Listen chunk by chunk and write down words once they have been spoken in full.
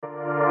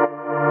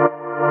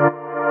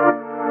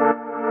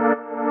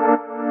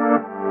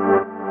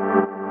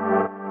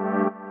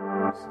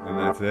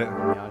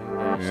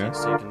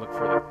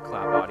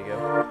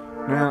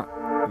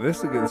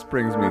this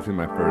brings me to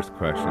my first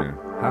question.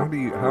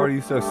 How are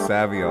you so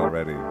savvy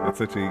already at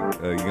such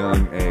a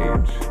young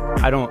age?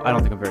 I don't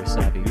think I'm very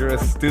savvy. You're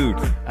astute.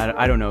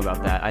 I don't know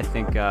about that. I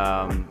think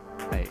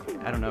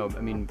I don't know.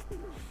 I mean,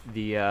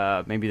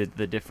 maybe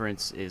the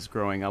difference is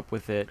growing up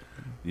with it.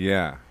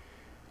 Yeah.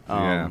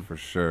 Yeah, for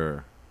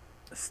sure.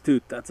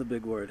 Astute. That's a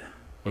big word.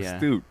 Yeah.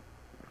 Astute.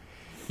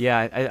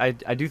 Yeah,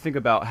 I do think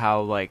about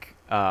how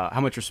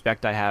how much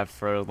respect I have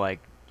for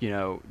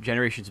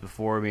generations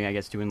before me, I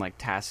guess, doing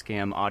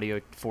Tascam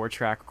audio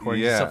 4-track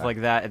recordings and stuff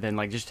like that, and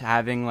then just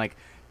having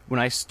when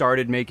I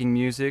started making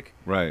music,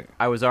 right?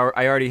 I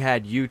already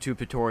had YouTube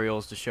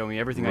tutorials to show me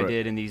everything I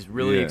did in these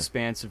really Yeah.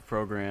 expansive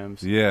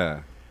programs.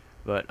 Yeah.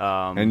 But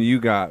and you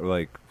got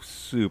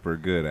super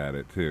good at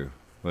it too.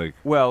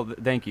 Well,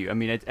 thank you. I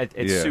mean, it's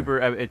Yeah. super.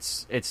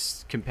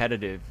 It's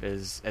competitive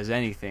as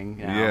anything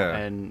now, Yeah.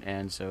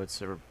 and so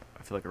it's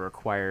I feel like a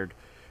required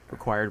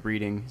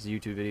reading is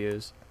YouTube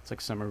videos. It's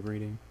like summer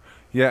reading.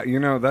 Yeah,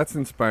 that's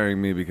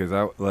inspiring me because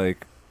I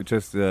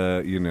just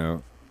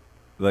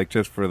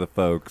just for the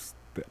folks,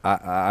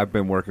 I've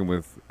been working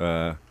with.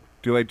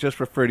 Do I just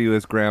refer to you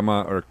as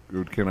Grandma, or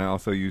can I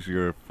also use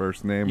your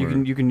first name?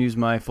 You can use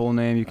my full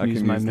name. You can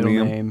use my middle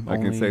Liam. name. I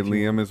can say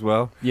Liam as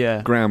well.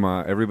 Yeah.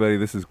 Grandma, everybody,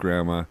 this is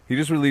Grandma. He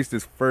just released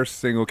his first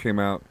single, came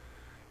out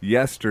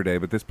yesterday,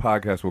 but this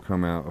podcast will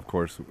come out, of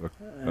course,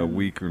 a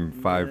week and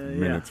 5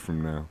 minutes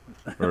from now,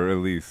 or at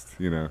least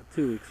 2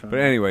 weeks from But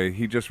now. anyway,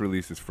 he just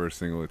released his first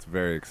single. It's a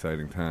very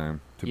exciting time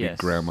to be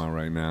Grandma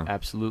right now.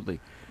 Absolutely.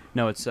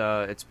 No, it's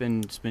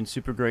been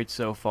super great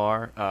so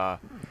far.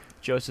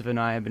 Joseph and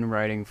I have been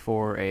writing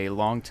for a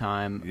long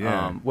time.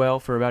 Yeah.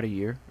 For about a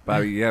year.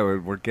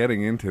 We're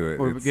getting into it.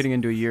 We're getting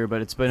into a year,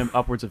 but it's been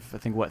upwards of, I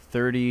think,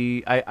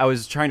 30. I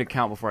was trying to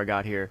count before I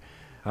got here.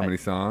 How many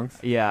songs?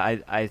 Yeah,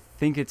 I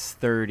think it's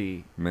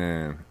 30.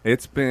 Man,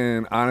 it's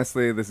been,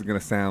 honestly, this is going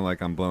to sound like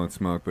I'm blowing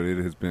smoke, but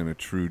it has been a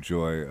true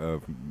joy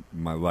of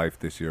my life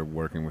this year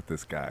working with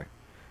this guy.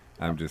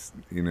 I'm just,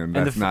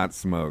 that's not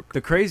smoke.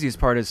 The craziest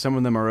part is some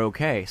of them are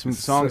okay. Some of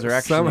the songs are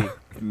actually...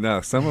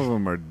 Some of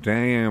them are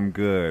damn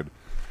good.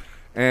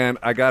 And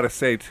I got to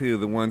say, too,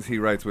 the ones he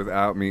writes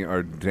without me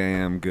are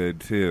damn good,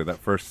 too. That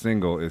first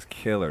single is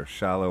killer,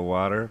 Shallow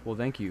Water. Well,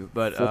 thank you.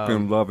 But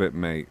fucking love it,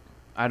 mate.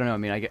 I don't know. I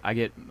mean, I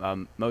get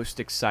most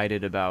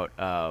excited about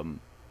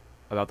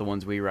the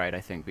ones we write,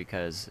 I think,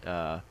 because...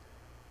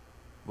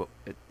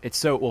 it's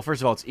so well.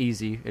 First of all, it's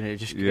easy, and it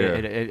just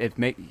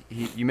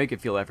you make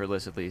it feel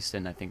effortless at least.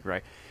 And I think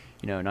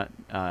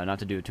not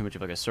to do too much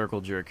of a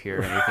circle jerk here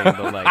or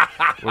anything, but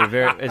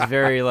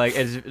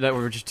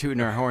we're just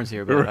tooting our horns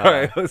here. But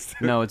right.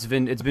 No, it's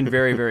been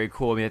very, very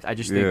cool. I mean, I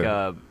just think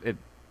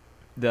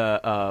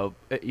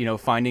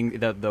finding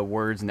the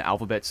words in the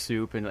alphabet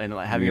soup and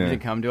having everything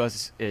come to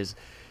us is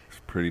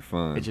pretty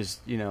fun. It's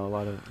just a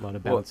lot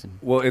of bouncing.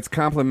 Well, it's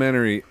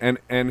complimentary, and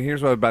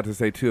here's what I was about to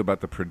say too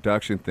about the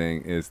production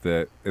thing is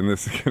that, and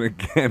this is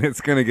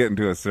it's gonna get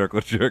into a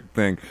circle jerk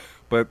thing,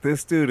 but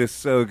this dude is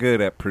so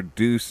good at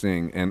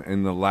producing and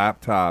in the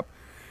laptop,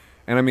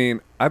 and I mean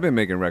I've been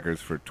making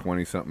records for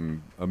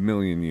 20-something a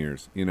million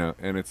years,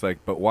 and it's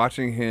but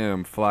watching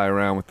him fly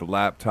around with the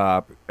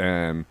laptop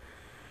But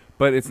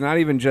it's not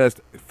even just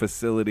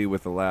facility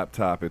with a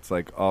laptop. It's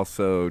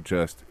also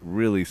just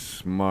really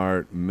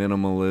smart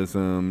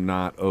minimalism,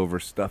 not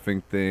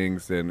overstuffing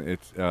things, and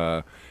it's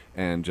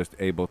and just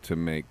able to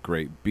make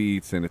great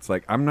beats. And it's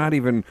I'm not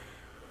even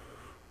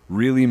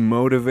really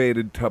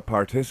motivated to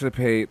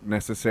participate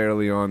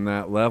necessarily on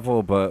that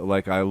level,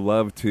 but I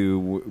love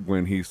to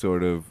when he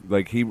sort of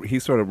he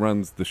sort of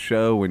runs the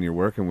show when you're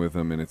working with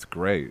him, and it's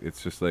great.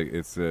 It's just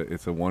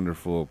it's a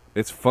wonderful,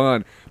 it's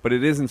fun, but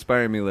it is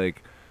inspiring me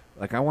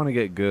I want to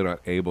get good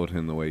at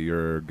Ableton the way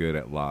you're good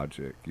at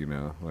Logic,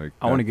 I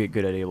want to get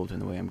good at Ableton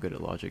the way I'm good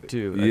at Logic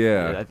too.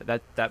 Yeah,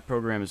 that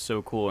program is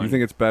so cool. You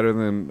think it's better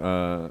than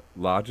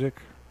Logic?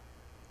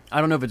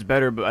 I don't know if it's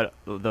better, but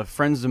the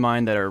friends of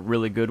mine that are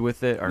really good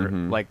with it are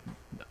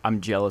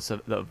I'm jealous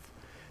of the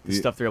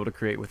stuff they're able to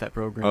create with that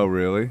program. Oh,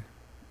 really?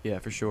 Yeah,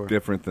 for sure.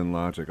 Different than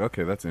Logic.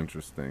 Okay, that's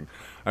interesting.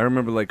 I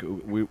remember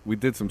we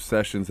did some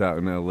sessions out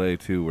in LA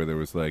too, where there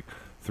was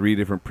 3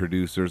 different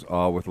producers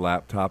all with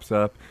laptops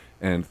up.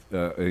 And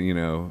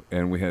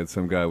and we had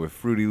some guy with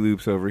Fruity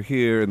Loops over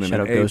here, and then shout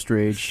out Ghost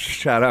Rage.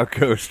 Shout out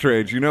Ghost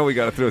Rage. We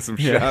got to throw some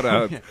shout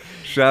outs.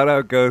 Shout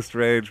out Ghost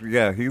Rage.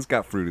 Yeah, he's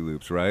got Fruity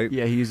Loops, right?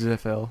 Yeah, he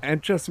uses FL.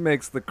 And just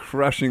makes the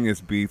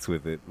crushingest beats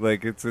with it.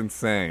 It's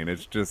insane.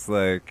 It's just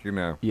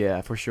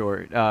Yeah, for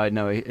sure.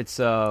 No, it's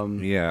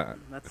Yeah.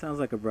 That sounds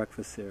like a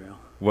breakfast cereal.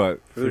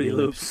 What? Fruity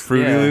Loops.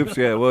 Fruity Loops.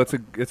 Yeah. Well,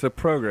 it's a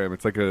program.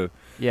 It's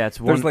it's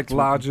one. There's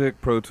Logic,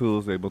 Pro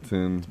Tools,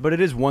 Ableton. But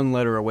it is one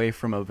letter away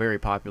from a very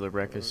popular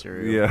breakfast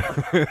cereal. Yeah.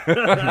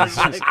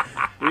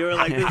 You were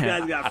this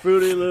guy's got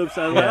Fruity Loops.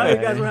 I was like,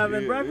 you guys were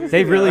having breakfast.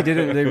 They really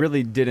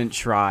didn't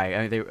try.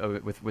 I mean, they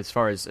with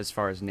as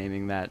far as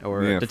naming that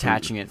or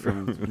detaching it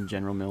from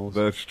General Mills.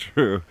 That's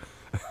true.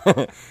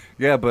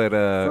 Yeah, but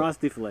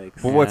Frosty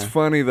Flakes. But what's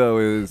funny though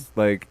is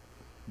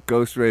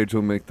Ghost Rage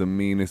will make the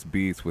meanest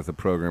beats with a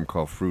program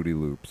called Fruity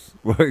Loops.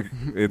 Like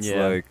it's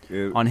Yeah. like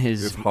on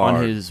it's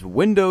hard. his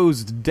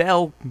Windows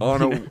Dell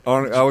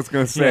I was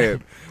gonna say Yeah.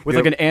 it with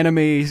You like know, an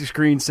anime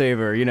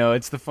screensaver. You know,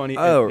 it's the funny.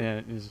 Oh,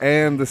 it's-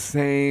 and the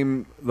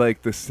same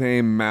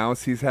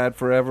mouse he's had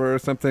forever or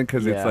something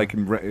because it's Yeah. like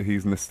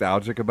he's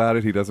nostalgic about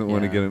it. He doesn't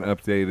want to Yeah. get an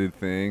updated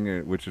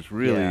thing, which is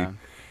really Yeah.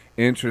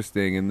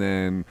 interesting. And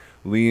then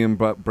Liam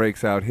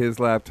breaks out his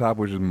laptop,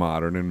 which is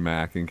modern and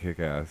Mac and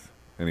kick-ass.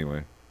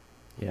 Anyway,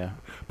 yeah.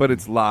 but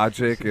it's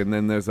Logic, and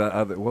then there's that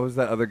other. What was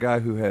that other guy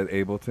who had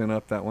Ableton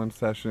up that one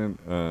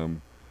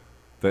session?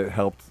 That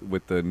helped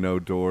with the No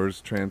Doors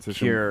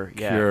transition. Cure,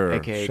 yeah, Cure.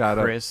 aka Shout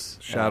Chris.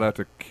 out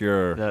to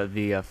Cure.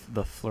 The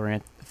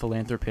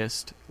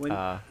philanthropist.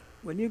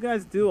 When you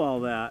guys do all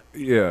that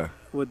Yeah.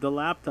 with the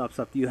laptop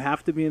stuff, do you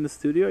have to be in the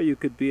studio, or you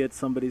could be at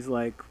somebody's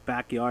like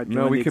backyard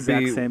doing No, we the could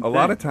exact be. same A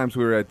lot thing? of times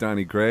we were at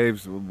Donnie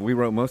Graves. We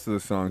wrote most of the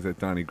songs at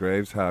Donnie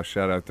Graves' house.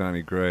 Shout out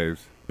Donnie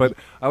Graves. But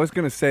I was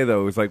gonna say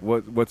though, it was like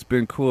what's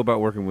been cool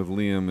about working with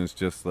Liam is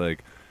just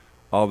like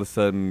all of a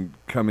sudden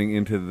coming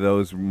into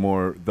those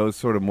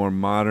sort of more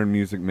modern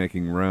music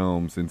making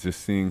realms and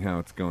just seeing how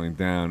it's going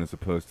down as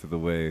opposed to the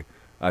way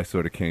I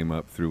sort of came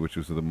up through, which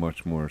was the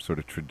much more sort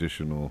of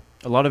traditional.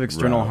 A lot of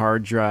external Route.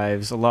 hard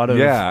drives. A lot of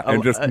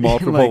And just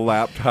multiple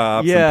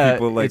laptops. Yeah, and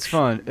people like it's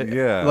fun.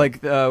 Yeah,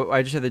 Like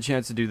I just had the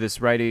chance to do this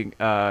writing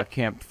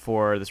camp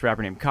for this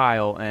rapper named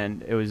Kyle,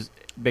 and it was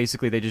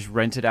basically they just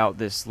rented out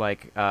this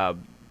like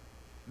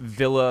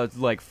villa,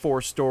 like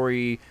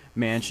 4-story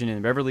mansion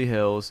in Beverly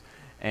Hills,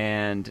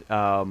 and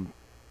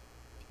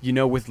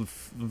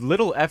with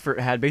little effort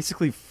had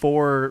basically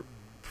 4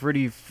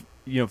 pretty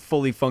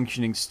fully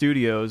functioning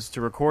studios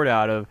to record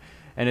out of.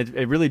 And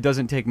it really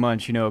doesn't take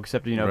much,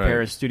 except a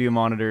pair of studio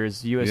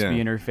monitors, USB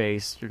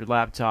interface, your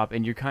laptop,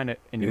 and you're kind of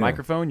and your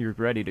microphone. You're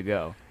ready to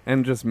go.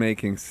 And just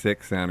making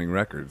sick sounding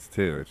records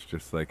too. It's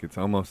just like it's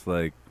almost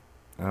like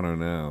I don't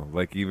know,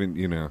 like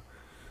even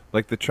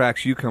like the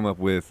tracks you come up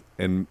with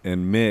and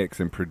mix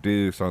and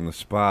produce on the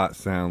spot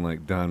sound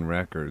like done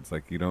records.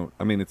 Like you don't.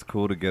 I mean, it's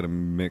cool to get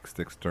them mixed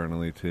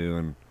externally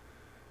too,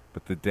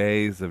 but the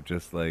days of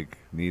just like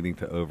needing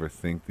to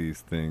overthink these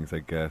things, I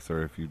guess,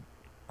 or if you.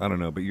 I don't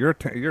know, but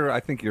I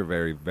think you're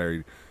very,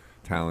 very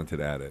talented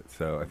at it.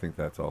 So I think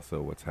that's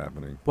also what's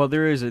happening. Well,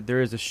 there is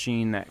a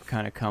sheen that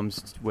kind of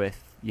comes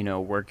with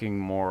working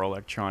more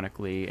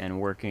electronically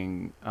and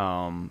working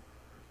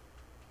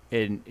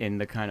in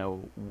the kind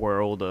of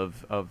world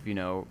of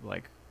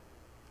like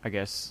I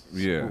guess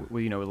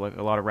like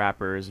a lot of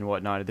rappers and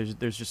whatnot.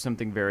 There's just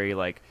something very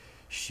like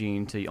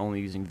sheen to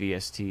only using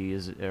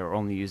VSTs or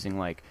only using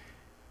like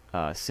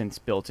synths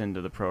built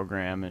into the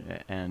program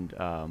and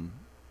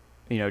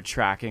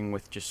tracking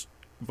with just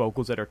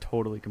vocals that are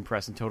totally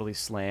compressed and totally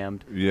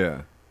slammed.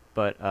 Yeah.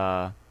 But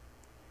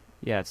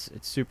it's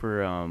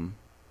super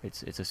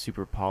it's a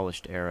super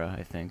polished era,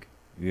 I think.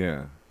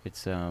 Yeah.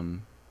 It's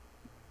and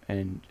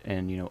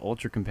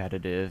ultra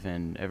competitive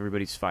and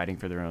everybody's fighting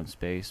for their own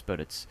space, but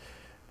it's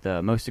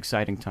the most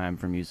exciting time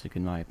for music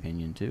in my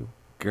opinion too.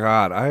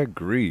 God, I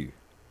agree.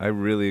 I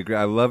really agree.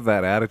 I love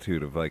that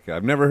attitude of like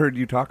I've never heard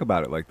you talk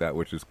about it like that,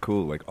 which is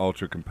cool, like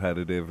ultra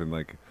competitive and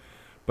like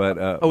but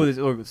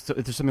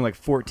there's something like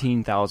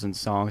 14,000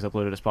 songs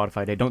uploaded to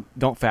Spotify a day.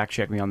 Don't fact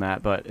check me on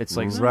that, but it's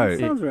like right. That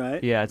sounds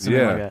right. Yeah, it's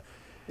something like that.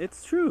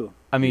 It's true.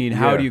 I mean,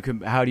 how do you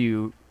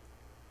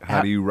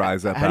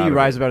rise up? How do you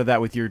rise out of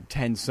that with your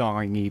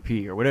 10-song EP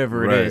or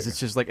whatever it is? It's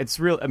just like it's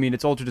real. I mean,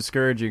 it's ultra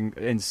discouraging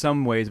in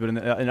some ways, but in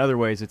other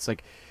ways, it's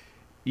like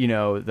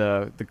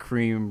the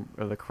cream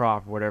or the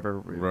crop or whatever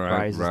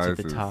rises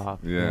to the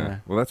top. Yeah.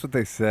 Well, that's what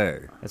they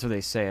say. That's what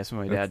they say. That's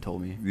what my dad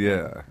told me.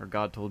 Yeah. Or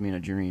God told me in a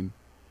dream.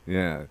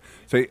 Yeah.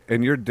 So,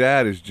 and your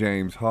dad is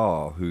James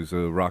Hall, who's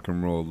a rock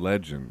and roll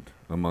legend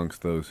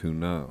amongst those who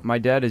know. My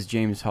dad is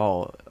James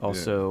Hall.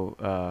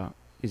 Also,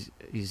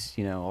 he's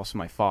also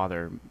my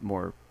father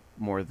more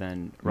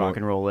than rock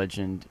and roll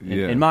legend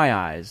in my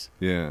eyes.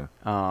 Yeah.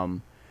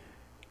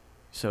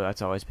 So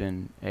that's always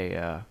been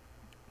a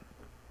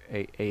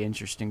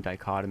interesting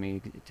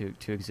dichotomy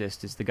to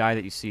exist. Is the guy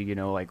that you see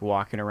like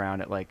walking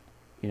around at like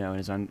in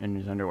his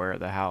underwear at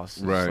the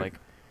house, right? Like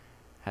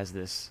has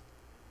this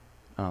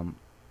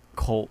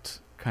cult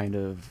kind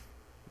of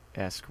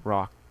esque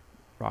rock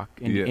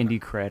indie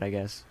cred, I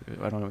guess.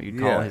 I don't know what you'd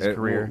call his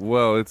career.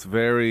 Well, it's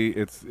very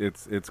it's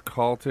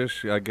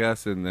cultish, I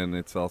guess, and then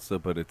it's also,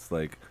 but it's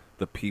like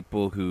the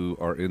people who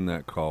are in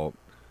that cult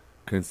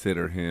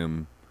consider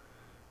him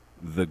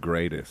the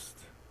greatest.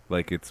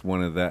 Like it's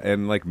one of that,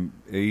 and like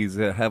he's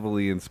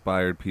heavily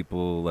inspired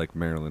people like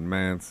Marilyn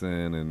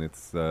Manson, and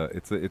it's a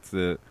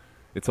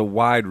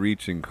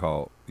wide-reaching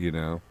cult,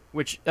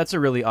 Which that's a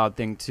really odd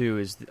thing too.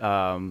 Is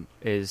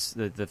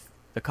the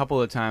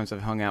couple of times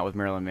I've hung out with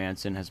Marilyn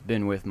Manson has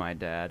been with my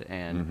dad,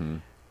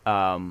 and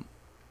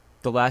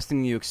the last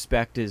thing you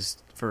expect is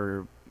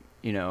for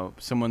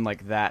someone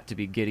like that to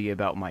be giddy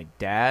about my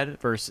dad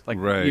versus like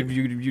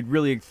you'd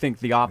really think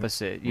the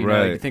opposite.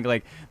 You'd think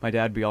like my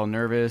dad'd be all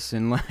nervous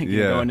and like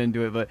going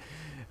into it,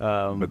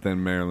 but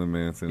then Marilyn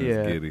Manson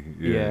is giddy.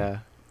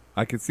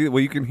 I could see it.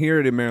 Well, you can hear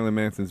it in Marilyn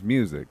Manson's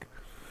music.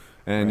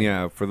 And Right.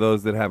 yeah, for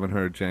those that haven't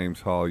heard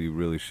James Hall, you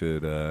really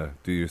should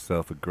do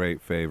yourself a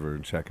great favor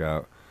and check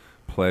out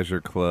Pleasure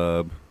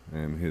Club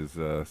and his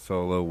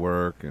solo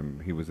work.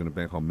 And he was in a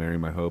band called Marry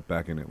My Hope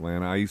back in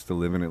Atlanta. I used to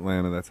live in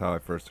Atlanta. That's how I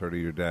first heard of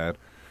your dad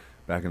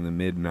back in the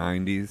mid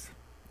 90s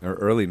or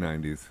early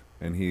 90s.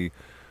 And he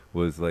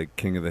was like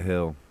King of the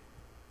Hill.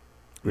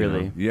 You know?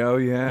 Really? Yeah, oh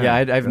yeah. Yeah,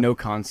 I have no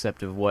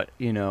concept of what,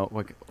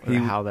 like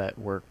how that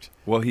worked.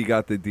 Well, he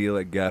got the deal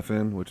at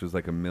Geffen, which was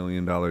like $1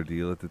 million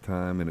deal at the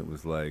time, and it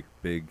was like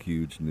big,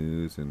 huge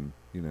news, and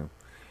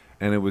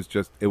and it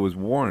was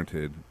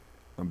warranted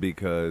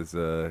because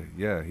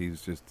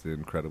he's just an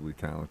incredibly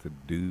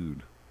talented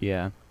dude.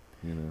 Yeah.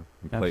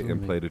 He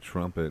played a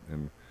trumpet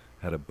and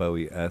had a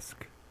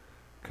Bowie-esque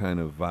kind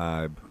of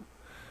vibe.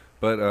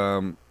 But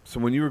so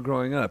when you were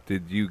growing up,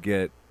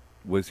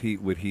 would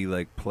he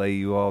like play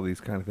you all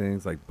these kind of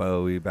things like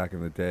Bowie back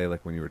in the day,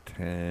 like when you were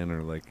 10,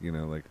 or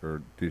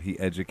or did he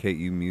educate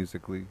you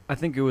musically? I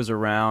think it was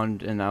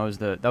around, and that was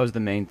the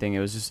main thing. It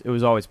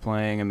was always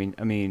playing. I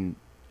mean,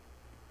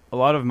 a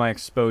lot of my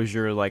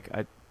exposure,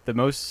 the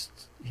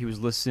most he was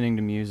listening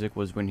to music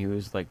was when he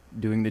was like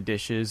doing the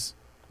dishes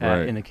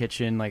in the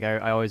kitchen. Like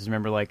I always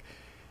remember like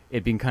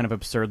it being kind of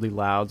absurdly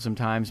loud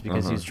sometimes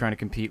because he was trying to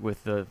compete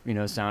with the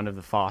sound of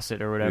the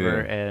faucet or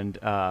whatever, and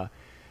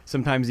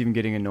sometimes even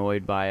getting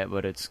annoyed by it.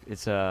 But it's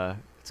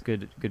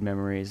good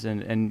memories,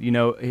 and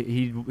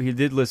he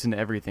did listen to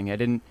everything. I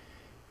didn't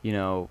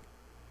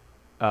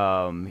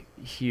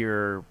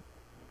hear.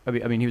 I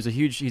mean, he's a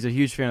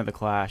huge fan of The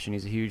Clash, and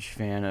he's a huge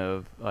fan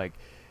of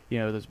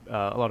there's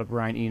a lot of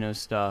Brian Eno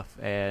stuff,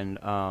 and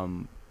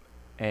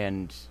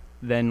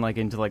then like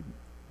into like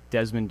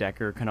Desmond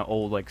Decker kind of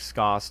old like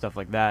ska stuff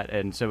like that,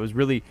 and so it was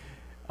really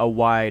a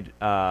wide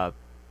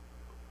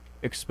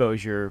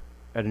exposure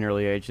at an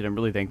early age that I'm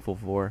really thankful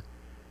for,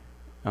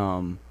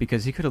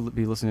 because he could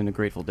be listening to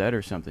Grateful Dead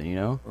or something,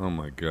 Oh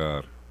my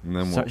God. And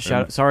then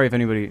sorry if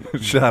anybody.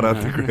 Shout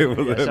out to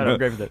Grateful Dead. Shout out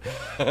Grateful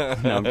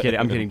Dead. No, I'm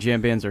kidding.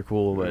 Jam bands are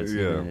cool, but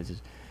it's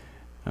just,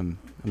 I'm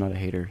not a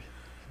hater.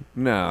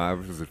 No,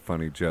 it was a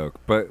funny joke,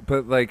 but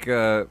like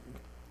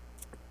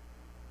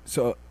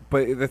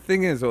But the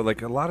thing is, though,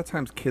 like a lot of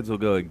times kids will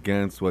go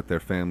against what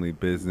their family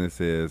business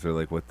is, or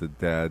like what the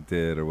dad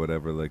did, or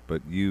whatever. Like,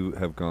 but you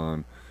have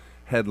gone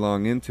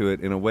headlong into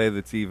it in a way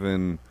that's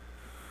even,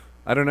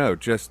 I don't know,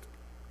 just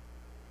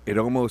it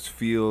almost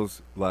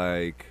feels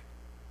like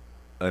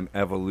an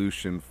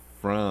evolution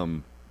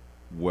from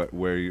what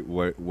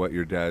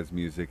your dad's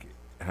music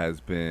has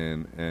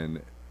been,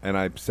 and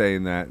I'm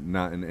saying that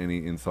not in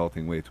any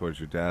insulting way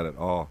towards your dad at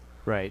all.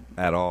 Right.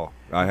 At all.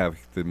 I have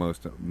the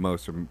most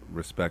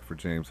respect for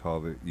James Hall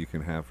that you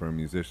can have for a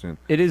musician.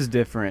 It is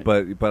different.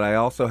 But I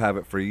also have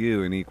it for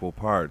you in equal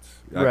parts.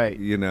 Right.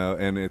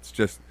 And it's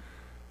just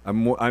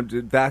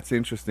that's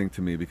interesting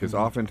to me because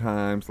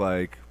oftentimes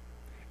like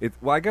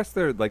I guess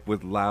they're like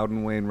with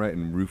Loudon Wainwright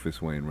and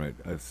Rufus Wainwright,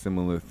 a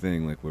similar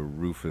thing, like where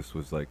Rufus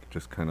was like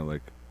just kind of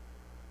like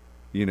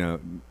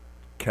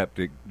kept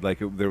it like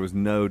there was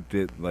no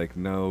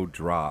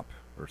drop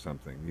or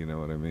something, you know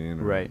what I mean?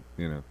 Or, right.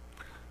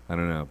 I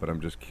don't know, but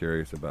I'm just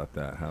curious about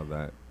that, how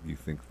that you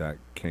think that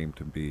came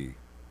to be.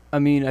 I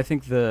mean, I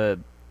think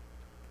in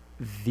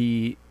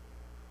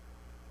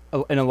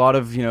a lot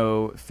of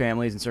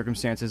families and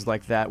circumstances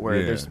like that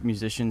where there's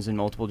musicians in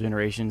multiple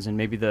generations, and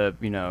maybe the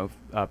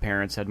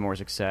parents had more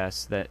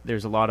success, that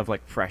there's a lot of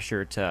like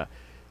pressure to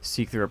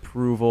seek their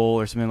approval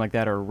or something like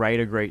that, or write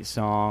a great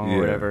song or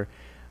whatever.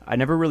 I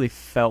never really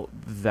felt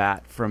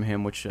that from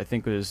him, which I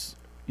think was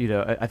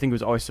I think it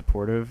was always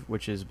supportive,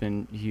 which has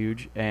been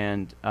huge.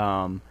 And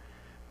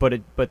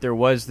but there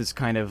was this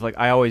kind of like,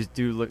 I always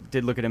did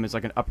look at him as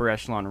like an upper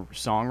echelon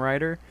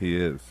songwriter. He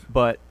is.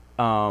 But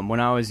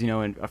when I was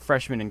a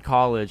freshman in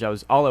college,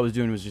 all I was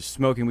doing was just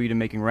smoking weed and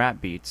making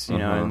rap beats,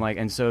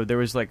 and so there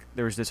was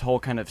this whole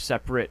kind of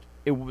separate.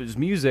 It was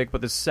music,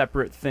 but this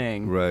separate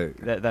thing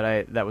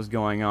that was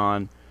going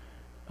on.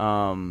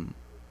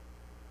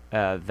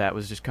 That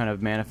was just kind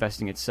of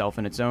manifesting itself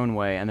in its own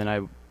way, and then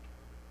I've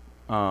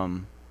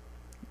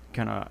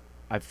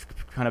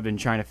kind of been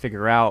trying to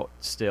figure out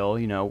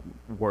still,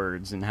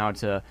 words and how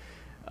to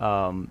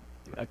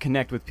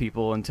connect with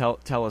people and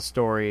tell a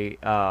story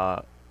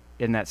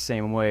in that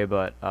same way,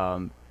 but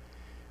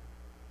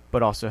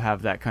also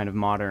have that kind of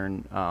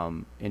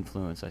modern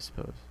influence, I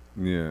suppose.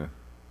 Yeah.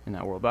 In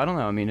that world, but I don't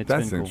know. I mean,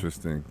 that's been cool.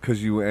 Interesting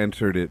because you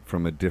entered it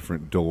from a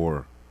different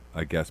door,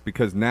 I guess.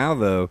 Because now,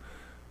 though,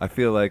 I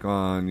feel like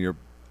on your,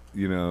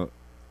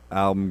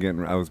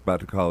 album I was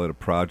about to call it a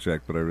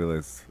project, but I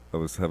realized I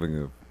was having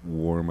a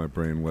war in my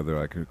brain whether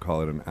I could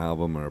call it an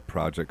album or a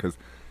project. Because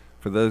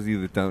for those of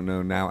you that don't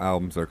know, now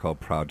albums are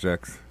called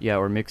projects. Yeah,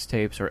 or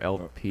mixtapes or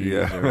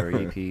LPs or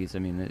EPs. I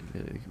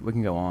mean, we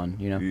can go on,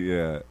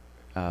 Yeah.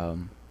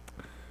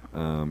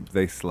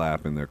 They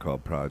slap and they're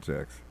called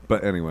projects.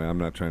 But anyway, I'm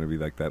not trying to be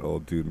like that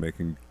old dude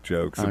making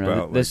jokes I don't know,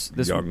 about this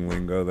young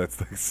lingo. That's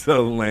like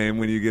so lame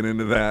when you get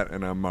into that,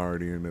 and I'm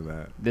already into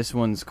that. This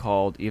one's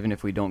called "Even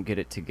If We Don't Get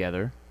It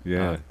Together."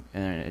 Yeah,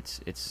 and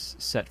it's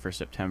set for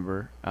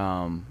September.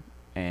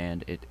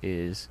 And it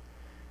is.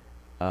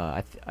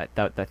 I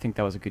think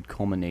that was a good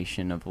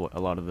culmination of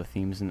a lot of the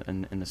themes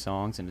in the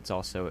songs, and it's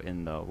also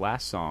in the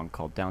last song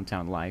called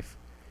 "Downtown Life,"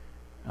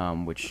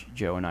 which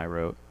Joe and I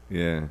wrote.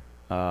 Yeah.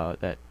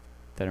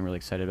 That I'm really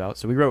excited about.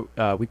 So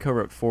we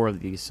co-wrote 4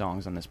 of these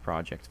songs on this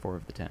project, 4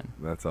 of the 10.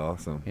 That's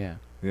awesome. Yeah.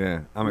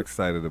 Yeah, I'm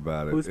excited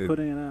about it. Who's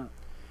putting it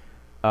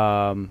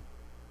out?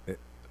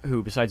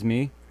 Who besides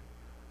me?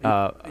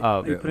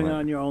 Are you putting it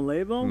on your own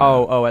label?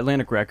 Oh,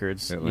 Atlantic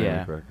Records.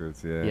 Atlantic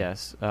Records, yeah.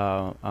 Yes.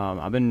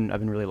 I've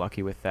been really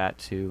lucky with that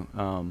too.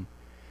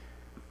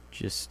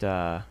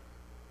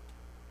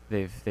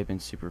 They've been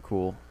super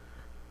cool.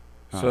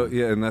 So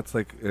yeah, and that's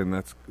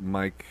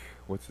Mike.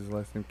 What's his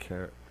last name?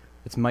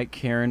 It's Mike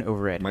Karen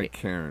over at Mike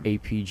Karen.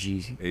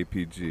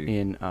 APG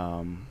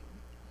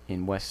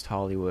in West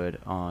Hollywood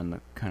on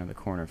the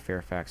corner of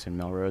Fairfax and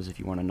Melrose. If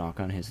you want to knock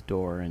on his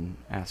door and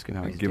ask him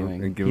how he's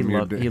doing,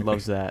 he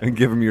loves that. And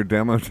give him your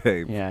demo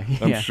tape. Yeah,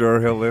 I'm sure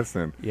he'll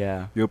listen.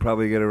 Yeah, you'll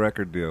probably get a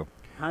record deal.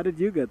 How did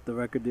you get the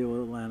record deal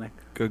with Atlantic?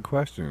 Good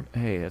question.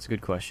 Hey, that's a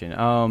good question.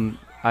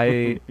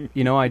 I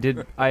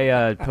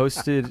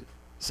posted.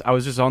 I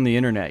was just on the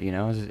internet,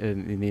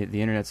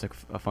 the internet's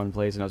a fun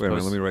place, and I was. Wait a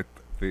minute, let me write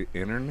the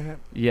internet.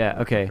 Yeah.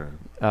 Okay.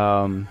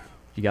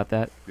 You got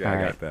that? Yeah,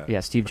 I got that.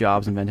 Yeah, Steve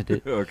Jobs invented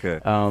it. Okay.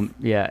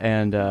 Yeah,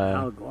 and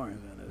Al Gore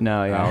invented it.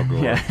 No, yeah, Al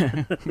Gore.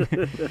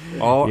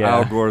 Yeah. All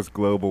Al Gore's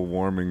global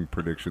warming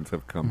predictions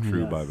have come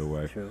true. Yes, by the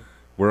way, true.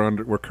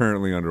 we're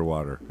currently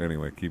underwater.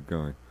 Anyway, keep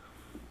going.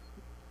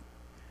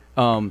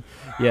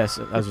 Yes,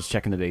 I was just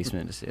checking the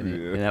basement to see.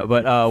 Yeah.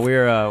 But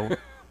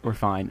we're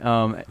fine.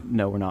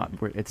 No, we're not.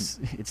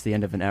 It's the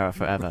end of an era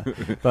forever.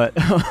 But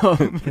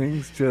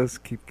things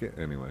just keep getting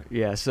anyway.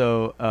 Yeah.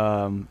 So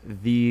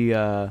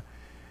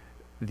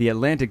the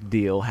Atlantic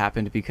deal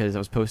happened because I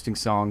was posting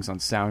songs on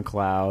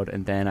SoundCloud,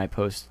 and then I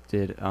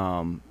posted.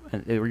 And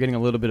they were getting a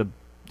little bit of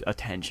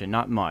attention,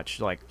 not much,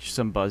 like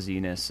some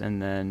buzziness,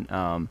 and then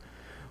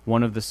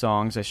one of the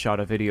songs I shot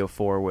a video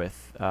for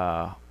with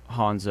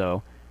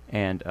Hanzo,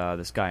 and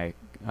this guy.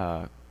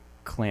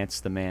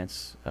 Clance the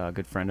Mance, a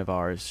good friend of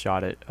ours,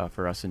 shot it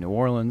for us in New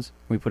Orleans.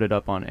 We put it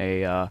up on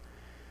a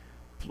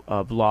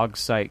blog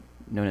site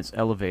known as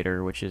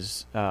Elevator, which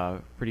is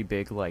pretty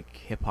big, like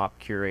hip-hop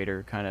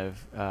curator kind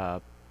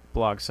of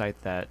blog site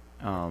that...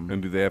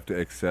 and do they have to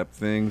accept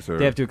things? Or?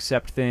 They have to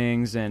accept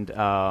things, and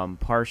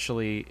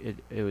partially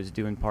it was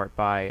due in part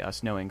by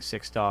us knowing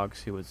Six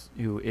Dogs, who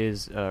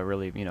is a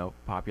really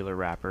popular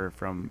rapper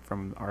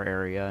from our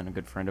area and a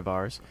good friend of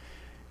ours.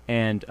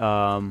 And...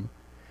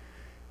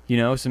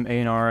 some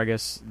A&R, I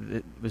guess,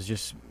 it was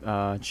just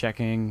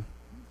checking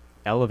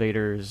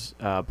Elevator's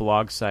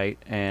blog site,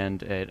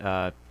 and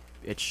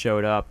it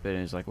showed up, and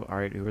it was like, well, all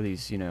right, who are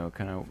these,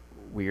 kind of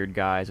weird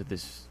guys with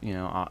this,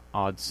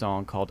 odd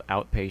song called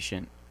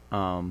Outpatient?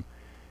 So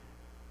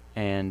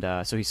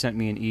he sent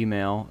me an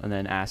email and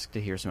then asked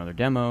to hear some other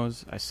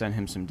demos. I sent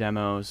him some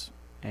demos,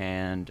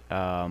 and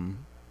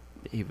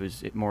he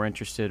was more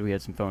interested. We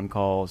had some phone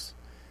calls,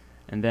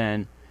 and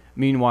then,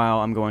 meanwhile,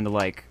 I'm going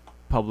to,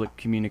 public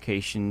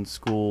communication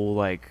school,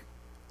 like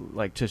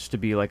just to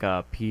be like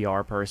a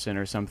PR person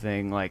or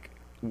something.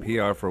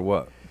 PR for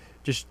what?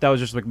 That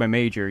was just my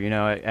major,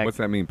 What's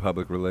that mean?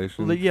 Public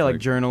relations? Yeah, like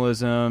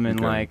journalism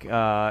and okay.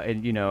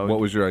 What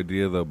was your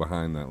idea though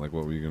behind that? What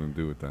were you gonna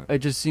do with that? It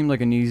just seemed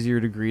like an easier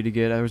degree to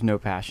get. There was no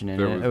passion in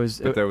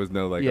it. But there was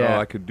no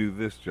I could do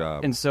this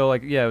job. And so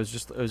it was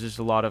just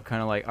a lot of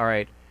kind of all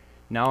right,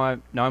 now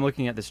I'm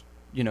looking at this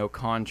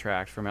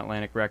contract from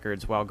Atlantic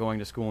Records while going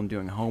to school and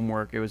doing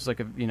homework. It was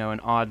an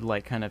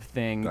odd kind of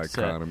thing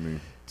dichotomy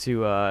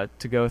to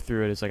go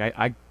through it. It's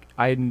I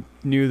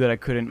knew that I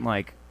couldn't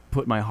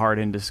put my heart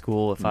into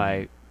school if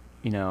I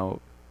even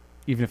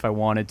if I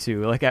wanted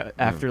to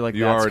after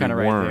you that's kind of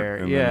right there.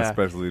 And yeah, then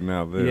especially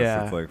now this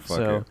it's fuck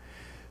it.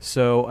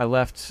 So I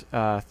left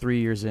 3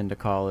 years into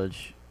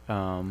college.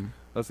 So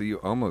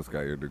you almost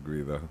got your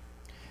degree though.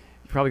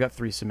 Probably got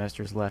 3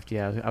 semesters left.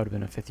 Yeah, I would have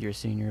been a 5th-year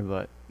senior,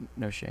 but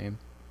no shame.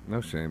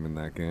 No shame in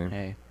that game.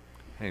 Hey,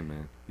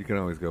 man, you can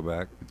always go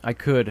back. I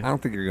could. I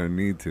don't think you're gonna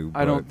need to.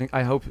 I don't think.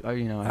 I hope. I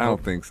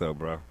don't think so,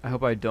 bro. I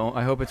hope I don't.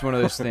 I hope it's one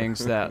of those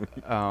things that,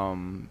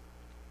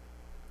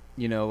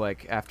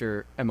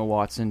 after Emma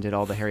Watson did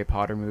all the Harry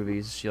Potter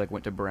movies, she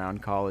went to Brown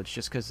College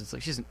just because it's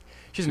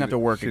she doesn't have to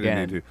work again.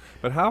 Didn't need to.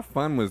 But how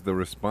fun was the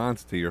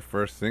response to your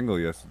first single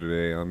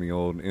yesterday on the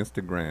old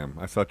Instagram?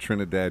 I saw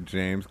Trinidad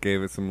James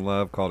gave it some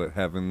love, called it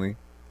Heavenly.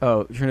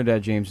 Oh,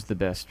 Trinidad James is the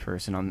best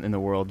person in the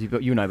world.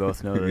 You and I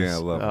both know this. Yeah, I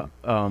love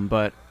him.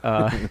 But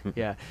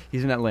yeah,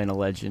 he's an Atlanta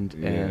legend.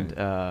 Yeah. And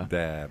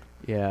Dad.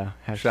 Yeah.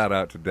 Shout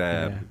out to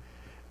Dad.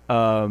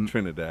 Yeah.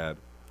 Trinidad.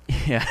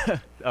 Yeah.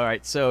 All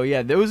right. So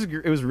yeah, it was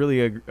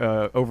really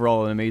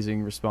overall an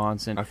amazing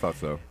response, and I thought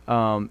so.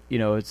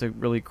 It's a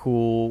really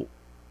cool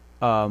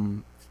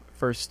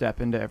first step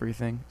into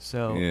everything.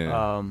 So,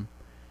 Yeah.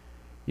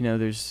 you know,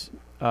 there's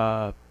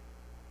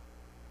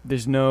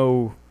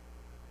no,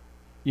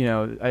 you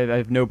know, I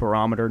have no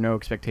barometer, no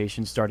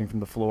expectations starting from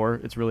the floor.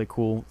 It's really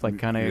cool, like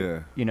kind of, Yeah.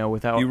 you know,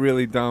 without. You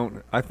really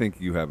don't. I think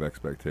you have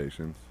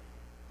expectations.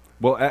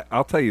 Well,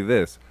 I'll tell you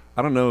this.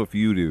 I don't know if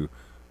you do,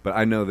 but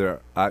I know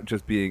there are,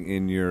 just being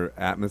in your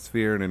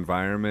atmosphere and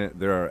environment,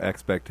 there are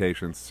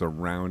expectations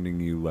surrounding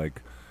you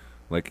like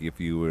if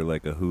you were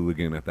like a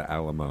hooligan at the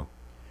Alamo.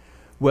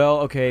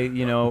 Well, okay,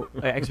 you know,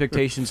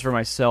 expectations for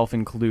myself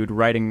include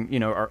writing, you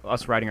know,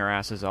 us writing our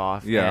asses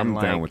off. Yeah, and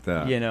I'm down with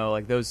that. You know,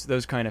 like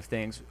those kind of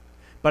things.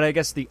 But I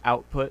guess the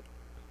output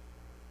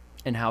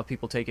and how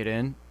people take it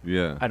in,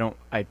 Yeah.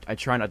 I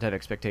try not to have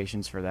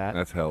expectations for that.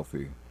 That's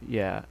healthy.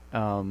 Yeah,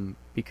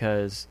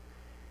 because,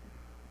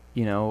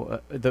 you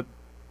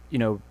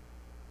know,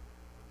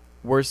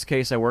 worst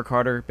case I work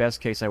harder, best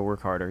case I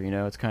work harder. You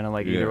know, it's kind of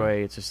like either Yeah.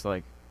 way. It's just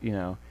like, you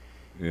know,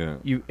 Yeah.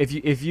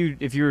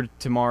 if you're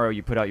tomorrow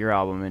you put out your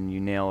album and you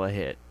nail a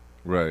hit,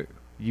 Right.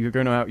 you're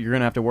gonna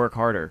have to work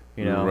harder.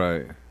 You know,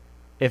 Right.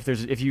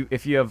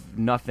 if you have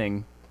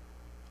nothing,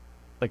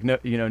 like no,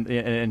 you know,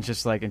 and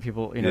just like and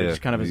people, you know, Yeah,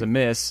 just kind of as a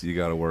miss. You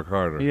got to work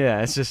harder.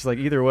 Yeah, it's just like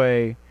either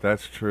way.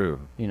 That's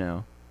true. You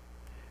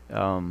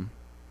know,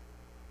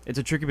 it's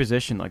a tricky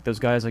position. Like those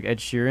guys like Ed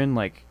Sheeran,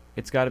 like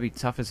it's got to be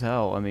tough as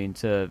hell. I mean,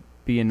 to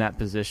be in that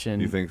position.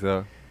 You think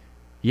so?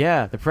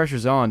 Yeah, the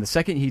pressure's on. The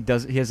second he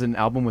has an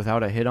album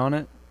without a hit on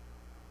it.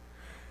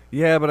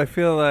 Yeah, but I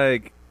feel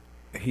like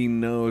he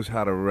knows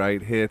how to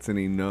write hits, and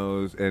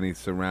he's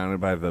surrounded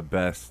by the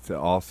best to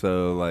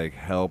also like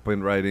help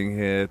in writing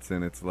hits,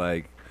 and it's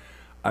like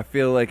I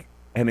feel like,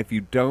 and if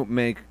you don't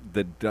make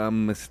the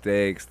dumb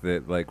mistakes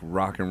that like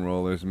rock and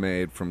rollers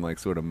made from like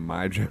sort of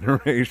my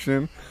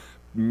generation,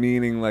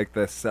 meaning like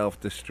the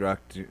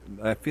self-destruct,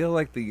 I feel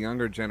like the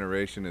younger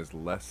generation is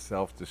less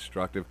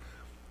self-destructive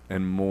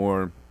and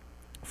more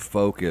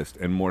focused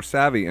and more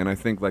savvy. And I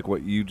think like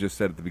what you just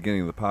said at the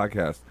beginning of the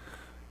podcast,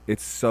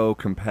 it's so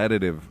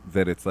competitive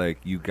that it's like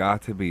you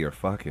got to be or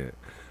fuck it.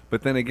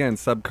 But then again,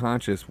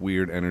 subconscious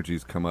weird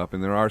energies come up,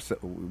 and there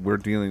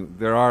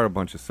are a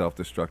bunch of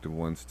self-destructive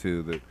ones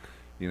too that,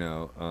 you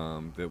know,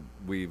 that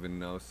we even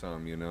know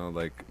some, you know,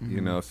 like, you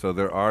know, so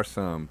there are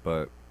some,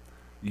 but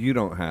you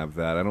don't have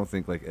that. I don't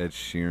think like Ed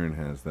Sheeran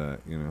has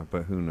that, you know,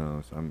 but who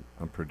knows? I'm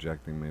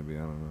projecting maybe,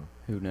 I don't know.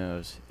 Who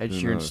knows? Ed Who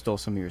Sheeran knows? stole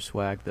some of your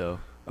swag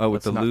though. Oh,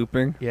 with the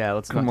looping? Yeah,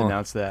 let's Come not on.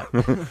 denounce that.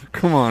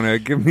 Come on,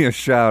 Ed, give me a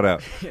shout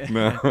out.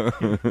 No.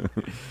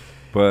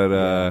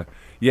 But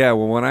yeah,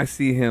 well, when I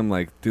see him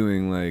like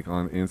doing like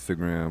on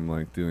Instagram,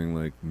 like doing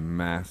like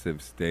massive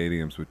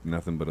stadiums with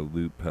nothing but a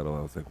loop pedal,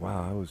 I was like,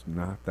 wow, I was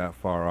not that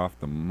far off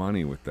the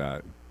money with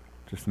that.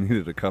 Just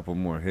needed a couple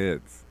more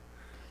hits,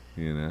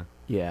 you know.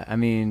 Yeah, I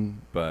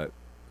mean, But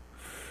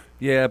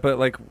yeah, but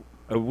like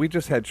we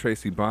just had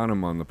Tracy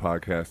Bonham on the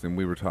podcast, and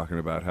we were talking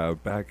about how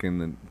back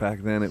then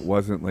it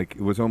wasn't like,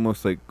 it was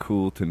almost like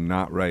cool to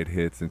not write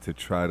hits and to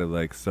try to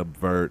like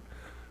subvert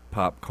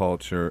pop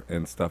culture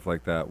and stuff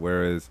like that.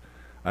 Whereas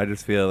I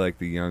just feel like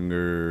the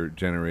younger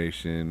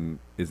generation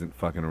isn't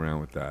fucking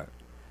around with that.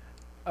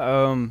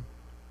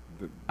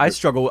 I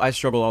struggle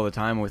all the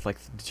time with like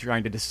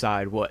trying to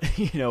decide what,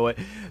 you know what,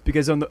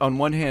 because on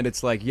one hand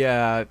it's like,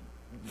 yeah,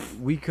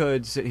 we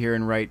could sit here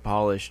and write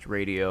polished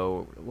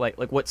radio, like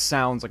what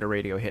sounds like a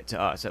radio hit to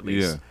us, at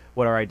least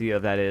what our idea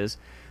of that is.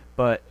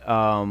 But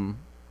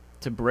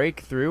to break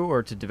through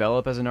or to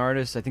develop as an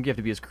artist, I think you have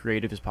to be as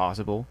creative as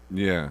possible.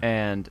 Yeah.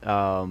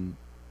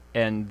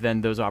 And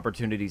then those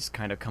opportunities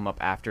kind of come up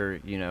after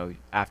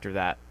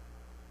that.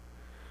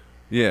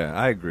 Yeah,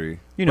 I agree.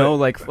 You know,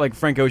 like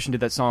Frank Ocean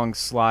did that song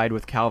 "Slide"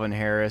 with Calvin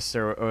Harris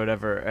or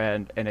whatever,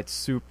 and it's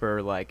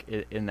super like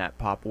in that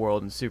pop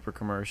world and super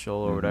commercial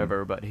or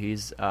whatever. But he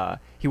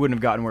wouldn't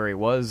have gotten where he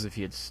was if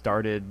he had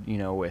started, you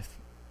know, with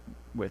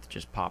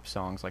just pop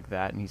songs like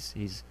that. And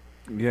he's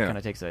kind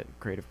of takes a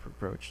creative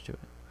approach to it.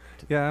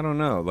 Yeah, I don't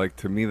know. Like,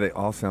 to me, they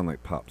all sound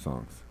like pop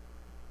songs.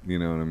 You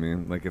know what I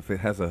mean? Like, if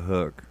it has a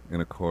hook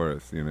and a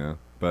chorus, you know.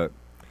 But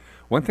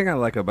one thing I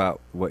like about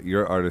what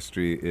your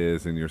artistry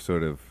is and your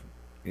sort of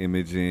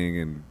imaging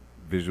and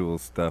visual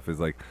stuff is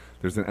like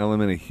there's an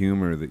element of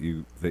humor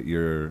that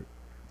you're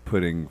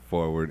putting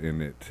forward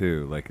in it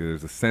too. Like,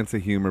 there's a sense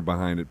of humor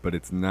behind it, but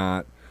it's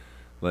not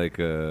like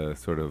a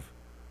sort of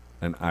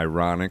an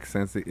ironic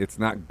sense. It's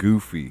not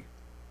goofy.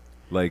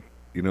 Like,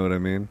 you know what I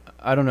mean?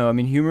 I don't know. I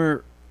mean,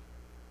 humor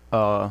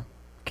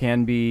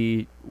can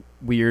be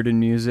weird in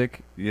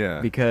music.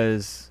 Yeah.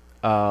 Because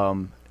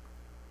well,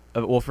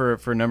 for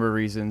a number of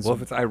reasons. Well,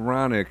 if it's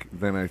ironic,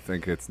 then I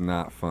think it's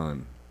not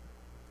fun.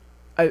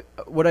 I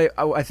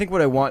think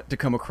what I want to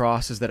come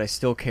across is that I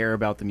still care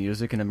about the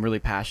music and I'm really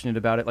passionate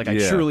about it. Like, I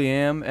truly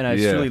am, and I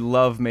truly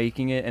love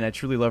making it, and I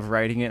truly love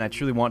writing it, and I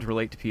truly want to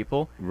relate to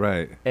people.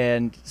 Right.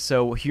 And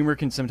so humor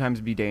can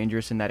sometimes be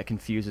dangerous in that it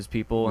confuses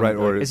people. Right. And,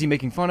 or is he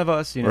making fun of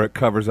us? You know? Or it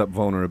covers up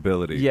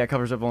vulnerability. Yeah, it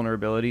covers up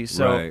vulnerability.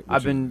 So Right,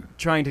 I've been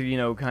trying to, you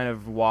know, kind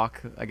of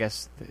walk, I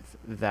guess,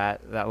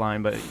 that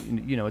line, but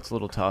you know, it's a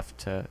little tough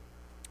to.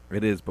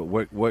 It is, but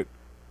what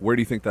where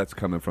do you think that's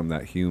coming from?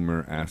 That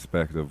humor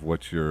aspect of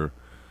what you're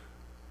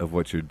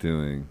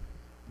doing.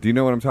 Do you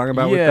know what I'm talking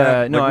about with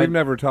that? No, we've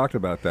never talked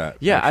about that.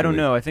 Yeah, actually. I don't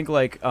know. I think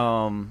like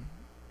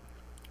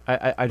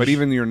but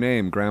even your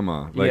name,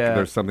 Grandma,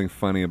 there's something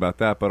funny about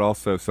that, but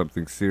also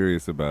something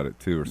serious about it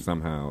too, or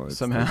somehow.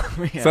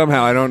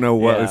 Somehow, I don't know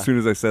what. Yeah. As soon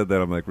as I said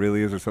that, I'm like,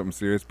 really? Is there something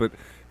serious? But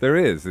there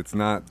is. It's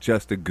not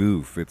just a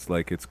goof. It's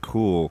like it's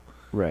cool.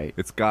 Right.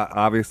 It's got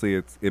obviously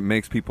it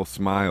makes people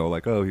smile.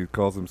 Like, oh, he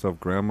calls himself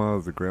Grandma.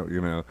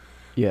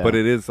 Yeah. But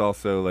it is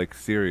also like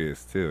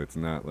serious too. It's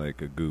not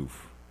like a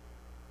goof.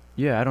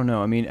 Yeah, I don't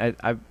know. I mean,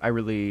 I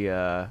really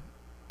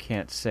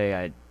can't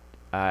say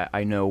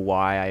I know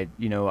why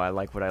I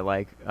like what I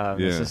like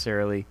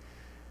necessarily,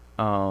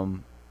 but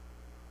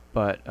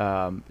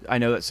I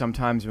know that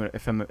sometimes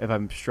if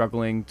I'm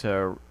struggling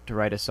to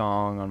write a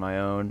song on my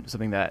own,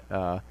 something that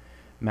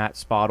Matt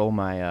Spottle,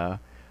 my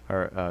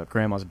our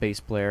Grandma's bass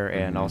player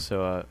and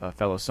also a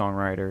fellow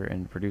songwriter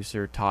and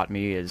producer, taught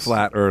me is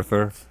flat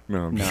earther.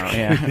 No,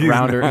 yeah,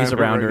 rounder. He's a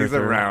round earther. He's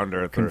a round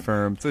earther.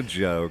 Confirmed. It's a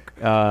joke.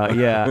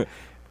 Yeah.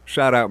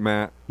 Shout out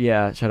Matt.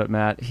 Yeah, shout out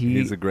Matt.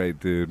 He's a great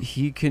dude.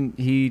 He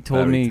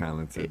told Very me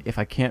talented. if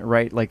I can't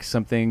write like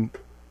something,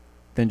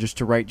 then just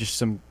to write just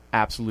some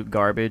absolute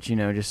garbage,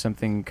 just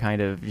something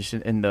kind of just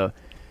in the.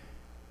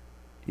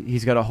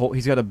 He's got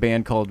a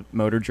band called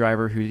Motor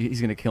Driver who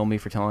he's gonna kill me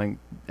for telling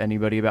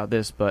anybody about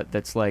this, but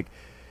that's like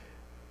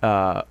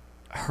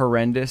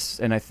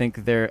horrendous, and I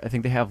think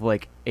they have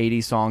like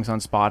 80 songs on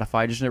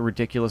Spotify, just a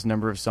ridiculous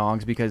number of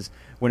songs, because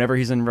whenever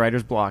he's in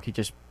writer's block, he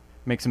just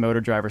makes a Motor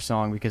Driver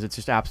song because it's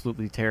just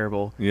absolutely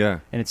terrible.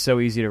 Yeah. And it's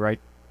so easy to write,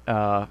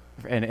 and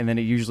then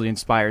it usually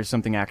inspires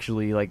something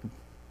actually like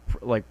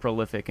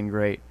prolific and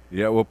great.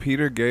 Yeah, well,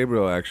 Peter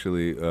Gabriel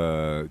actually,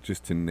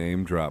 just to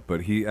name drop,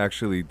 but he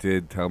actually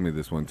did tell me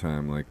this one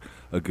time, like,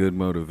 a good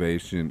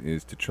motivation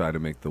is to try to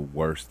make the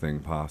worst thing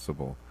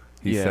possible.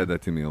 He said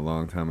that to me a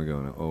long time ago,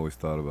 and I always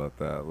thought about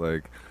that.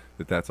 Like,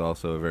 that's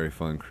also a very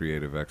fun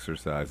creative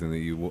exercise, and that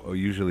you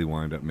usually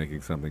wind up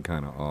making something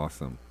kind of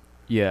awesome.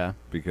 Yeah.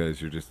 Because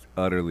you're just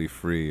utterly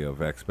free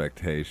of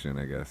expectation,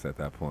 I guess, at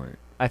that point.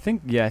 I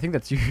think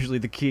that's usually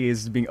the key,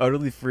 is being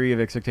utterly free of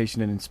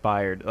expectation and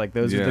inspired. Like,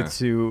 those are the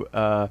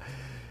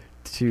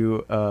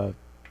two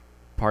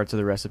parts of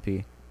the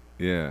recipe.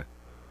 Yeah.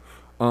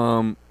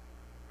 Going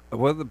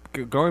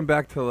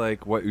back to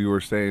like what you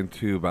were saying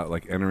too about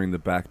like entering the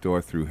back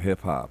door through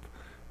hip hop,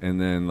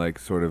 and then like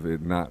sort of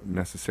it not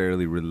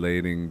necessarily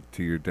relating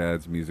to your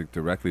dad's music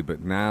directly,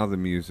 but now the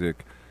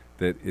music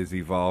that is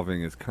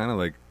evolving is kind of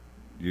like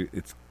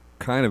it's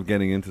kind of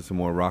getting into some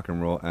more rock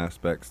and roll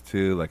aspects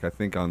too. Like I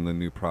think on the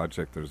new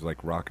project there's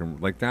like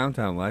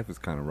Downtown Life is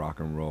kind of rock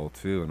and roll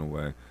too in a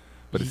way,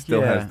 but it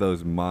still has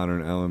those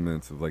modern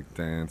elements of like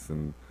dance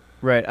and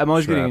right. We're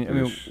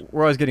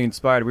always getting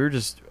inspired. We were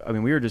just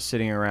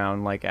sitting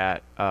around like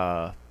at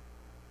a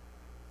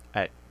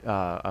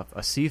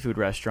seafood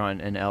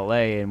restaurant in LA,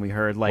 and we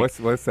heard like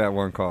what's that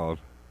one called?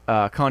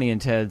 Connie and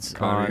Ted's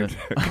on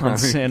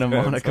Santa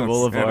Monica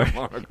Boulevard.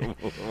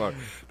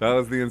 That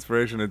was the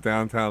inspiration of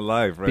Downtown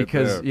Life, right?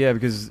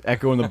 Because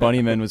Echo and the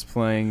Bunnymen was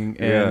playing,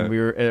 and we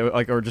were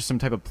or just some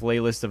type of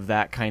playlist of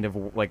that kind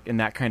of like in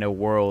that kind of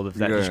world of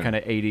that just kind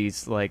of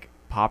 80s like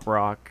pop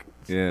rock.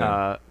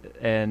 Yeah.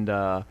 And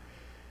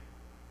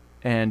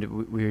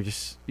we were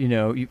just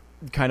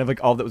kind of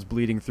like all that was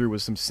bleeding through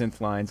was some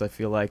synth lines, I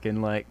feel like,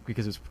 and like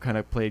because it was kind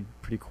of played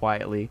pretty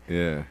quietly.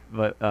 Yeah.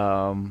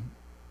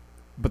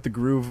 But the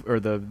groove or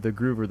the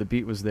groove or the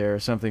beat was there or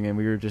something, and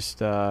we were just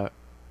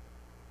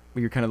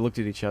we kind of looked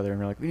at each other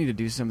and we're like, we need to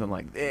do something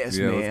like this,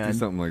 man. Yeah, let's do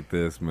something like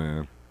this,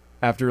 man.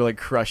 After like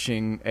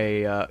crushing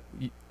a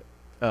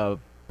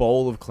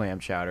bowl of clam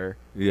chowder,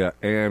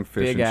 and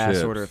fish big and ass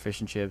chips. order of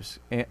fish and chips,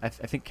 and I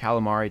think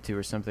calamari too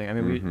or something. I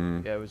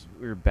mean,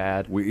 we were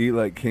bad. We eat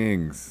like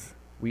kings.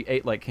 We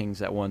ate like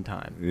kings at one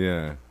time.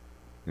 Yeah.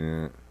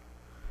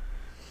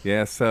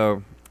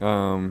 So,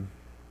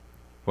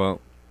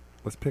 well.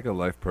 Let's pick a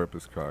life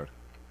purpose card.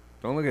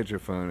 Don't look at your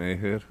phone,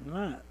 Ehud.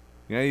 What?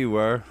 Yeah, you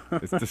were.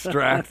 It's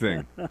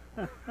distracting.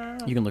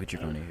 You can look at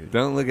your phone, Ehud.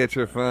 Don't look at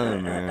your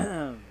phone,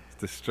 man. It's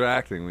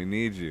distracting. We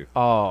need you.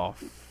 Oh.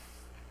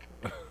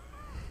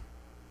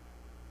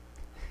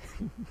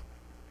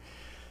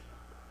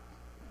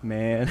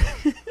 Man.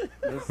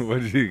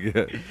 What did you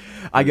get?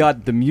 I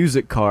got the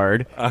music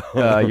card.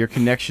 Your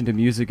connection to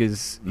music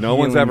is no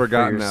one's ever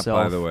gotten that,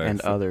 by the way.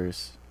 And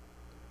others.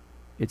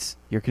 It's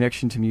your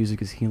connection to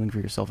music is healing for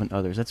yourself and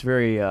others. That's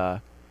very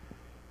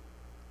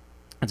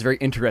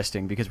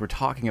interesting because we're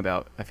talking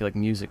about, I feel like,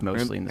 music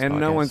mostly in this podcast. And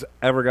no one's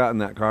ever gotten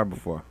that card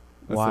before.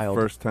 That's Wild.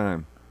 The first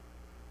time.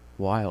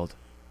 Wild.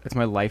 That's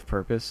my life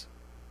purpose.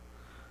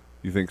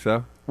 You think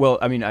so? Well,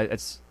 I mean,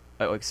 it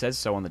says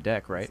so on the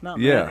deck, right? It's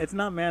not it's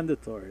not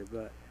mandatory,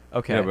 but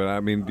okay. Yeah, but I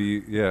mean,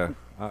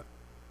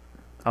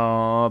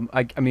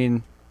 I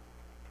mean,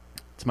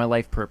 it's my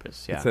life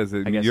purpose. Yeah. It says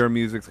that your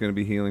music's going to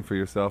be healing for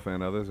yourself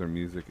and others, or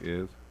music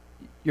is.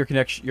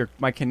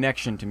 My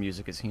connection to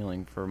music is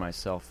healing for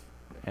myself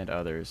and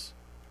others.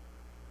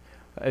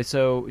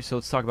 So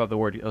let's talk about the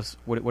word.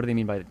 What do they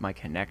mean by my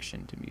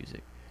connection to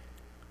music?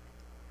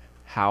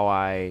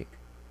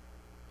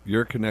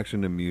 Your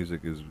connection to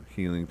music is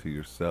healing to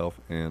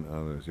yourself and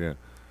others. Yeah,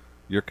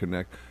 your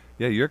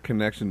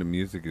connection to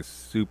music is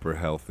super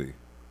healthy.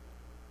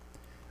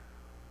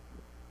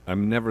 I've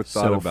never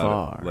thought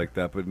about it like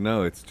that, but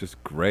no, it's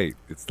just great.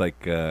 It's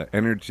like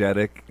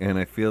energetic, and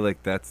I feel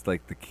like that's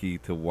like the key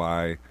to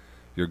why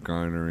you're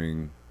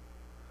garnering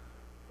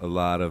a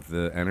lot of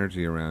the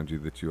energy around you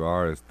that you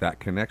are. Is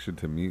that connection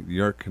to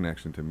your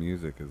connection to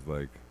music is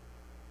like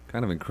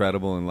kind of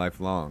incredible and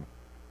lifelong.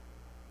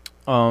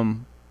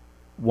 One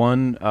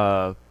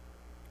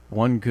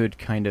good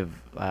kind of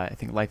I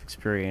think life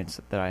experience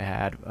that I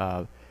had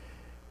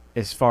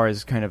as far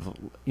as kind of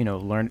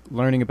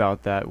learning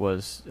about that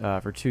was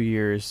for 2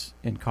 years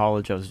in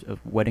college I was a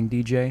wedding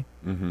DJ.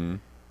 Mm-hmm.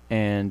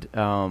 And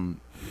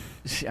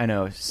I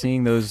know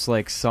seeing those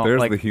like songs. There's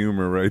like, the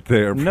humor right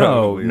there.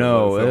 No,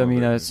 probably. I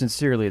mean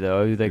sincerely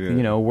though,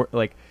 like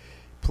like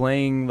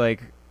playing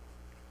like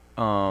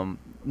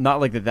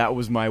not like that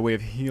was my way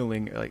of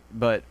healing, like,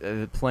 but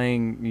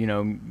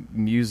playing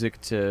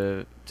music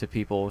to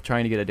people,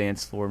 trying to get a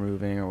dance floor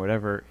moving or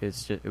whatever.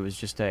 It was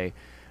just a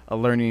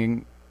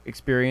learning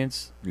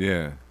experience.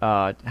 Yeah.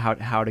 How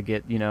to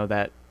get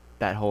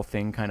that whole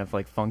thing kind of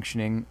like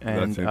functioning.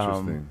 And, that's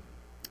interesting.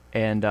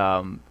 And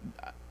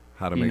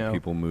how to make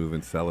people move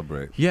and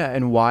celebrate. Yeah,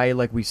 and why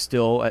like we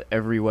still at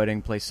every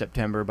wedding play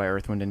September by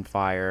Earth, Wind and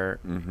Fire,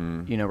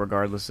 mm-hmm.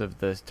 Regardless of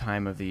the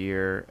time of the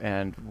year,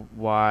 and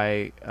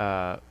why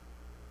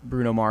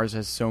Bruno Mars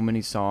has so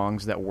many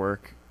songs that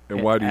work.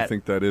 And why do you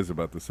think that is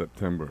about the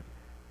September?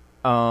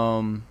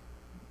 I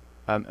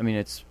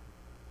mean,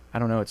 I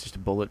don't know, it's just a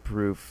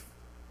bulletproof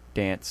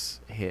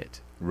dance hit.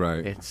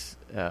 Right. It's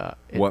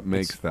what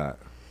makes that?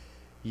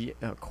 Yeah,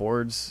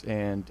 chords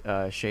and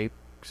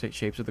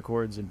shapes of the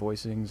chords and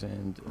voicings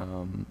and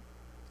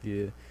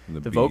the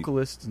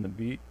vocalists and the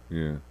beat.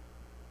 Yeah.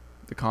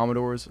 The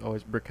Commodores,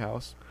 always brick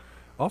house.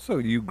 Also,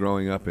 you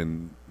growing up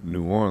in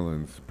New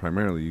Orleans,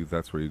 primarily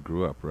that's where you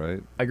grew up,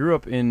 right? I grew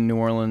up in New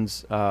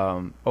Orleans.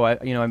 I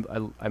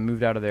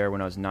moved out of there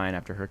when I was 9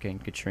 after Hurricane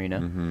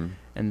Katrina, mm-hmm.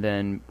 and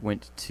then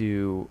went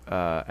to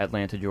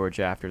Atlanta,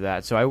 Georgia after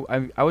that. So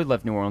I would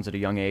left New Orleans at a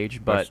young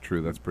age. But that's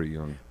true. That's pretty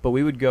young. But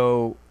we would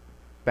go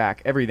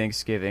back every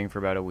Thanksgiving for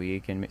about a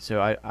week, and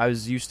so I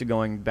was used to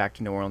going back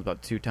to New Orleans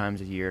about 2 times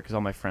a year because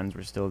all my friends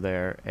were still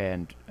there,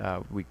 and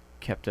we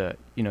kept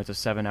it's a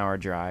 7-hour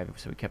drive,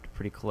 so we kept a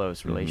pretty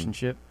close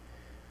relationship.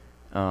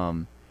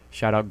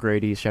 Shout out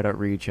Grady, shout out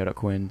Reed, shout out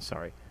Quinn.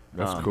 Sorry,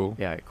 that's cool.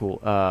 Yeah, cool.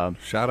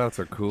 Shout outs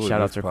are cool.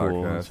 Shout outs are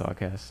cool on this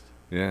podcast.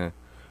 Yeah. Do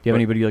you have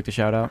anybody you'd like to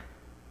shout out?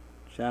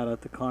 Shout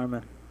out to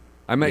Carmen.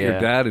 I met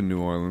your dad in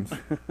New Orleans.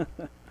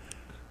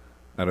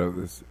 At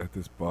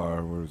this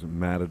bar, where was it,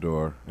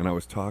 Matador, and I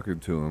was talking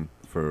to him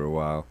for a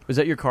while. Was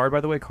that your card, by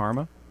the way,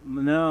 Karma?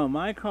 No,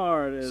 my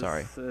card is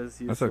useless.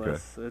 That's okay.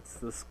 It's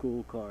the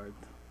school card.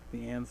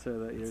 The answer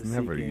that you're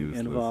seeking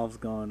involves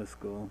going to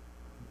school.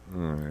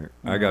 All right,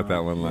 I got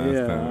that one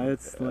last time. Yeah,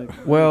 it's like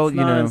it's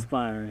not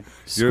inspiring.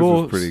 Yours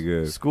was pretty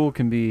good. School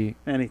can be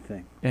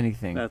anything.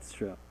 That's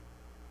true.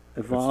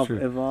 Evolve your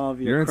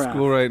You're craft. in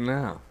school right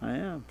now. I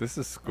am. This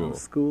is school. I'm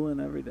schooling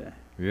every day.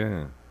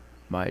 Yeah.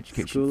 My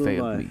education school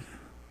failed me.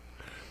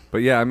 But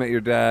yeah, I met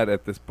your dad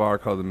at this bar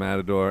called the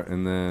Matador,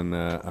 and then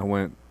I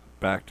went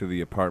back to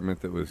the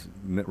apartment that was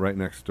right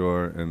next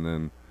door, and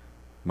then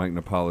Mike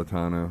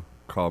Napolitano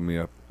called me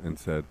up and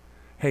said,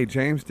 "Hey,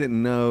 James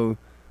didn't know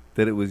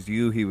that it was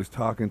you he was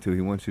talking to. He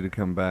wants you to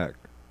come back."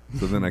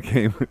 So then I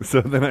came.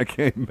 I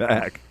came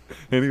back,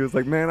 and he was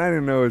like, "Man, I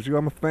didn't know it was you.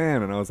 I'm a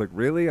fan." And I was like,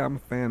 "Really? I'm a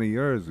fan of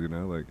yours."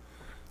 Like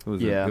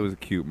it was a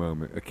cute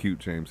moment, a cute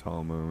James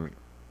Hall moment.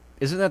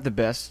 Isn't that the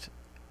best?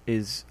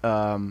 Is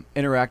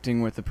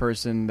interacting with the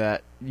person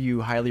that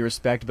you highly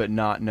respect, but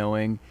not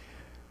knowing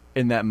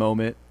in that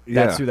moment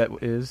that's who that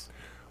is.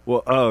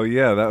 Well,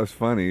 that was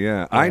funny.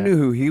 Yeah, I knew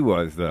who he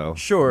was though.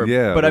 Sure,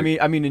 yeah, but I mean,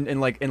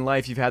 in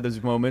life, you've had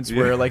those moments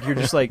where like you're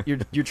just like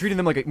you're treating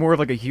them like more of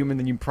like a human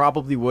than you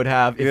probably would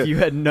have if you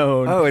had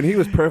known. Oh, and he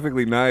was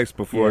perfectly nice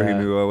before he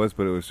knew who I was,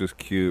 but it was just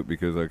cute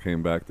because I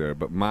came back there.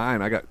 But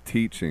mine, I got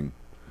teaching.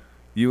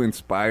 You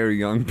inspire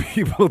young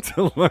people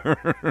to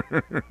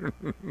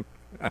learn.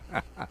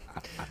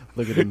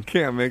 Look at him.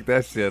 Can't make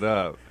that shit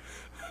up.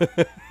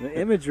 The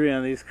imagery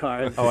on these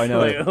cards. Oh, I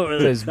know.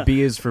 It says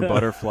B is for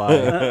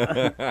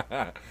butterfly.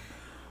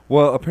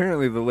 Well,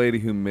 apparently the lady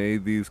who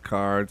made these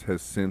cards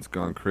has since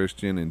gone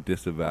Christian and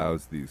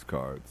disavows these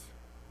cards.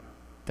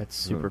 That's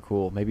super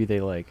cool. Maybe they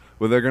like...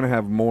 Well, they're going to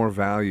have more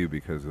value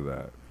because of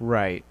that.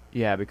 Right.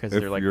 Yeah, because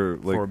they're like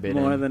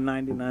forbidden. More than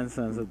 99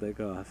 cents that they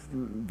cost.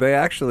 They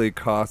actually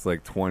cost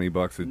like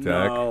 $20 a deck.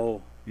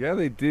 No. Yeah,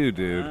 they do,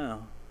 dude.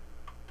 Wow.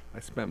 I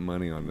spent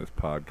money on this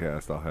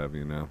podcast, I'll have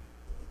you know.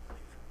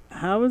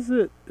 How is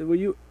it? Were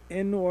you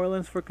in New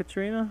Orleans for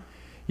Katrina?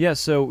 Yeah,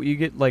 so you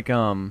get like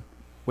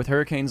with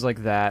hurricanes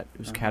like that, it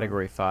was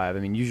Category 5. I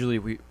mean, usually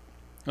we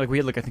had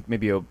like I think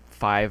maybe a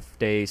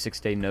 5-day,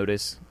 6-day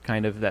notice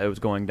kind of that it was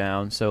going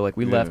down. So like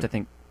we left I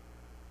think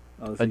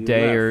Oh, so a you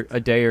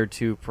day or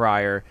two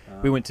prior.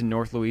 We Oh. went to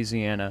North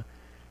Louisiana,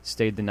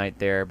 stayed the night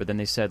there, but then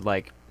they said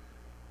like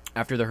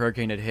after the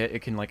hurricane had hit,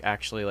 it can like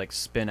actually like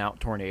spin out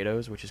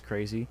tornadoes, which is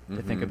crazy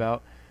to think Mhm.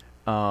 about.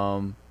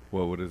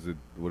 Well, what does it?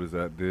 What does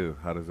that do?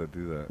 How does that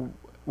do that?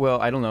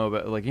 Well, I don't know,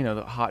 but like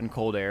the hot and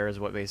cold air is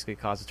what basically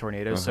causes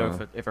tornadoes. So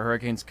Uh-huh. if a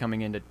hurricane's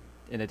coming into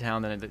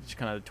town, then it just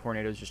kind of the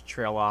tornadoes just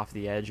trail off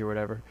the edge or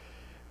whatever.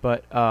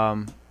 But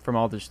from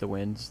all just the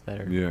winds that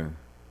are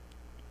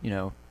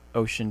Yeah.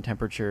 Ocean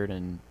temperatured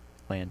and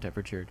land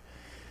temperatured.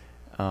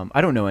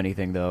 I don't know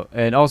anything though,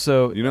 and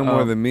also You know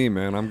more than me,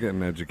 man. I'm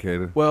getting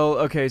educated. Well,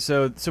 okay,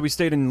 so we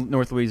stayed in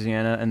North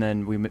Louisiana, and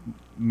then we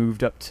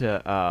moved up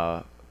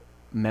to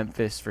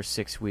Memphis for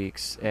 6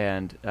 weeks.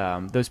 And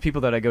those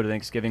people that I go to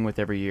Thanksgiving with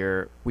every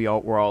year,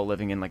 we're all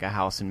living in like a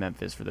house in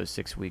Memphis for those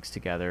 6 weeks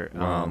together.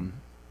 Wow.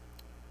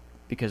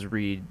 Because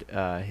Reed,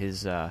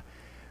 his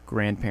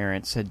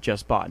grandparents had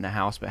just bought in a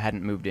house but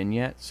hadn't moved in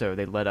yet, so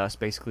they let us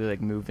basically like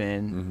move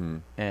in Mm-hmm.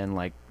 and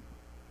like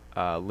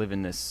live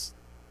in this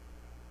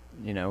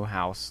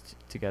house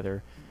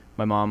together.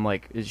 My mom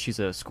she's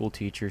a school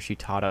teacher. She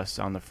taught us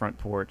on the front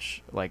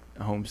porch, like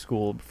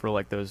homeschooled for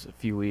like those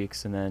few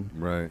weeks, and then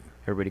Right.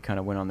 everybody kind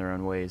of went on their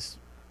own ways.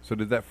 So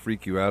did that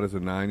freak you out as a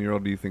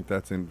 9-year-old? Do you think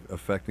that's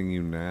affecting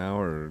you now,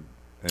 or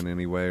in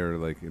any way, or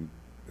like,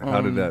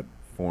 how did that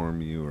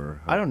form you?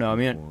 Or I don't know. I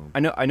mean, form?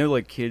 I know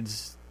like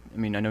kids. I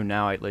mean, I know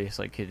now at least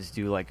like kids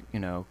do like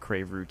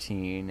crave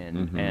routine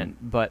and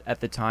but at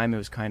the time it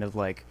was kind of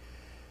like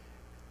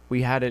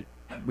we had it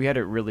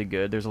really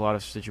good. There's a lot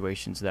of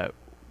situations that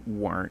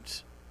were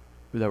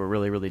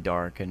really, really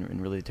dark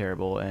and really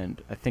terrible,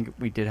 and I think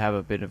we did have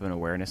a bit of an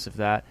awareness of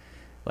that.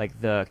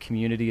 Like the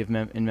community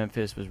in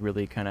Memphis was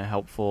really kind of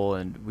helpful,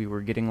 and we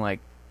were getting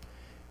like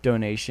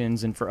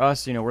donations, and for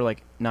us, we're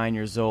like 9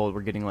 years old,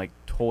 we're getting like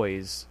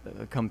toys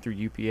come through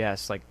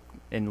UPS like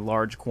in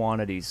large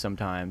quantities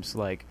sometimes.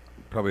 Like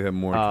Probably had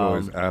more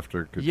toys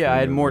after Katrina. yeah, I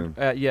had more than-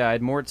 I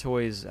had more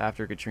toys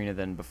after Katrina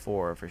than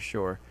before, for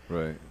sure.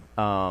 Right.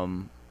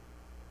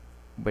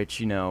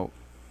 Which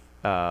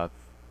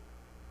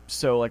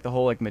so like the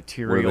whole like Were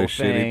material they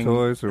thing. shitty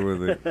toys, or were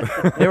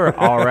they? They were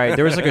all right.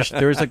 There was like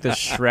this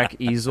Shrek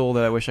easel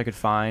that I wish I could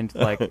find.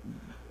 Like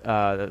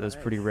that was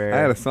pretty rare. I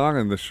had a song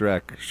in the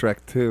Shrek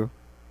 2.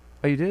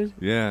 Oh, you did?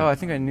 Yeah. Oh, I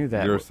think I knew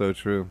that. You're so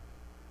true.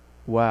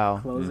 Wow.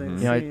 Closing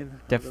Mhm. Yeah, I scene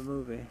def- of the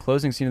movie.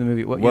 Closing scene of the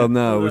movie. What? Well, yeah.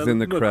 no, it was in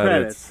the The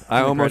credits. credits. I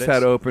In the almost had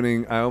credits?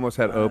 opening. I almost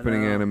had I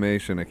opening know.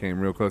 animation. I came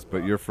real close,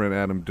 but your friend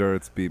Adam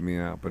Duritz beat me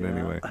out. But Yeah.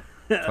 anyway,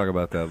 talk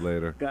about that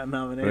later. Got But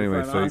nominated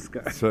anyway, for an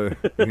Oscar. so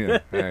yeah.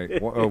 Hey,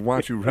 why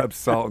don't you rub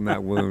salt in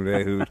that wound,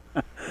 eh, Hoot?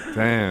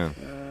 Damn.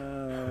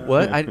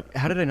 What?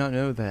 How did I not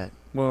know that?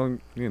 Well,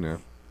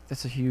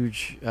 That's a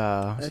huge.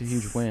 That's a huge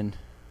That's- win.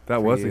 that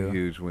For was you. a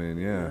huge win.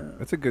 Yeah, Yeah.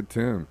 that's a good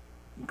tune.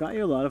 Got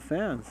you a lot of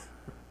fans.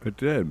 It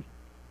did.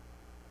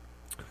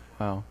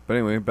 Wow. But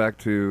anyway, back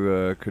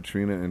to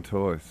Katrina and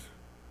toys.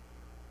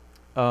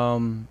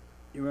 Um.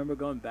 You remember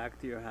going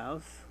back to your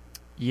house?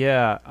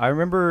 Yeah, I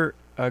remember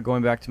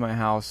going back to my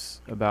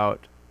house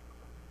about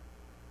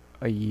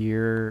a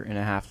year and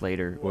a half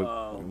later.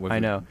 Whoa. Was I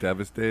it know.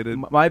 devastated?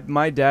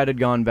 My dad had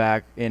gone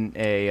back in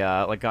a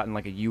gotten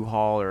like a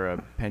U-Haul or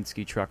a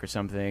Penske truck or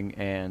something,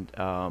 and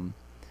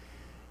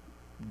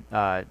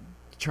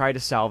tried to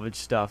salvage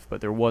stuff,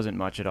 but there wasn't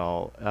much at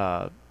all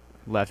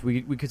left.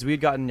 Because we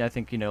had gotten, I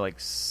think, like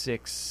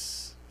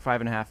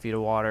 5.5 feet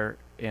of water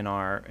in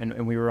our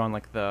and we were on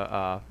like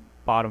the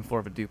bottom floor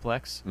of a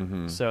duplex.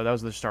 Mm-hmm. So that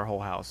was just our whole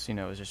house. It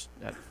was just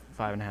at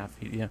 5.5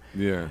 feet.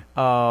 Yeah.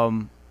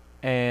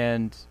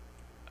 And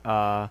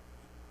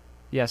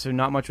yeah, so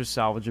not much was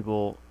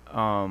salvageable.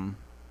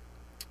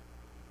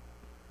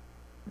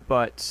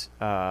 But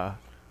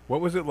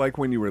What was it like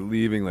when you were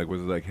leaving? Like,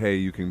 was it like, hey,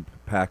 you can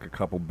pack a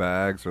couple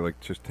bags, or like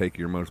just take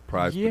your most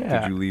prized?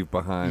 Yeah. Did you leave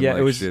behind Yeah,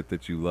 like it was- shit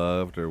that you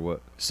loved, or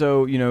what?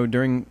 so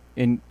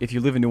if you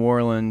live in New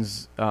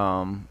Orleans,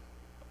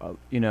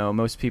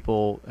 most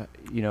people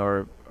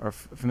are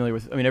familiar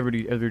with. I mean,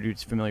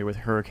 everybody's familiar with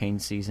hurricane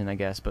season, I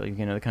guess. But the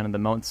kind of the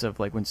months of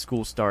like when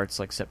school starts,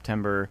 like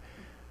September,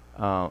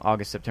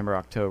 August, September,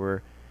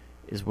 October,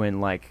 is when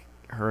like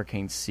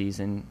hurricane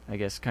season, I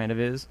guess, kind of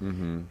is.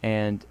 Mm-hmm.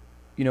 And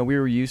we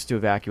were used to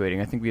evacuating.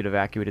 I think we had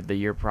evacuated the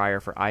year prior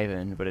for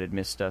Ivan, but it had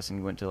missed us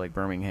and went to like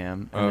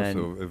Birmingham. And Oh, then,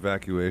 so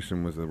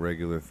evacuation was a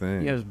regular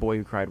thing. yeah, it was Boy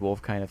Who Cried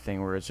Wolf kind of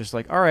thing, where it's just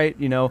like, all right,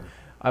 you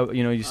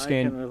I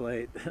scan. can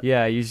relate.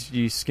 Yeah,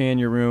 you scan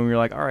your room. You're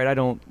like, all right,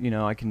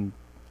 I can,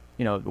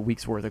 a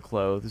week's worth of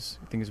clothes.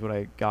 I think is what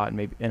I got,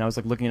 and I was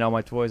like looking at all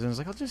my toys, and I was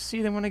like, I'll just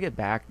see them when I get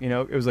back. It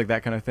was like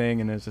that kind of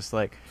thing, and it was just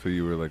like, So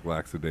you were like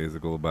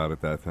lackadaisical about it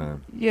that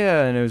time.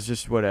 yeah, and it was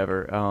just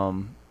whatever.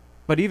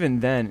 But even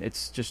then,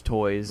 it's just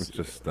toys. It's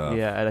just stuff.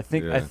 Yeah, and I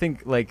Yeah.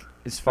 think like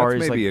as far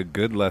That's as maybe like a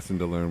good lesson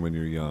to learn when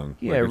you're young.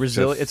 yeah, Like,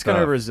 resilient. It's kind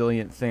of a stuff.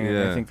 resilient thing. I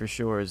Yeah. think for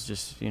sure is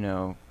just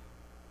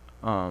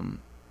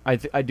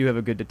I do have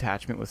a good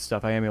detachment with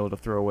stuff. I am able to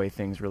throw away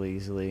things really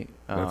easily.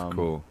 That's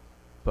cool.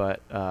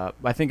 But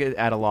I think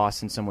at a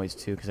loss in some ways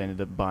too, because I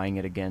ended up buying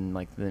it again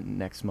like the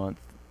next month,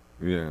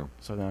 Yeah.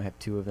 So now I have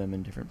 2 of them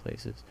in different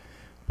places.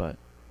 But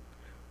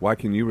Why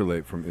can you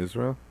relate from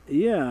Israel?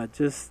 Yeah,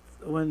 just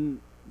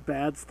when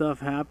bad stuff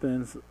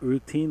happens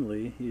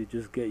routinely, you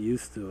just get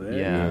used to it.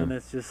 Yeah. And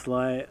it's just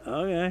like,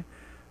 okay.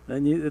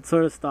 Then it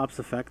sort of stops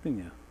affecting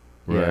you.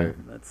 Yeah.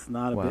 Right. That's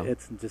not a Wow. big,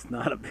 it's just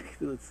not a big,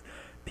 it's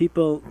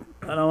people,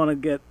 I don't want to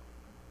get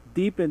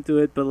deep into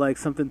it, but like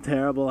something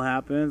terrible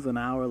happens, an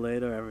hour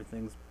later,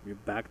 you're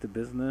back to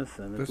business,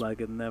 and it's This-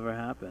 like it never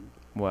happened.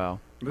 wow.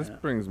 This Yeah.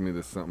 brings me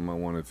to something I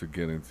wanted to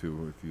get into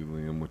with you,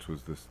 Liam, which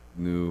was this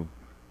new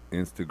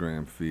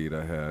Instagram feed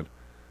I had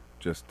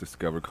just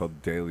discovered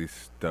called Daily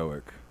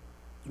Stoic.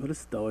 What does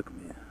stoic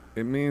mean?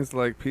 It means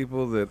like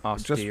people that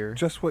Austere.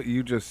 just what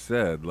you just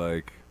said.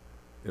 Like,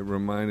 it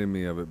reminded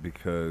me of it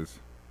because,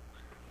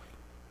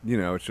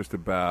 it's just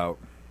about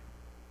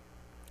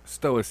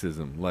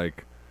stoicism,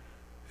 like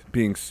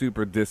being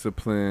super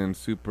disciplined,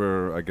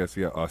 super, I guess,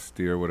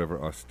 austere,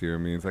 whatever austere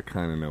means. I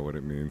kind of know what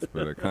it means,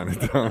 but I kind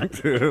of don't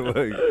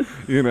too.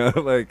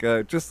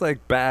 Just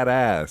like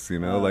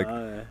badass, like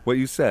Okay. what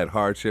you said,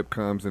 hardship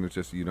comes and it's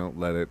just, you don't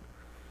let it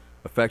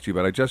affect you.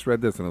 But I just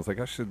read this and I was like,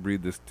 I should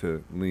read this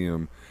to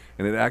Liam.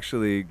 And it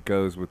actually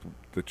goes with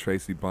the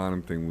Tracy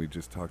Bonham thing we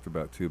just talked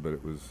about too, but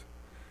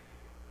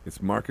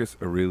it's Marcus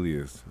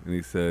Aurelius, and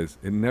he says,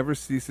 "It never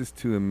ceases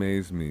to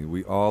amaze me.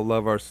 We all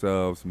love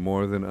ourselves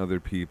more than other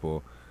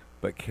people,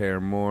 but care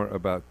more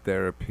about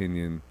their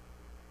opinion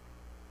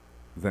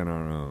than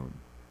our own."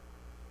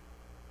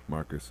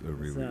 Marcus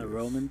Aurelius. Is that a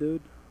Roman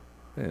dude?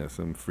 Yeah,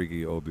 some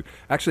freaky old dude.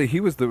 Actually,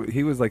 he was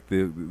like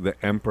the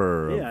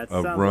emperor Yeah, it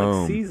of sounds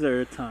Rome. like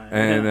Caesar time.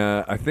 And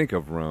Yeah. I think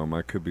of Rome.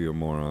 I could be a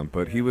moron,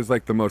 but he was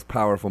like the most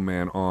powerful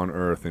man on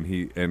earth, and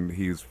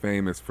he's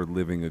famous for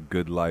living a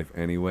good life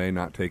anyway,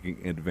 not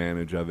taking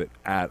advantage of it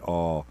at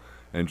all,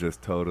 and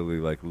just totally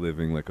like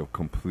living like a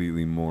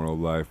completely moral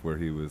life where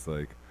he was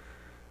like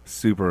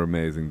super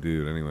amazing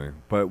dude. Anyway,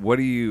 but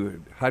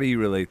how do you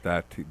relate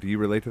that to? Do you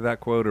relate to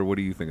that quote, or what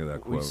do you think of that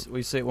quote? Will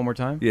you say it one more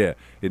time? Yeah,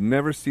 it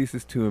never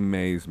ceases to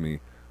amaze me.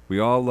 We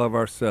all love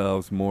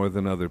ourselves more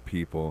than other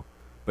people,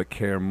 but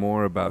care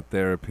more about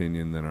their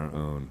opinion than our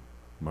own.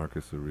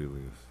 Marcus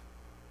Aurelius.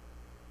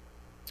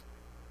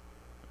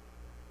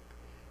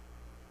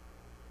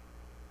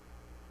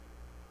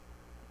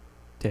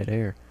 Dead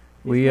air.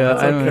 He's We not-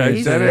 That's I don't know. okay.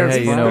 He's- Dead air's hey,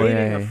 you fine. know, stating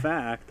yeah, a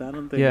fact. I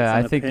don't think. yeah,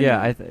 it's I think, an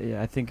yeah, opinion.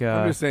 I think.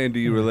 I'm just saying, do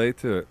you relate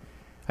to it?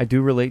 I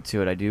do relate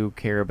to it. I do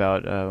care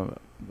about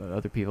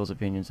other people's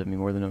opinions of me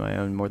more than my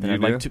own, more than You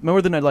I'd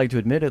like to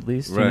admit, at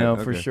least. Right,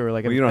 For okay. sure.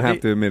 Like, Well, you don't have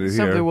to admit it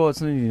something, here. well, it's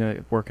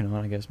something working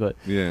on, I guess. But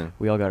Yeah,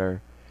 we all got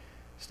our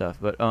stuff.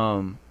 But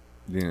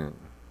yeah.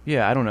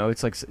 yeah, I don't know.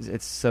 It's like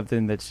it's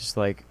something that's just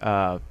like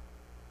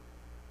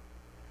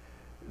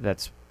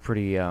that's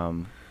pretty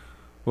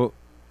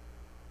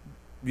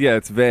Yeah,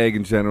 it's vague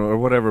in general or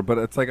whatever, but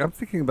it's like I'm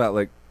thinking about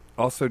like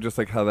also just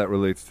like how that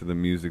relates to the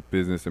music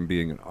business and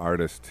being an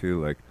artist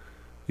too. Like,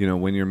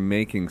 when you're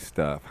making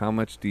stuff, how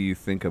much do you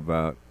think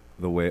about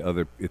the way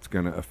it's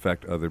going to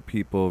affect other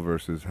people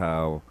versus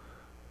how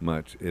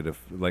much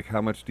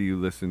how much do you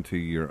listen to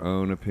your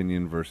own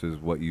opinion versus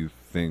what you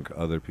think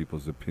other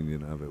people's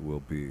opinion of it will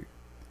be?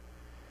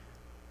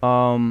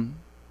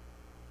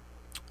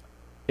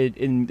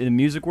 in the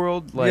music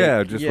world, like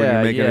Yeah, just when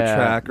you're making a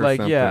track or like,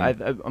 something.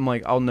 Yeah, I'm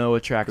like, I'll know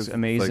a track's 'Cause,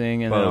 amazing,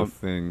 like, and then both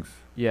things.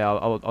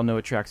 I'll know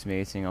a track's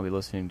amazing. I'll be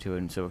listening to it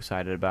and so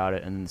excited about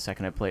it, and then the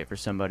second I play it for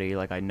somebody,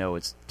 like I know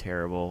it's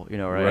terrible, right?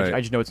 Right. I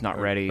just know it's not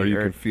ready, Or you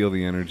can feel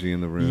the energy in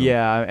the room.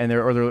 yeah, and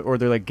they're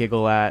like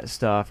giggle at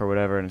stuff or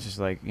whatever, and it's just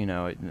like and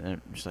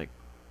I'm just like,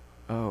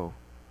 oh,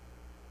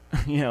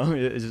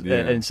 it's just, Yeah.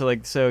 and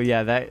so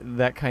yeah,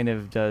 that kind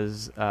of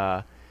does.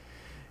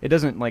 It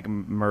doesn't like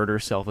murder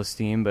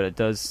self-esteem, but it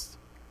does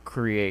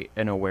create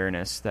an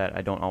awareness that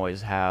I don't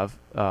always have.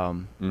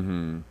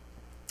 Mm-hmm.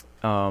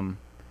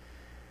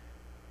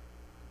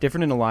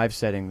 Different in a live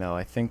setting, though.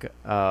 I think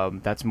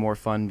that's more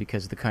fun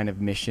because the kind of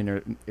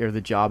mission or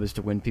the job is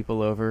to win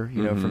people over.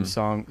 From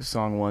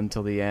song one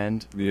till the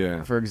end.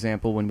 Yeah. For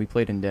example, when we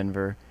played in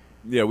Denver.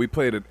 Yeah, we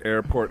played at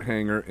Airport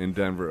Hangar in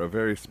Denver, a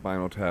very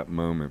Spinal Tap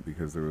moment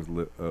because there was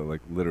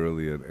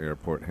literally an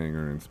airport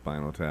hangar in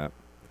Spinal Tap.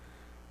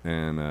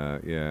 And,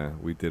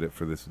 we did it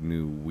for this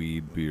new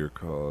weed beer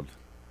called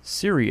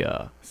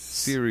Syria.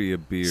 Syria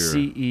Beer.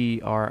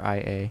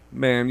 Ceria.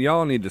 Man,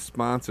 y'all need to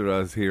sponsor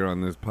us here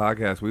on this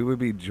podcast. We would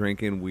be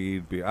drinking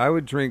weed beer. I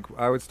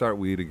would start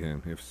weed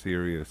again if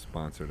Syria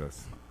sponsored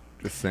us.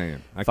 Just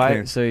saying. I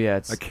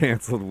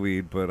canceled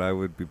weed, but I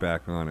would be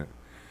back on it.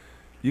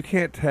 You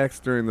can't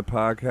text during the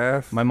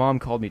podcast. My mom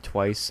called me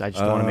twice. I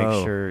just want to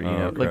make sure,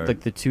 okay.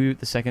 like the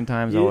second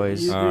time's You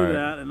always. do All right.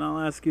 that, and I'll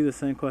ask you the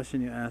same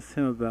question you asked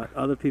him about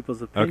other people's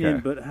opinion.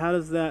 Okay. But how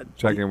does that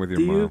Check in with your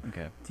do mom.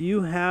 Okay. Do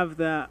you have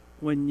that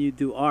when you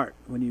do art,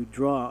 when you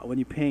draw, when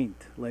you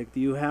paint? Like, do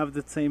you have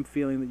the same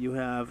feeling that you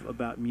have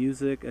about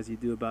music as you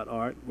do about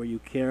art, where you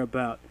care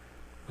about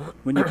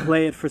when you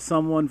play it for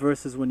someone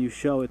versus when you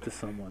show it to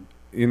someone?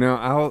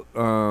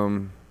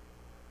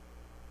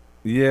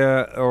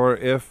 Or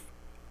if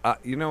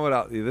You know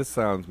what? This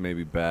sounds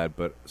maybe bad,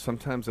 but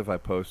sometimes if I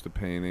post a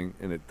painting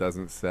and it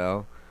doesn't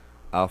sell,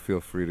 I'll feel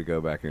free to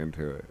go back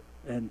into it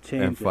and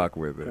change and fuck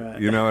with it.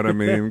 Right. You know what I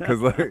mean?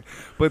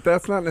 But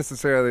that's not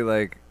necessarily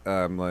like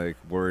I'm like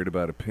worried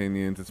about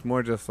opinions. It's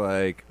more just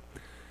like,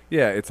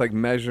 yeah, it's like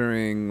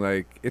measuring.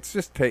 Like it's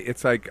just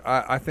it's like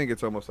I think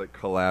it's almost like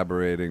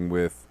collaborating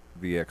with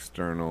the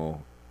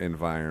external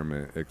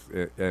environment,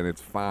 and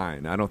it's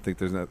fine. I don't think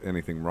there's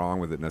anything wrong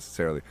with it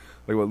necessarily.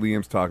 Like what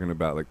Liam's talking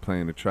about, like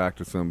playing a track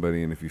to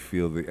somebody, and if you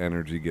feel the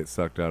energy get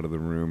sucked out of the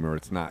room or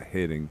it's not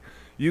hitting,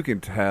 you can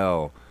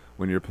tell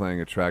when you're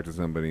playing a track to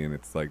somebody and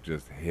it's like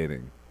just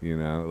hitting. You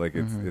know, like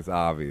it's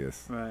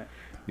obvious. Right.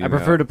 I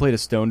prefer to play to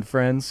stoned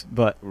friends,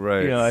 but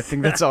right. You know, I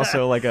think that's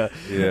also like a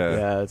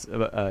yeah. It's you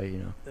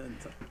know.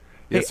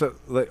 Yeah. Hey, So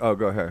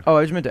go ahead. Oh,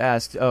 I just meant to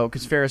ask. Oh,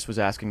 because Ferris was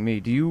asking me.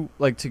 Do you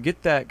like to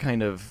get that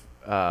kind of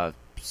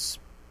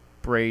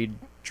sprayed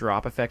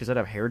drop effect? Is that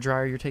a hair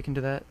dryer you're taking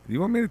to that?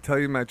 You want me to tell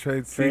you my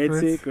trade Trade secrets?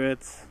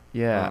 secrets.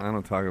 Yeah. I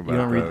don't talk about You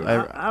don't read.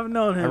 those. I've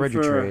known him I read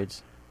for your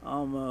trades.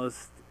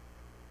 almost.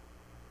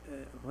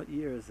 What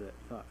year is it?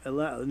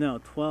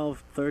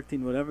 12,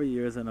 13, whatever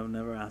years, and I've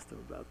never asked him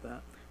about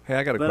that. Hey,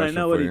 I got a But question I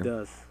know for what you. he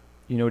does.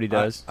 You know what he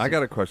does? I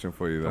got a question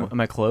for you though.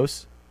 Am I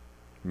close?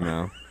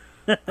 No.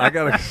 I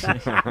got a Is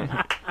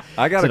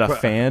it a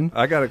fan?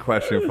 I got a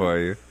question for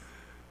you.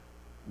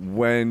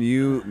 When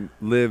you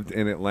lived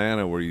in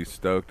Atlanta, were you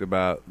stoked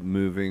about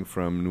moving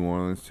from New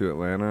Orleans to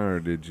Atlanta,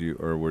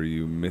 or were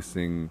you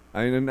missing?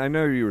 I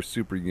know you were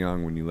super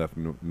young when you left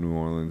New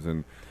Orleans,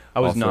 and I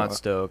was also, not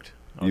stoked.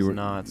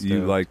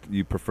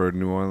 You preferred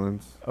New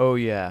Orleans? Oh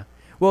yeah.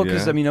 Well,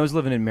 because Yeah. I mean, I was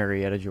living in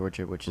Marietta,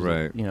 Georgia, which is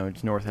Right.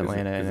 it's North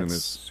Atlanta, Isn't and it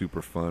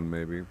super fun?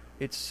 Maybe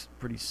it's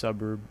pretty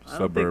suburb. I don't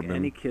suburban. think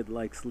any kid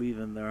likes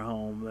leaving their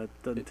home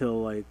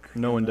until like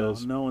No one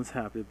does. No one's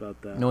happy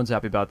about that. No one's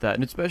happy about that,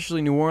 and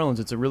especially New Orleans.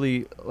 It's a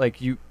really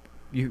like you.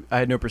 I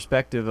had no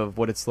perspective of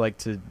what it's like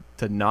to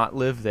not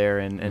live there,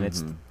 and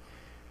it's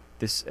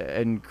this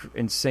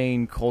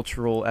insane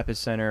cultural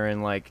epicenter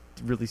and like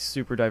really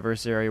super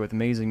diverse area with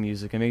amazing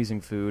music,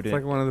 amazing food. It's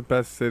like one of the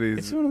best cities.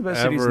 It's one of the best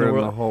ever cities in the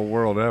world. the whole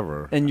world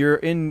ever. And you're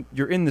in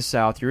the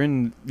South. You're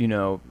in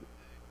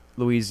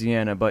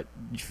Louisiana, but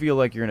you feel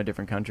like you're in a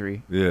different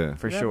country. Yeah,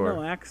 for you sure. Have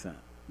no accent.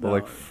 Well,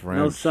 like French.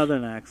 No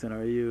Southern accent.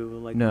 Are you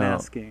like No.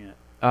 masking it?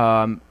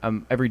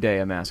 Every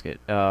day I mask it.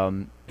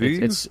 Do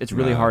you? It's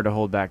really No. hard to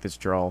hold back this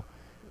drawl.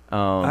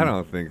 I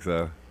don't think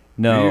so.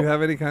 No, Do you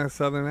have any kind of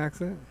Southern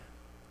accent?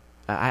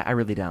 I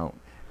really don't.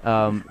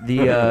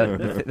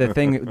 The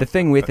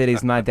thing with it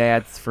is my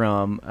dad's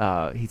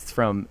he's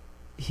from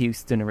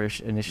Houston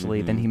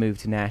initially, then he moved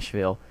to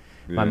Nashville.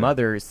 My Yeah.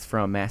 mother's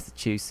from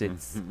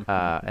Massachusetts,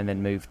 and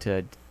then moved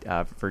to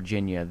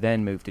Virginia,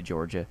 then moved to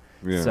Georgia.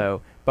 Yeah.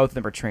 So both of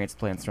them are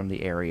transplants from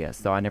the area.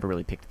 So I never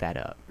really picked that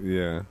up.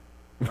 Yeah.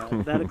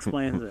 That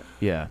explains it.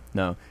 Yeah,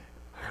 no.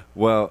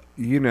 Well,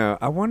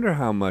 I wonder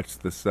how much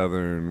the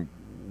Southern,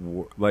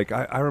 like,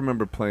 I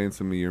remember playing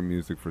some of your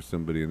music for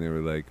somebody, and they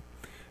were like,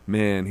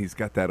 man, he's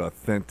got that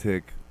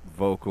authentic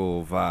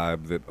vocal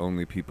vibe that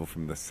only people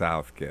from the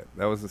South get.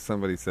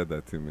 Somebody said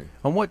that to me.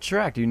 On what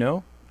track, do you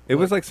know? It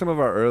was like some of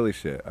our early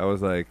shit. I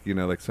was like,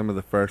 like some of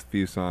the first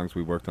few songs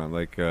we worked on,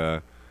 like,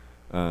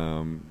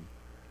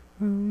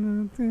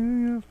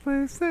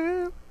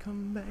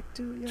 Come back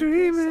to your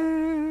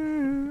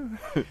dreaming.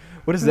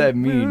 What does that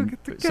mean? We'll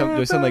get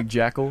Do I sound like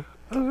Jackal?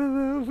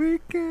 Over the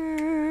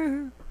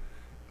weekend,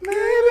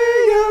 maybe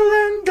you'll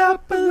end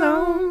up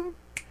alone.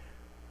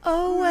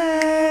 Oh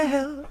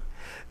well,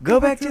 go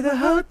back to the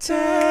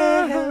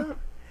hotel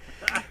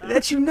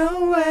that you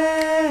know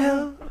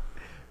well.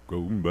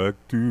 Going back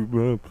to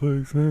my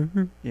place,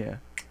 Yeah.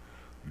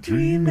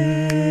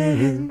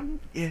 dreaming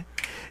Yeah.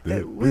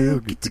 that we'll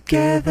get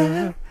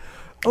together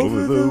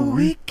over the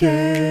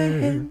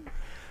weekend.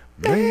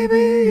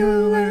 Maybe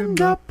you'll end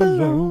up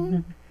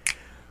alone.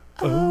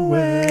 Oh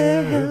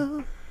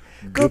well,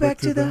 go back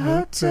to the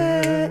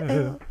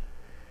hotel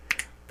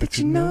that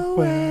you know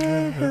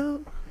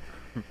well.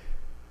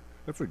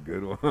 That's a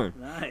good one.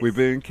 Nice. We've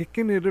been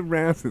kicking it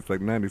around since like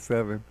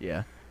 '97.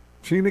 Yeah.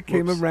 Trina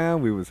came Whoops.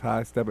 around, we was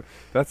high stepping.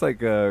 That's like,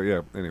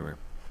 yeah. Anyway,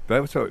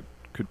 that was how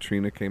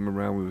Katrina came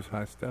around. We was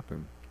high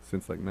stepping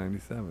since like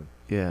 '97.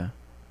 Yeah.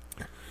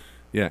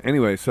 Yeah.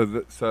 Anyway,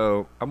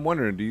 so I'm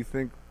wondering, do you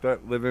think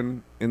that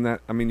living in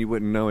that? I mean, you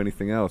wouldn't know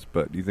anything else,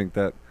 but do you think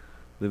that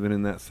living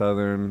in that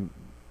Southern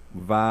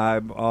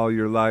vibe all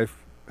your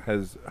life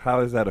how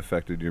has that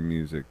affected your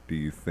music? Do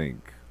you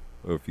think,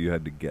 or if you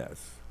had to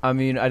guess? I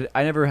mean, I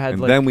never had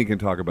And like. then we can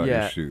talk about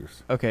yeah. your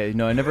shoes. Okay,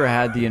 no, I never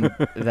had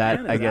that.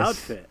 And I his guess.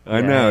 outfit. I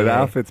Yeah, know the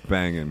yeah. outfit's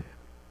banging.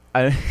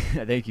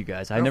 Thank you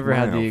guys. I That's never my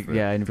had the outfit.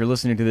 yeah. And if you're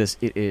listening to this,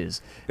 it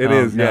is. It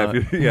is, no,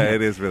 yeah.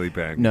 It is really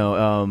banging.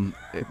 No,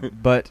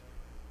 but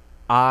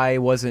I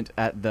wasn't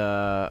at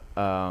the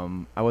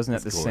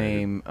That's cool,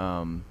 same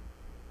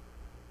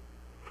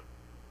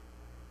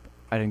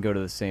I didn't go to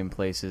the same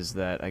places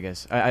that I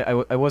guess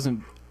I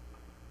wasn't.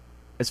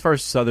 As far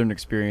as Southern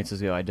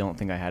experiences go, I don't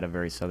think I had a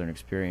very Southern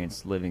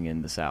experience living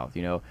in the South.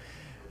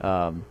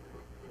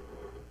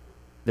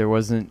 there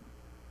wasn't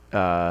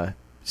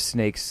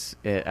snakes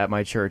at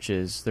my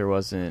churches. There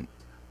wasn't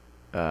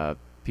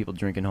people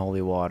drinking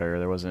holy water.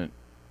 There wasn't.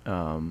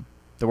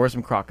 There were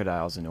some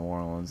crocodiles in New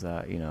Orleans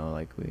that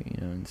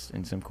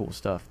and some cool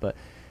stuff, but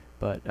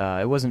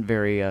it wasn't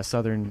very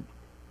southern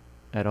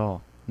at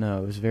all.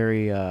 No, it was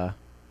very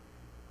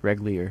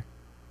regular.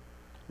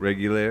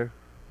 Regular?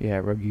 Yeah,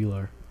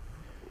 regular.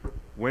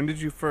 When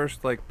did you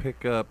first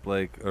pick up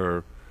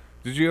or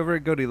did you ever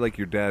go to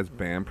your dad's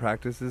band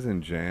practices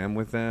and jam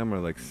with them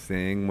or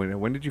sing?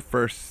 When did you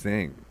first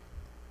sing?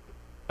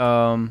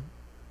 I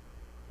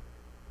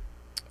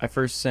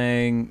first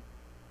sang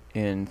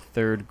in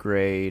 3rd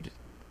grade.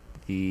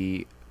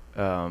 This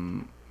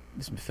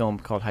film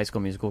called High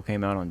School Musical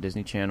came out on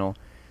Disney Channel.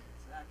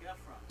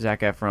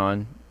 Zac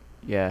Efron.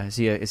 Yeah, is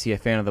he a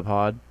fan of the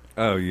pod?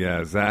 Oh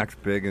yeah, Zach's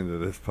big into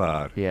this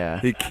pod. Yeah,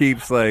 he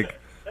keeps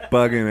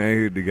bugging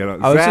Aid to get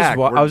on. I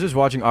was just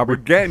watching Aubrey.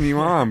 We're getting you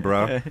on,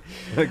 bro.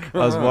 I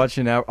was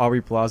watching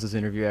Aubrey Plaza's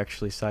interview.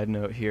 Actually, side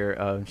note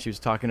here, she was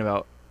talking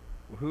about.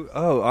 Who?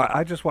 Oh,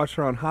 I just watched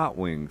her on Hot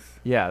Wings.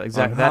 Yeah,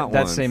 exactly.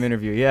 That same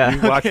interview. Yeah.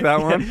 You watched that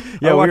one?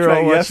 Yeah, we were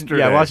all watching yesterday.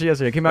 Yeah, I watched it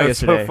yesterday. It came out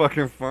yesterday. That's so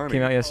fucking funny.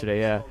 Came out yesterday.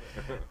 Yeah.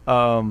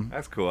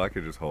 That's cool. I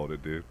could just hold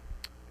it, dude.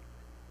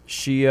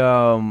 She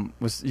so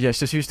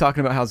she was talking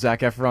about how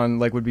Zac Efron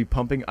would be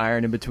pumping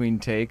iron in between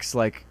takes,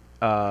 right.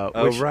 I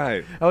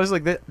was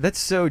like, that's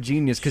so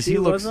genius because he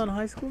looks. She was on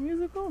High School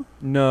Musical?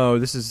 No,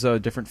 this is a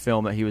different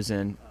film that he was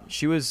in.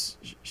 She's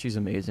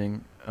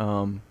amazing.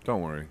 Don't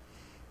worry.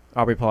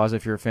 Aubrey Plaza,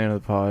 if you're a fan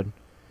of the pod.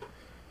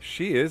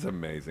 She is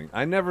amazing.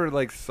 I never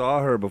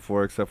saw her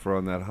before except for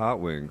on that Hot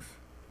Ones.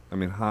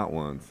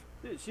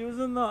 Dude, she was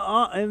in the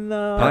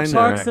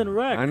Parks and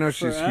Rec. I know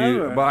she's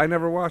forever. cute, but I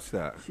never watched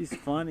that. She's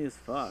funny as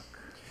fuck.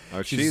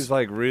 She's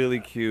really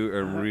cute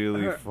and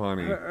really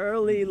funny. Her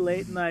early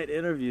late night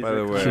interviews. By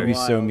the way, she'd be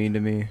so mean to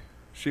me.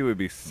 She would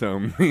be so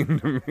mean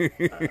to me.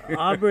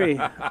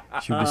 Aubrey,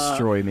 she would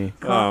destroy me.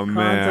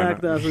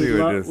 Contact us. We'd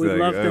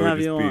love to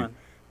have you on.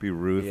 Be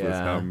ruthless.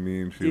 How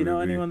mean she would be. Do you know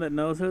anyone that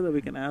knows her that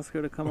we can ask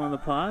her to come on the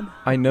pod?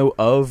 I know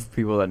of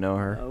people that know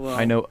her.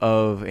 I know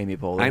of Amy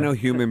Poehler. I know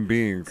human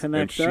beings.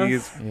 Connect and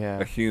she's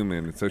us? a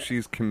human, so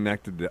she's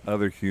connected to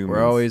other humans.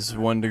 We're always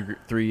 1 to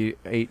 3,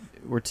 8.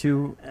 We're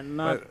 2. And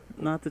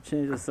not to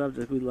change the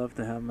subject, we'd love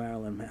to have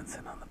Marilyn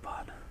Manson on the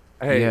pod.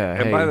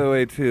 Hey, by the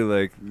way,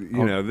 too,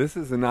 this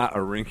is not a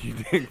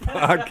rinky-dink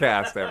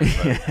podcast,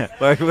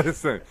 everybody.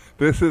 Listen,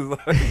 this is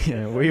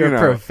we are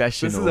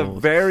professionals. This is a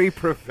very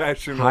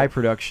professional, high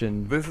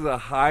production. This is a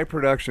high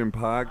production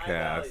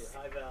podcast.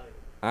 High value.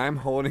 I'm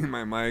holding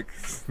my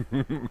mics.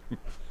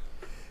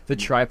 The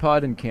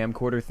tripod and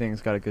camcorder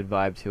thing's got a good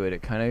vibe to it.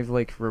 It kind of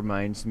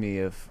reminds me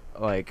of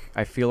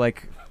I feel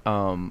like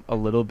a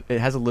little. It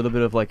has a little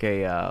bit of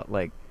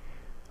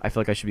I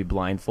feel like I should be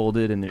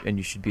blindfolded and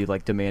you should be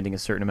demanding a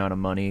certain amount of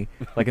money,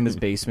 in this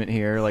basement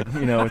here, with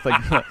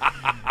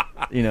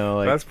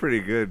That's pretty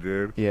good,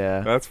 dude.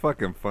 Yeah. That's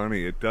fucking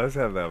funny. It does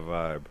have that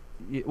vibe.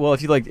 Well,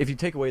 if you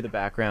take away the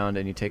background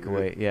and you take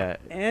away,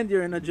 and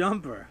you're in a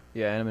jumper.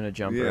 Yeah, and I'm in a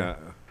jumper. Yeah.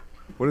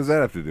 What does that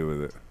have to do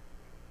with it?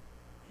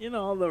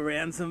 All the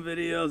ransom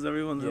videos,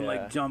 everyone's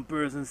in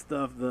jumpers and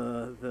stuff.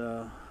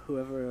 The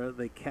whoever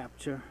they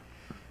capture.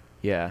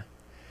 Yeah.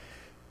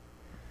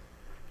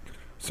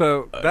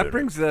 So that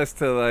brings us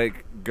to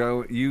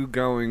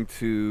going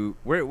to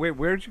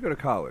where'd you go to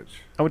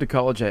college? I went to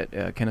college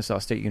at Kennesaw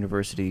State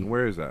University.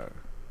 Where is that?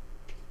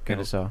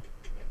 Kennesaw.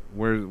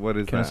 What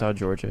is Kennesaw, that?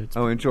 Georgia.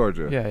 In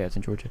Georgia. Yeah, it's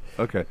in Georgia.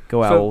 Okay.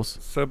 Go Owls.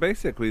 So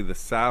basically, the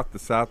South.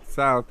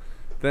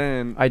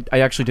 Then I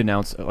actually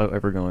denounced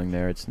ever going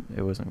there. It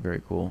wasn't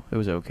very cool. It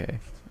was okay.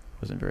 It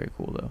wasn't very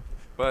cool though.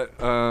 But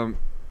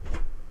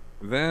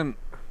then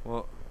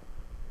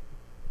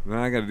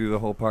I got to do the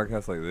whole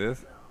podcast like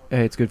this.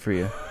 Hey, it's good for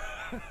you.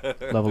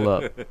 Level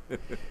up.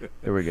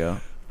 There we go.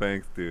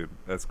 Thanks, dude.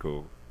 That's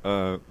cool.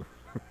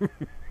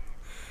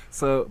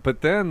 So, but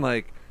then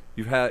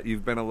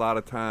you've been a lot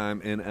of time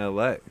in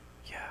LA.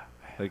 Yeah.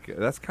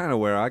 That's kind of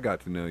where I got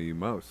to know you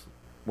most.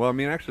 Well, I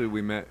mean, actually,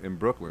 we met in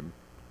Brooklyn.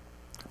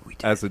 We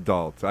did. As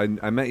adults. I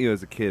met you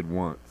as a kid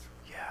once.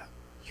 Yeah.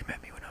 You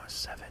met me when I was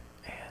 7,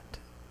 and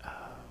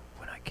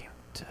when I came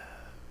to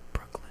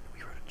Brooklyn,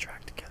 we wrote a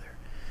track together.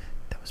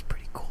 That was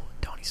pretty cool.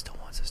 Tony still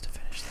wants us to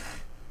finish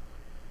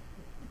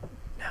that.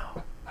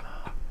 Now,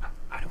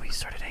 when we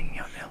started hanging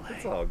out in LA.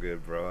 It's all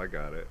good, bro. I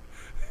got it.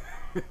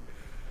 When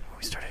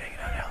we started hanging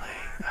out in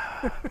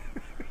LA,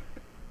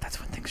 that's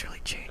when things really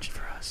changed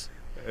for us.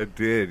 It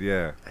did,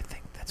 yeah. I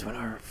think that's when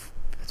we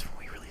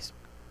really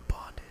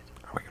bonded.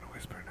 Are we gonna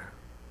whisper now?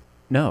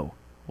 No.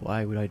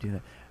 Why would I do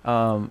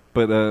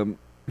that?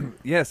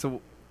 Yeah.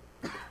 So,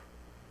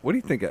 what do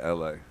you think of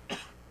LA?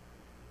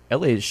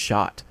 LA is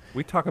shot.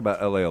 We talk about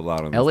LA a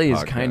lot on this LA podcast.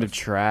 is kind of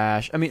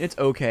trash. I mean, it's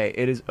okay.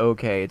 It is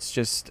okay. It's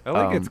just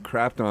LA gets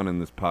crapped on in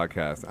this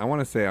podcast. I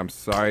want to say I'm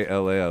sorry,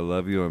 LA. I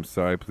love you. I'm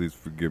sorry. Please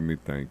forgive me.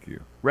 Thank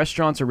you.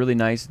 Restaurants are really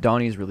nice.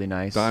 Donnie is really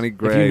nice. Donnie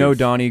Graves. If you know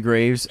Donnie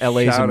Graves,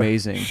 LA is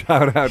amazing.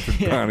 Shout out to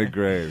Donnie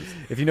Graves.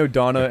 If you know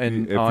Donna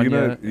and if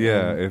Anya, you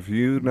know, if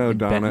you know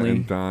Donna Bentley.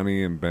 and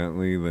Donnie and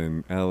Bentley,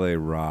 then LA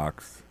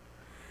rocks.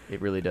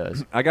 it really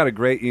does. I got a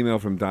great email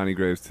from Donnie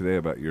Graves today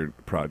about your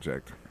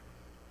project.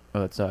 Oh,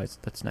 that's nice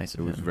of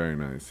It him. was very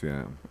nice.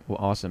 Yeah. Well,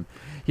 awesome.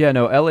 Yeah,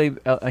 no,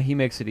 LA, he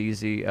makes it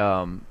easy,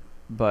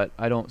 but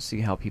I don't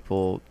see how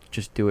people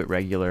just do it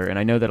regular. And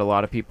I know that a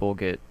lot of people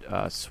get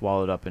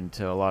swallowed up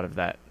into a lot of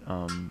that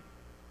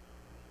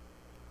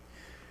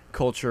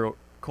culture.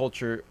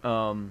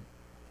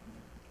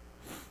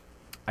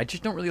 I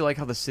just don't really like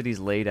how the city's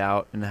laid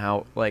out and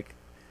how, like,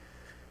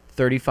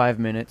 35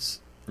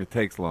 minutes. It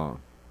takes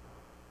long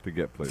to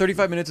get places.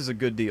 35 minutes is a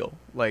good deal,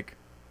 like,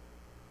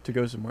 to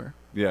go somewhere.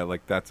 Yeah,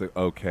 like that's an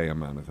okay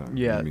amount of time.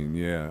 Yeah. I mean,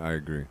 yeah, I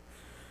agree.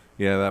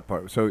 Yeah, that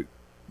part. So,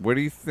 where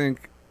do you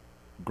think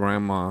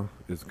Grandma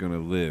is going to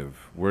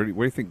live? Where do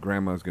you think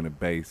Grandma's going to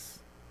base?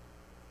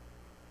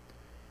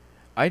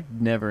 I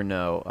never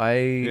know.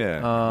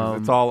 Yeah, 'cause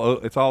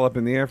it's all up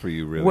in the air for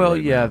you, really. Well,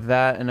 right yeah, now.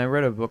 that, and I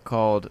read a book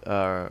called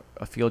A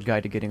Field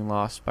Guide to Getting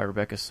Lost by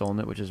Rebecca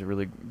Solnit, which is a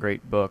really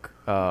great book.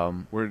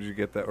 Where did you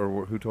get that,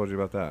 or who told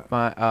you about that?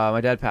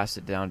 My dad passed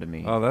it down to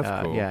me. Oh,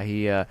 that's cool. Yeah,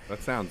 he.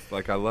 That sounds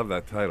like I love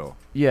that title.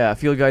 Yeah, A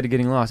Field Guide to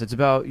Getting Lost. It's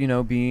about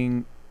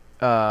being.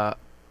 I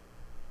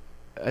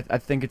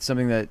think it's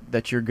something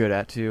that you're good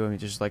at too. I mean,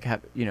 just like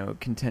have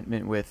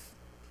contentment with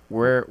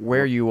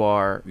where you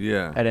are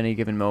Yeah. at any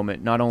given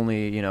moment. Not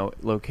only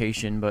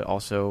location, but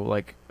also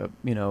like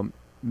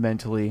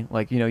mentally.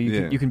 Like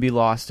you can be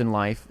lost in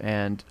life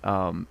and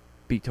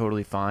be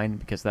totally fine,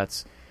 because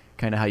that's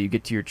kind of how you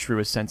get to your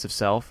truest sense of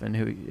self and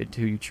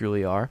who you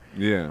truly are.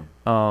 Yeah.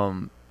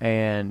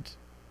 And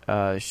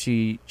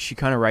she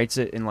kind of writes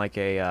it in like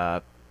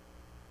a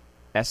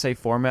essay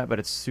format, but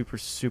it's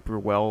super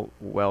well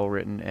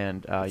written,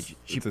 and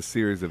It's a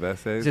series of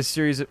essays. it's a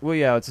series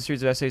it's a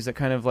series of essays that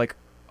kind of like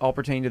all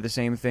pertain to the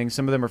same thing.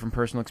 Some of them are from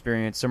personal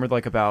experience, some are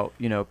like about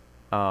like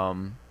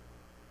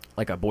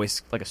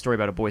a story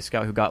about a Boy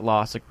Scout who got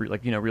lost, like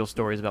real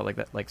stories about like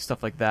that, like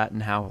stuff like that,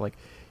 and how like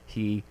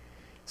he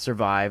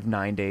survived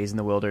 9 days in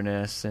the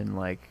wilderness, and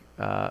like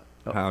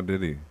How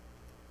did he?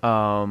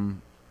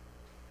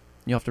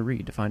 you'll have to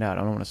read to find out.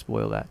 I don't want to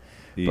spoil that.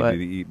 Did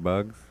he eat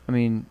bugs? I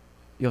mean,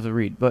 you have to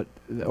read,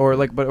 or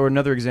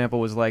another example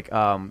was like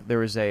there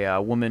was a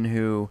woman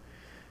who,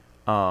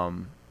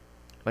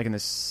 like in the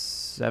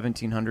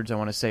 1700s, I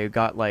want to say,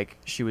 got like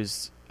she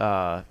was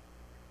from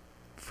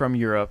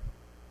Europe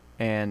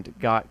and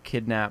got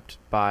kidnapped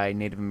by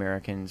Native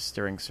Americans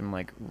during some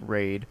like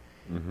raid,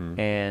 Mm-hmm.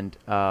 and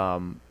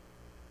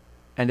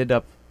ended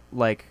up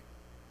like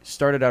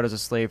started out as a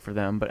slave for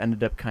them, but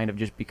ended up kind of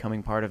just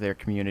becoming part of their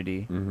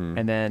community, Mm-hmm.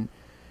 and then.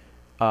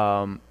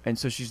 And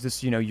so she's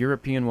this,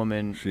 European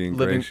woman She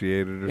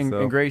ingratiated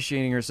herself.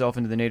 ingratiating herself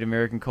into the Native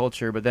American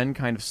culture, but then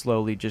kind of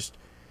slowly just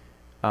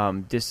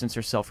distanced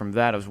herself from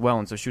that as well.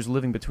 And so she was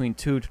living between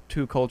two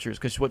cultures,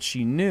 because what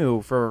she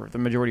knew for the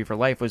majority of her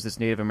life was this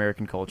Native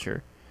American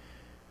culture.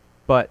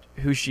 But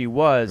who she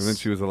was... And then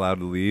she was allowed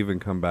to leave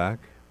and come back?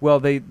 Well,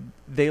 they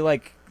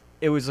like...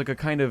 It was like a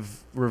kind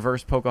of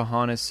reverse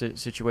Pocahontas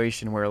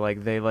situation where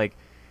like they like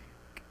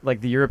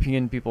the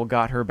European people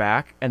got her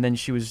back, and then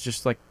she was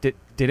just like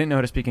didn't know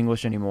how to speak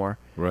English anymore,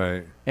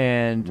 Right.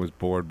 and Was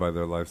bored by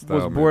their lifestyle.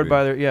 was bored maybe.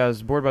 by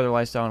their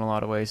lifestyle in a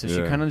lot of ways. So she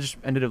Yeah. kind of just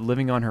ended up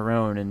living on her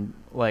own, and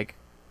like,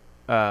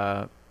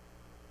 and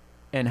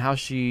how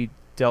she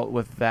dealt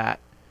with that,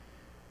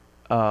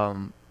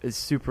 is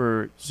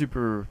super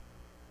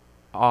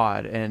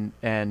odd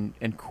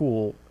and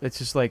cool. It's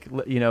just like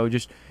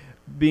just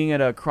being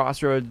at a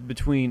crossroads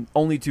between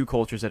only two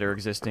cultures that are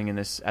existing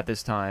at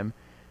this time,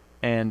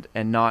 and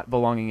not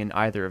belonging in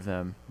either of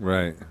them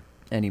Right.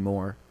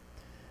 anymore.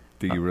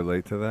 Do you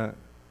relate to that?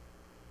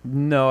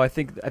 No, I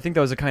think that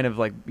was a kind of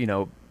like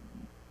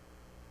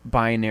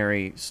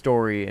binary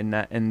story in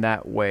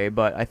that way,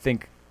 but I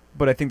think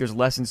there's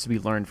lessons to be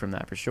learned from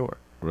that for sure.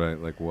 Right.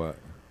 Like what?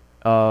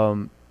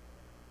 How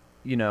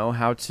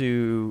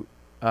to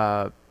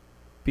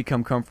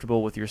become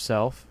comfortable with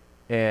yourself,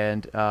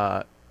 and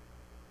a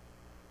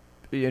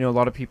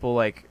lot of people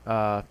like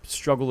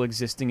struggle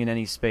existing in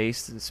any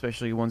space,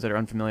 especially ones that are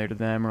unfamiliar to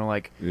them, or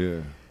like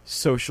Yeah.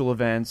 social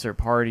events or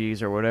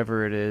parties or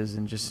whatever it is,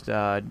 and just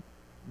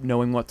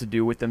knowing what to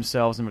do with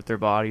themselves and with their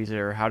bodies,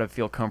 or how to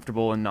feel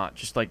comfortable and not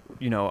just like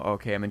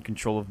okay, I'm in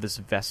control of this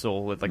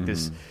vessel with like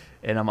this,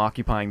 and I'm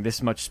occupying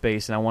this much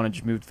space, and I want to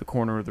just move to the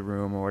corner of the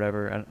room or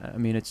whatever. I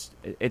mean,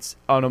 it's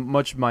on a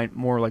much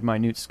more like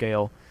minute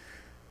scale.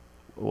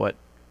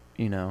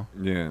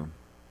 Yeah.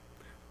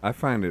 I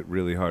find it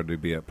really hard to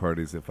be at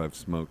parties if I've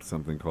smoked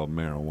something called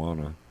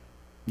marijuana.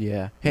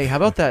 Yeah. Hey, how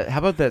about that? Young How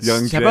about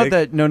Jake?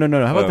 that? No. How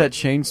about Oh. that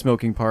chain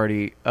smoking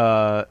party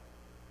that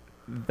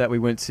we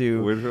went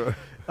to?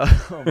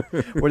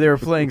 where they were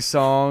playing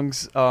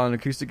songs on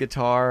acoustic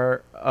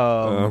guitar,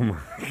 Oh my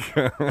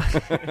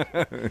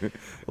god!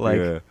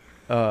 like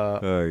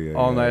Yeah.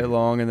 all night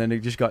long, and then it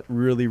just got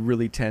really,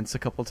 really tense a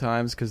couple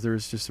times because there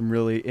was just some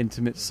really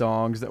intimate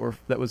songs that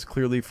was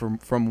clearly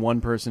from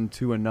one person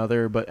to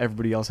another, but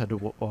everybody else had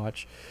to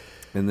watch.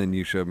 And then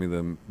you showed me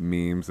the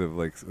memes of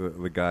like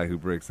the guy who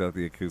breaks out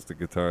the acoustic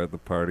guitar at the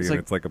party, and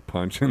it's like a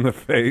punch in the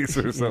face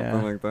or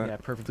something like that. Yeah,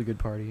 perfectly good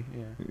party.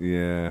 Yeah.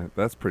 Yeah,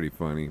 that's pretty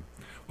funny.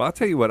 Well, I'll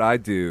tell you what I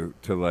do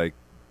to like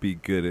be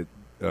good at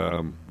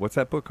what's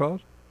that book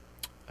called?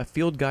 A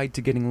Field Guide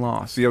to Getting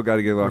Lost. Field Guide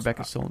to Getting Lost.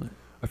 Rebecca Solnit.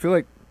 I feel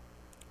like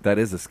that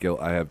is a skill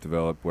I have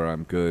developed where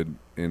I'm good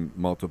in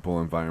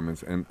multiple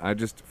environments, and I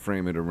just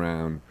frame it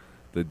around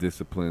the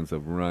disciplines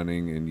of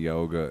running and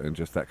yoga and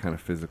just that kind of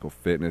physical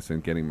fitness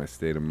and getting my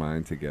state of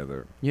mind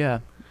together. Yeah.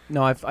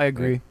 No, I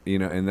agree.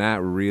 And, and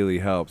that really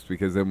helps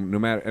because then no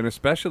matter, and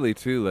especially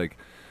too, like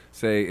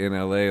say in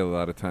LA a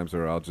lot of times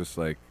where I'll just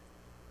like,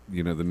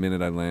 the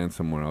minute I land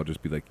somewhere, I'll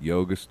just be like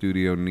yoga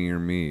studio near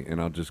me,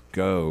 and I'll just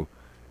go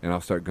and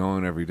I'll start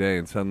going every day,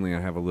 and suddenly I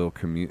have a little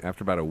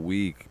after about a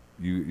week,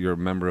 you're a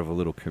member of a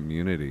little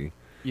community.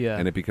 Yeah.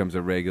 And it becomes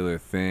a regular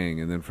thing.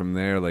 And then from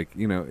there, like,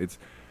 it's,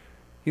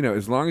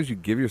 as long as you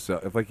give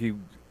yourself,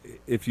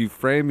 if you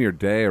frame your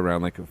day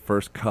around like the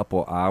first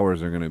couple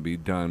hours are going to be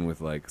done with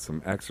like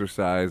some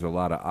exercise, a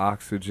lot of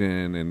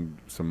oxygen, and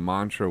some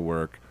mantra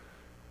work,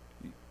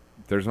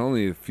 there's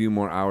only a few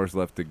more hours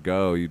left to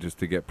go. You just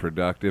to get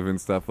productive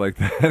and stuff like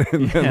that,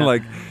 and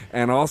then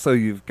and also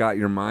you've got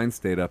your mind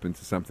state up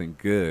into something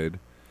good.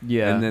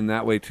 Yeah. And then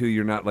that way, too,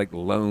 you're not like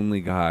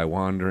lonely guy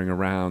wandering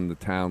around the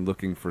town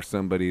looking for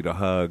somebody to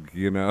hug,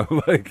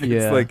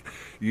 It's like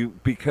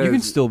because... You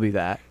can still be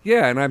that.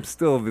 Yeah, and I'm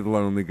still the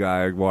lonely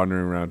guy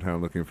wandering around town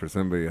looking for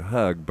somebody to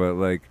hug, but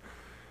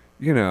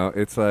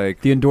it's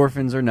like... The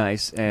endorphins are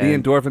nice. And the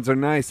endorphins are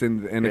nice,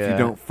 and if you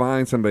don't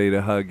find somebody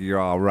to hug, you're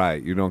all right.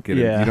 You don't get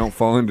you don't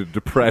fall into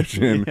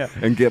depression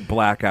and get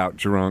blackout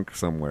drunk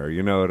somewhere,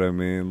 you know what I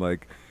mean?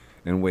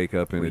 And wake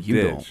up in a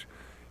ditch. Don't.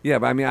 Yeah,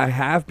 but I mean, I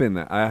have done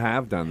that.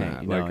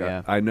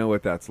 I know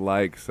what that's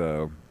like,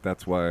 so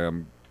that's why.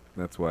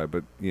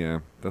 But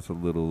yeah, that's a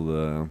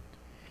little.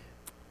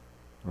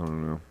 I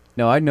don't know.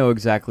 No, I know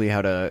exactly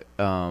how to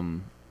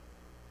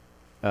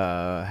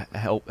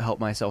help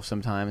myself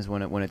sometimes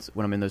when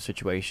I'm in those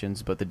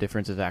situations. But the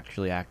difference is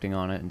actually acting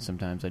on it, and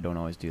sometimes I don't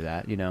always do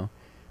that.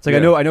 It's like I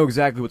know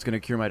exactly what's going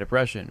to cure my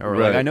depression, or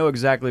like I know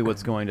exactly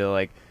what's going to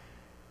like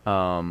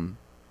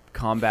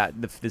combat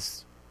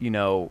this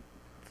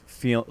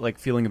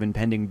feeling of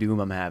impending doom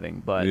I'm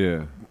having, but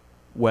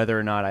whether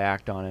or not I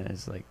act on it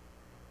is like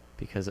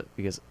because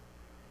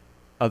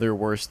other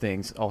worse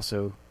things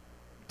also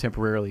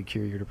temporarily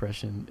cure your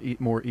depression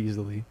more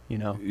easily,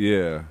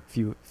 Yeah. If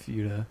you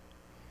to.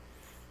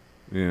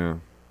 Yeah.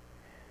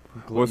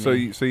 Well, so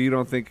you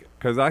don't think?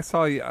 Because I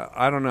saw you.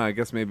 I don't know. I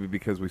guess maybe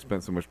because we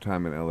spent so much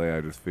time in LA,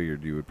 I just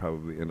figured you would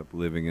probably end up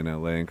living in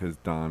LA, and because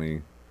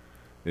Donnie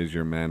is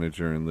your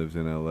manager and lives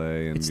in LA,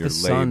 and it's your the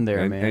sun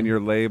there, man. And your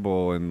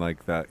label and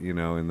like that, in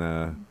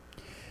the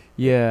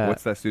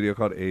what's that studio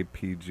called?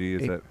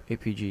 APG, is that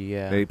APG?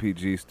 Yeah,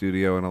 APG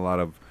studio, and a lot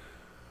of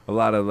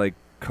like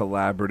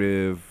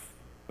collaborative,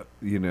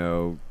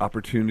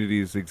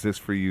 opportunities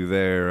exist for you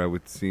there. I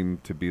would seem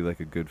to be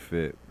like a good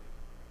fit.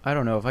 I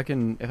don't know if I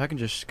can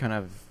just kind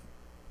of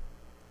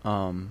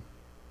come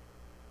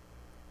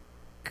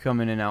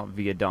in and out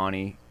via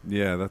Donnie.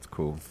 Yeah, that's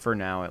cool. For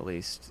now, at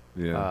least.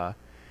 Yeah.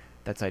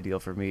 That's ideal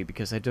for me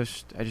because I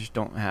just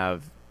don't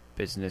have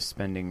business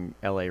spending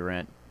LA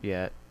rent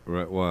yet.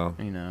 Right. Well,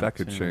 that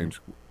could change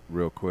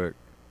real quick.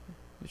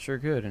 It sure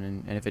could,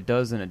 and if it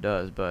does, then it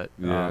does. But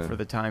for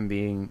the time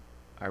being,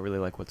 I really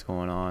like what's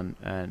going on,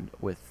 and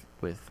with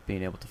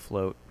being able to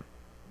float.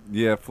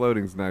 Yeah,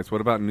 floating's nice.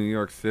 What about New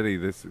York City?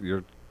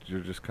 You're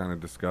just kind of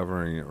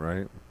discovering it,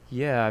 right?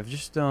 Yeah, I've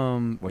just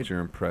What's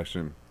your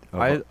impression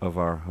of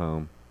our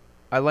home?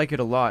 I like it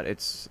a lot.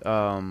 It's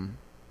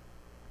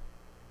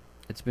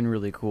been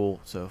really cool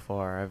so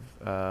far.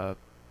 I've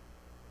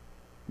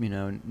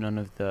none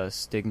of the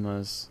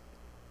stigmas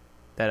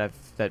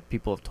that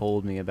people have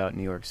told me about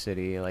New York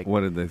City. Like,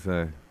 what did they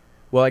say?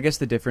 Well, I guess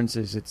the difference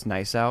is it's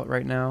nice out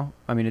right now.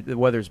 I mean, the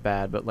weather's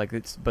bad, but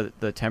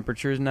the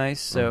temperature is nice.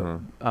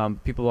 So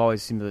people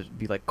always seem to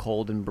be like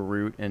cold and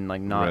brute and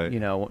like not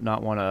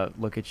not want to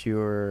look at you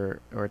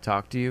or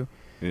talk to you.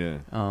 Yeah.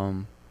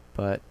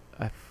 But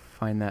I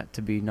find that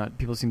to be not.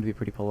 People seem to be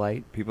pretty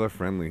polite. People are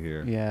friendly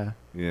here. Yeah.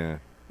 Yeah.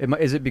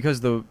 Is it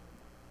because the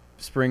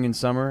spring and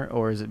summer,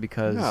 or is it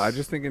because... No, I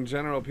just think in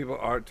general people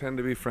tend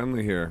to be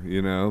friendly here,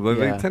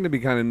 They tend to be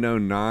kind of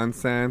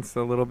no-nonsense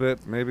a little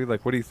bit, maybe.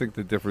 Like, what do you think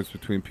the difference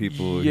between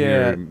people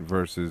here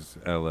versus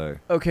L.A.?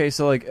 Okay,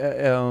 so, like,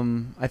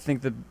 I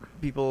think the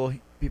people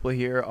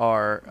here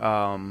are...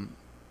 I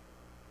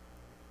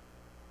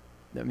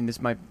mean,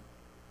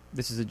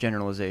 this is a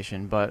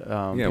generalization, but...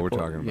 we're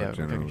talking about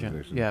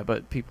generalization. Yeah,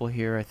 but people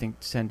here, I think,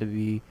 tend to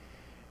be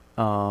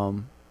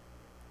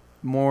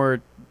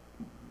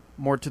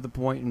more to the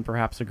point and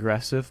perhaps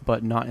aggressive,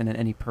 but not in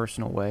any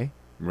personal way.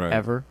 Right.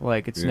 ever.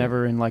 Like it's Yeah.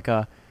 never in like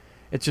a.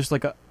 It's just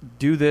like a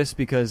do this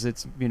because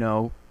it's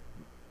Yeah.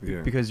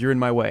 because you're in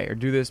my way, or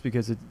do this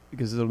because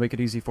it'll make it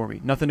easy for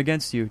me. Nothing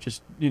against you,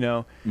 just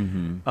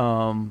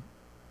Mm-hmm.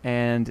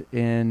 And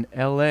in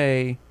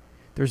LA,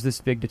 there's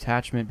this big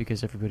detachment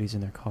because everybody's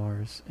in their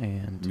cars,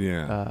 and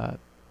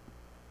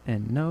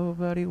and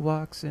nobody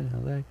walks in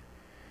LA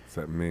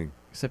Except me.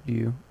 except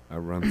you. I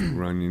run through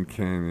Runyon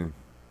Canyon.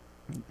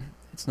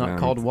 It's not Down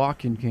called to-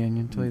 Walking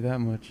Canyon, tell you that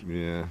much.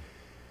 Yeah.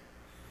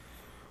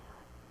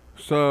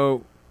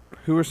 So,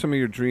 who are some of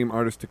your dream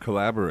artists to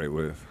collaborate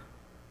with?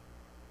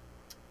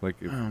 Like,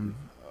 if,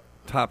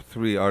 top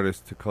 3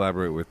 artists to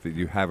collaborate with that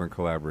you haven't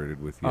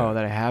collaborated with yet. Oh,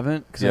 that I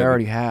haven't, because Yeah, I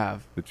already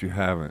have. that you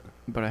haven't.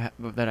 But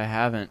that I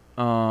haven't.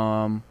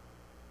 Wow,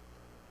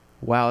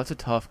 that's a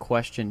tough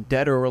question.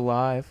 Dead or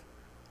alive?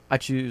 I'm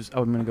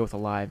gonna go with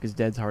alive because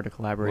dead's hard to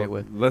collaborate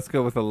Well, with. let's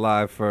go with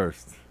Alive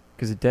first.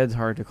 Because dead's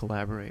hard to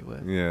collaborate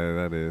with. Yeah,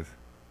 that is.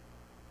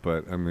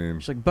 But, I mean...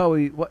 She's like,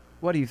 Bowie, what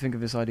do you think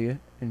of this idea?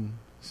 And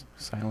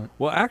silent.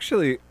 Well,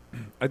 actually,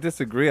 I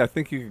disagree. I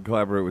think you can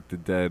collaborate with the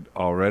Dead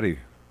already.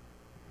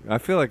 I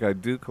feel like I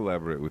do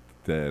collaborate with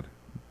the Dead.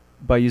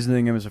 By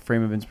using them as a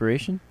frame of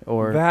inspiration,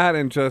 or That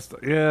and just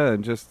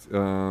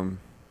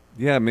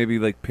maybe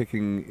like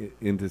picking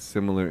into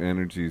similar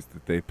energies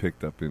that they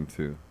picked up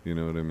into. You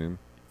know what I mean?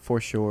 for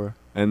sure.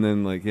 And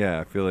then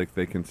I feel like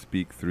they can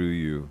speak through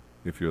you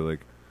if you're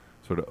like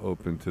sort of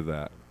open to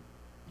that.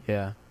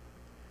 Yeah.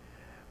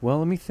 Well,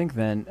 let me think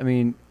then. I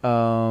mean,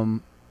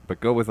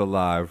 But go with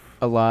Alive,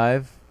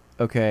 alive.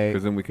 Okay.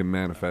 because then we can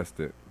manifest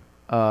it.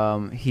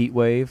 Heat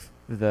Wave,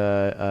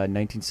 the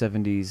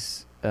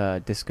 1970s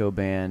disco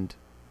band.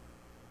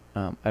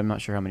 I'm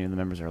not sure how many of the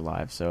members are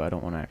alive, so I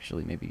don't want to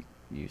actually maybe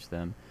use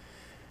them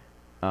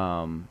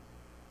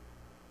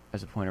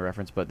as a point of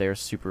reference. But they're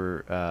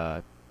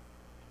super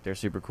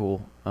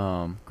cool.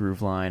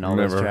 Groove Line, all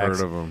those Never tracks.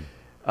 heard of them.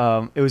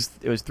 It was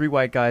 3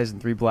 white guys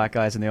and 3 black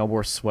guys, and they all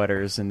wore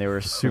sweaters, and they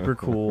were super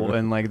cool,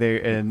 and like they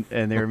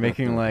were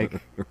making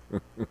like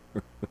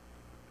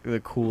the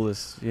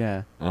coolest,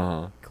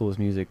 coolest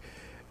music.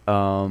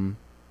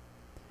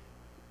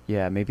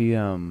 Maybe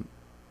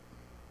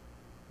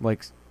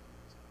like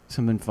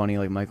something funny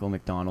like Michael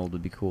McDonald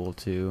would be cool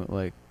too.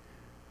 Like,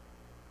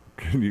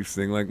 Can you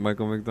sing like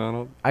Michael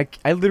McDonald? I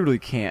literally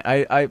can't.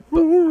 Yeah,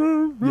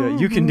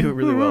 you can do it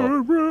really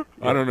well.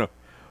 I don't know.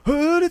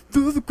 Heard it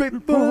through the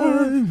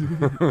grapevine.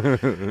 I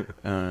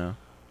don't know.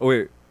 Oh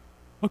wait.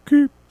 I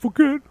keep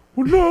forget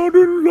we're not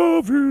in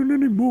loving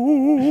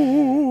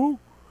anymore.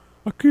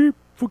 I keep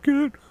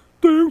forget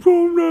things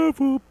will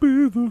never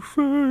be the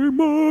same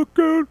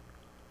again.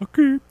 I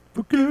keep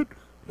forget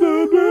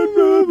that we're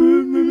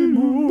loving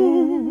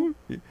anymore.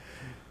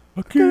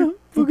 I keep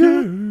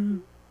forget.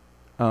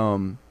 Tell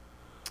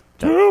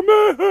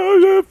me how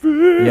you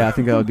feel. Yeah, I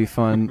think that would be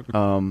fun.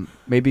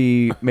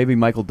 Maybe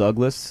Michael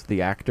Douglas,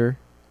 the actor.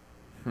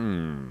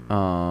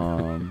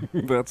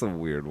 That's a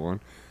weird one.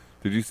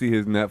 Did you see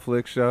his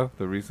Netflix show,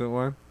 the recent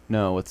one?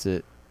 No, what's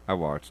it? I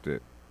watched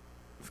it.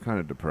 It's kind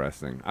of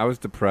depressing. I was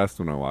depressed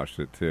when I watched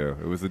it too.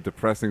 It was a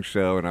depressing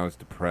show, and I was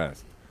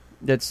depressed.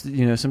 That's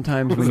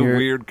sometimes It was when a you're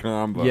weird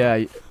combo.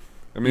 yeah.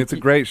 I mean, it's a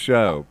great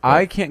show. but-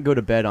 I can't go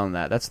to bed on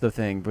that. That's the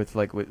thing with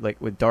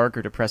dark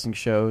or depressing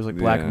shows like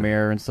Black Yeah.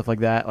 Mirror and stuff like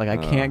that. Like I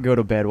can't go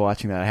to bed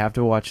watching that. I have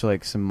to watch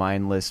like some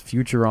mindless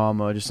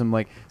Futurama, just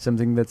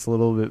something that's a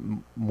little bit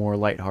more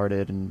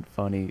lighthearted and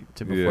funny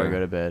before I go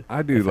to bed.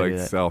 I do if I like do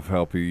that.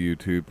 self-helpy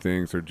YouTube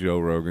things or Joe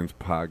Rogan's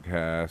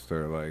podcast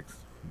or like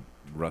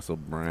Russell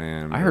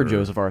Brand. I heard or-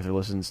 Joseph Arthur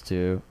listens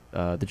to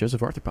the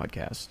Joseph Arthur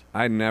podcast.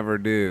 I never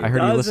do. I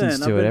heard he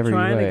listens I've to it been every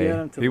trying to way. get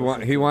him to he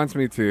listen wants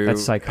me to.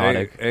 That's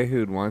psychotic.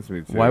 Ehud wants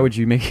me to. Why would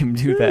you make him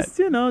do that? Just,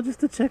 just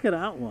to check it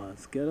out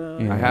once. Get a.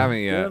 Yeah. I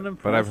haven't Get an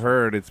yet, but I've impression.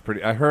 heard it's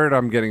pretty. I heard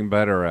I'm getting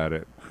better at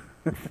it,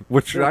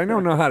 which I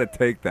don't know how to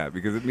take that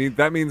because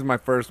that means my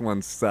first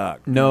one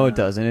sucked. No, it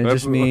doesn't. It That's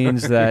just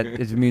means that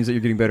you're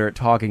getting better at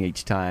talking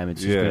each time.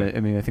 It's just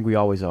Yeah. I think we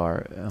always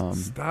are.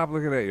 Stop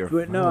looking at your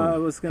But phone. no, I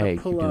was going Hey,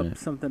 to pull keep doing up it.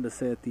 something to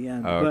say at the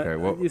end. Oh, but okay,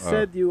 well, you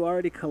said you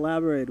already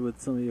collaborated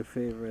with some of your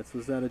favorites.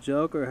 Was that a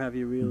joke, or have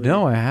you really?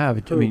 No, I have.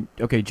 I Who? mean,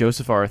 okay,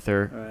 Joseph All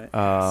Arthur.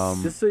 right.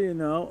 Just so you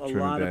know, a lot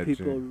Trinidad of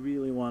people James.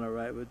 really want to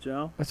write with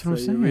Joe. That's what I'm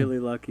so saying. You're really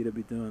lucky to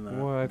be doing that.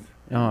 What?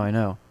 Oh, I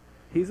know.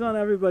 He's on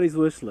everybody's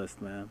wish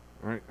list, man.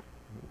 Right.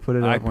 Put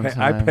it up one I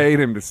time. paid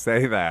him to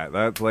say that.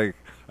 That's like.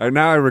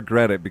 Now I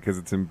regret it because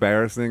it's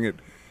embarrassing. It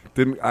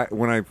didn't.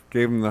 When I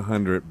gave him the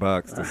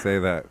 $100 to say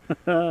that,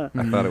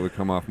 I thought it would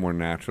come off more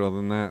natural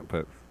than that.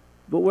 But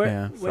But where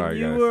Yeah. when Sorry,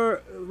 you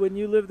guys. when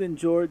you lived in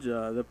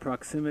Georgia, the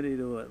proximity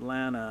to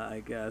Atlanta,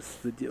 I guess.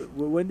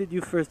 When did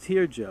you first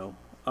hear Joe?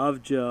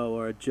 of Joe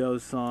or a Joe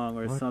song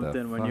or What the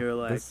something when fuck? you're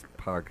like, This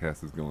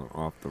podcast is going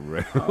off the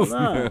rails. Hold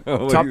on.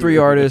 now. Top 3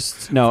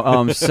 artists. No,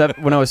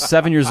 when I was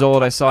 7 years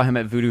old, I saw him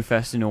at Voodoo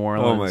Fest in New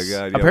Orleans. Oh my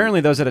God, yeah. Apparently,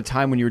 that was at a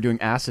time when you were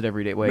doing acid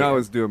every day. Wait, No, I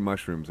was doing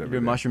mushrooms you every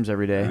were doing day. mushrooms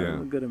every day. Yeah.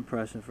 a good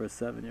impression for a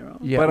 7-year-old.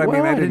 Yeah, But I mean,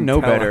 well, I didn't know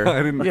tell- better.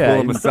 I didn't Yeah,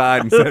 pull him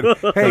aside and said,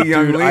 "Hey,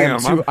 young Dude,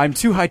 Liam, I'm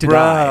too high to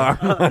die.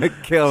 I'm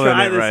killing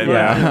Try it this right one.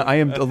 now." Yeah, I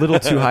am a little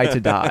too high to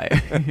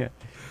die.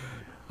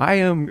 I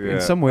am, Yeah.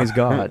 in some ways,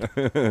 God.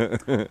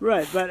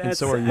 Right, but And at,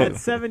 so are you. at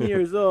 7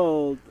 years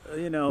old, Why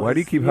do you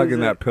his keep hugging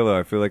music- that pillow?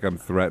 I feel like I'm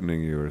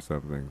threatening you or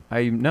something.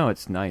 No,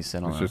 it's nice. I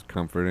don't It's know. just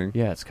comforting.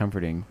 Yeah, it's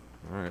comforting.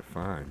 All right,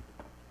 fine.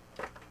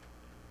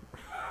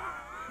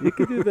 You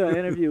could do the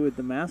interview with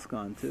the mask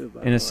on too.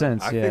 By In the a way.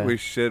 sense, I yeah. think we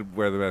should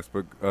wear the mask.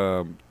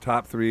 But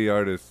top 3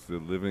 artists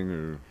living,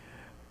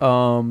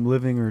 or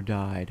Living or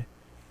died.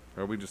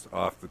 are we just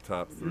off the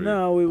top 3?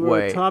 No, we were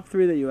Wait. top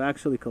 3 that you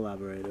actually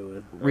collaborated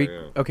with. Oh,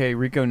 yeah. Okay,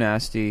 Rico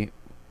Nasty.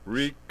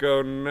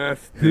 Rico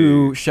Nasty.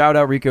 Who, shout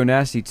out Rico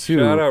Nasty, too.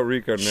 Shout out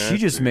Rico Nasty. She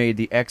just made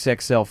the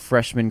XXL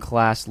freshman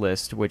class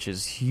list, which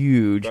is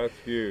huge. That's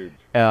huge.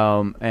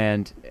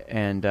 And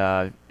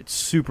it's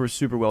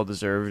super well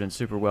deserved and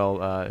super well.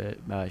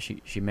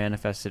 She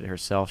manifested it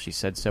herself. She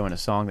said so in a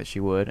song that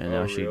she would, and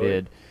Oh, now she really?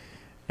 did,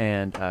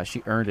 and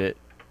she earned it.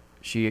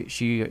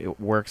 She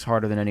works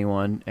harder than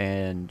anyone,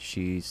 and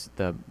she's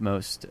the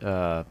most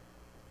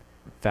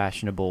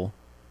fashionable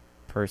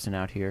person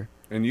out here.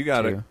 And you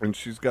got it. Too. And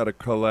she's got a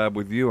collab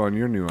with you on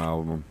your new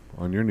album,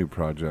 on your new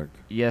project.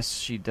 Yes,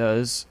 she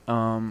does.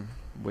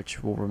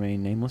 Which will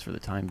remain nameless for the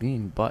time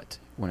being, but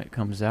when it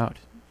comes out,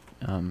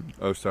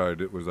 Oh, sorry.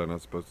 Was I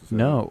not supposed to say?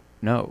 no.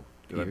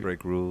 Did I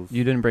break rules?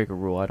 You didn't break a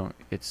rule. I don't.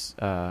 It's.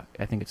 I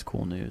think it's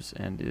cool news,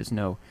 and there's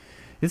no.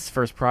 This is the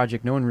first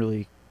project. No one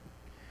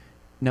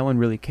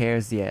really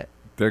cares yet.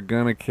 They're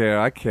gonna care.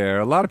 I care.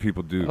 A lot of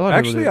people do. A lot of people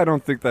Actually, do. I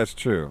don't think that's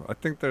true. I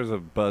think there's a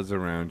buzz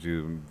around you,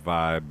 and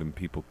vibe, and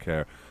people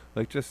care.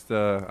 Like, just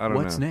I don't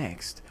What's know.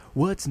 next?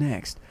 What's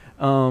next?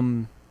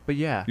 But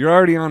yeah, You're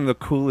already on the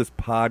coolest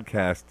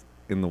podcast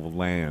in the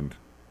land.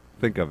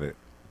 Think of it.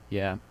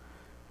 yeah.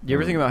 You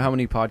ever think about how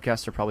many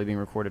podcasts are probably being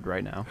recorded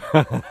right now?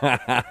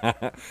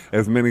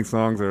 As many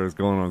songs are as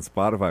going on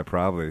Spotify,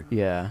 probably,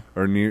 Yeah.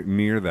 or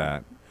near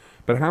that.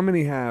 But how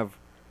many have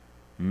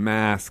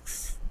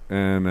masks?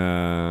 And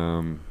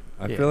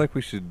I Yeah. feel like we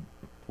should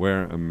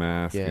wear a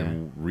mask Yeah.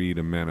 and read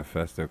a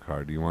manifesto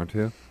card. Do you want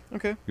to?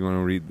 Okay. You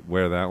want to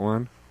wear that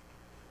one?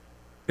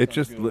 It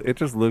just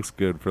looks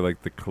good for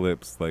like the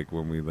clips, like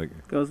when we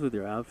like Goes with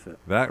your outfit.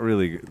 that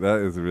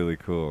is really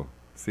cool.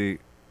 See,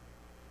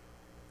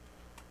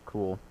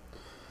 Cool.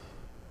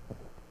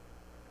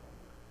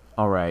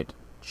 All right.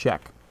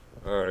 Check.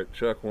 all right,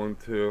 check 1,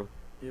 2.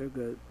 You're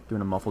good.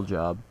 Doing a muffled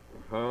job.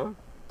 Huh?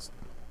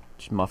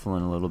 Just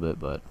muffling a little bit,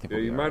 but I think Yeah,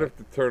 we'll you be might all right.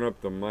 have to turn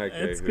up the mic.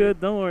 It's I hear. good.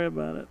 Don't worry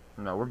about it.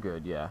 No, we're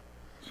good. Yeah.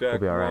 Check We'll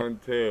be all right. 1,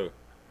 2.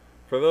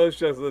 For those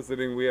just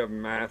listening, we have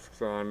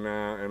masks on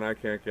now, and I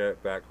can't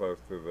get that close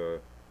to the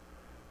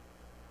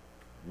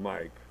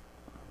mic.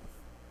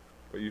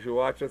 But you should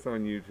watch us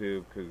on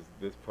YouTube because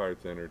this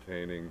part's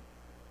entertaining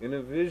in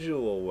a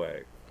visual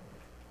way.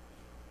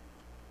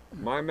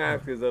 My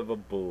mask is of a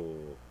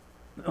bull,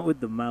 With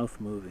the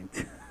mouth moving.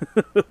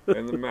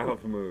 and the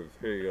mouth moves.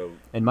 Here you go.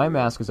 And my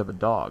mask is of a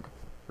dog.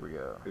 Here we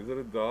go. Is it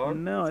a dog?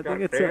 No, I got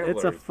think it's a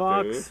antlers,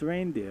 fox dude.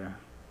 reindeer.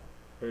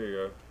 Here you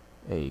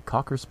go. A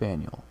cocker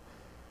spaniel.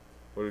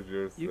 What did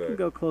yours You say? can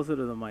go closer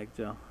to the mic,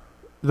 Joe.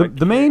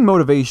 The main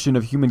motivation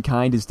of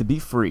humankind is to be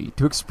free,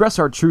 to express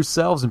our true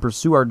selves and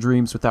pursue our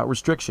dreams without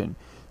restriction,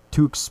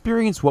 to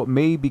experience what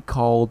may be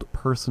called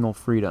personal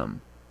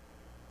freedom.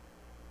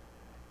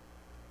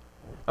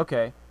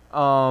 Okay.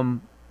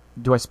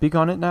 Do I speak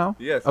on it now?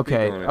 Yes. speak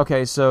Okay. on it.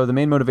 Okay. So the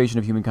main motivation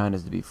of humankind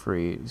is to be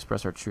free,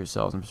 express our true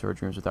selves, and pursue our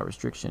dreams without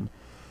restriction.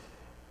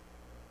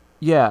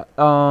 Yeah.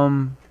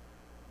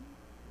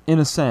 In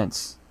a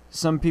sense,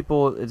 some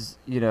people, it's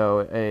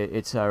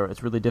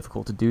it's really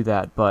difficult to do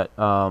that, but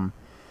I'm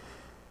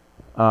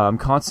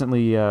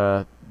constantly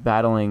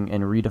battling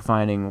and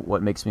redefining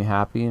what makes me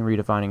happy and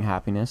redefining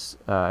happiness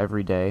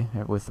every day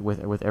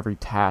with every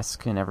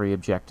task and every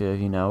objective.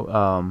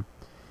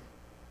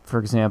 For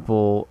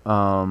example,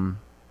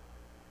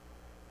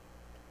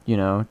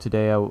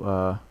 today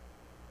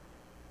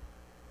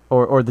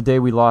or the day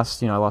we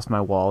lost, I lost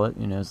my wallet.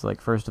 It's like,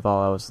 first of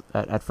all, I was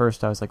at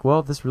first I was like,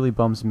 well, this really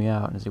bums me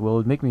out. And I was like, well, it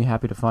would make me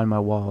happy to find my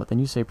wallet. Then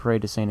you say pray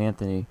to St.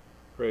 Anthony.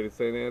 Pray to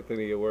St.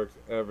 Anthony. It works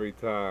every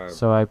time.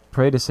 So I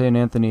pray to St.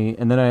 Anthony,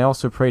 and then I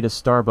also pray to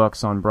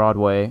Starbucks on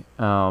Broadway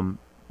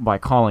by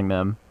calling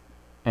them,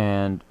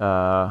 and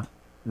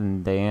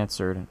they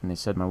answered, and they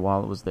said my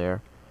wallet was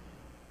there,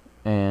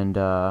 and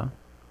that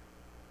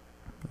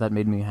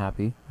made me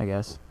happy, I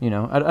guess. I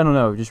don't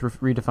know, just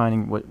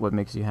redefining what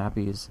makes you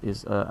happy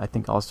is I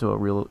think also a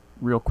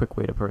real quick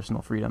way to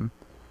personal freedom.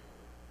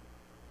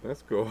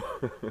 That's cool.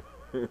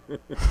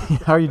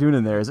 How are you doing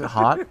in there? Is it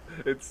hot?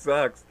 It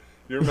sucks.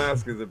 Your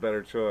mask is a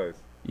better choice.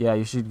 Yeah,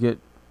 you should get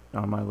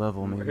on my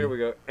level, maybe. Here we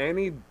go.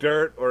 Any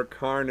dirt or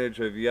carnage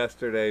of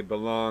yesterday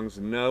belongs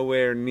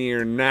nowhere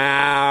near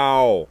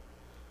now,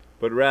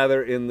 but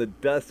rather in the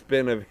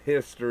dustbin of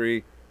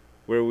history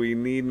where we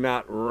need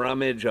not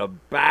rummage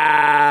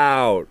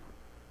about.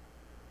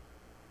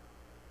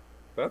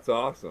 That's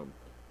awesome.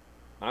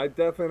 I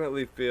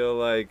definitely feel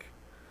like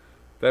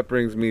that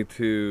brings me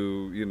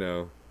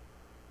to,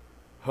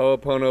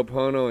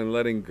 Ho'oponopono and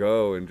letting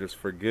go and just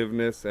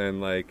forgiveness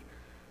and like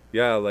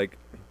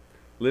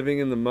living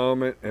in the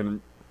moment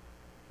and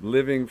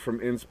living from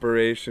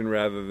inspiration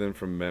rather than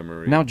from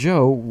memory. Now,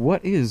 Joe,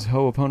 what is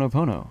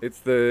Ho'oponopono? It's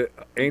the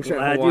ancient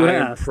Glad you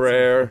Hawaiian asked.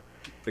 prayer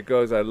that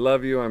goes, I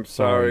love you, I'm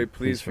sorry,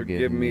 please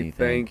forgive me,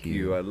 thank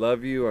you. I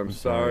love you, I'm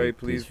sorry,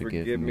 please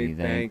forgive me,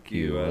 thank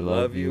you. I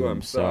love you,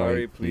 I'm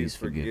sorry, please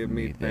forgive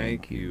me,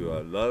 thank you.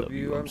 I love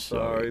you, I'm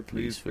sorry,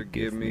 please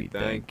forgive me,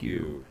 thank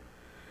you.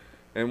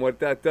 And what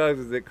that does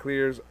is it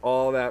clears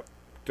all that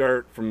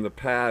dirt from the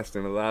past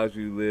and allows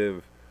you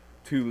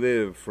to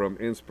live from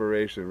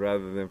inspiration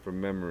rather than from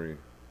memory.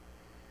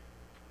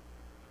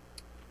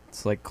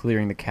 It's like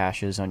clearing the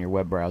caches on your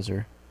web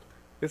browser.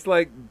 It's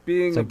like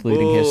being It's like a bull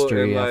deleting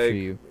history and after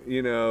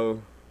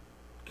you.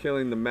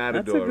 Killing the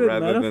matador good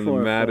rather than the metaphor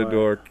for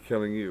matador it.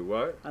 killing you.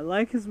 What? I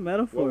like his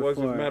metaphor. What was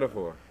for his it.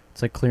 metaphor?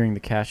 It's like clearing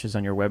the caches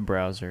on your web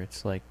browser.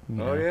 It's like,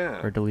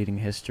 yeah. or deleting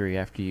history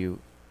after you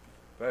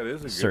That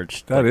is a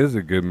searched That is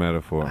a good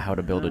metaphor. how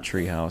to build a Yeah.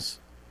 treehouse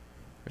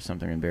or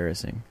something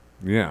embarrassing.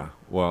 Yeah.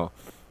 Well,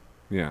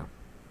 yeah.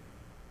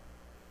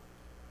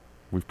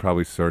 We've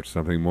probably searched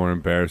something more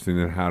embarrassing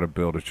than how to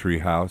build a tree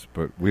house,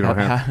 but we don't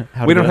have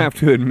How we to don't build- have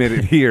to admit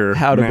it here.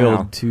 how to now.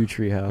 build 2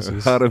 tree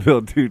houses. How to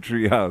build 2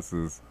 tree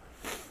houses.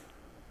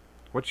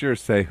 What's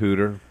yours say,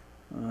 Hooter?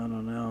 I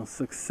don't know.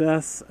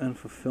 Success and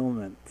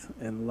fulfillment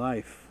in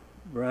life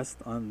rest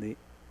on the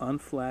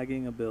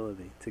unflagging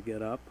ability to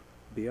get up,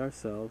 be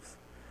ourselves,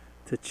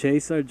 to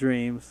chase our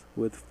dreams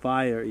with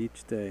fire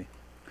each day,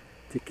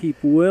 to keep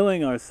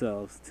willing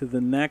ourselves to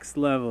the next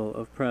level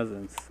of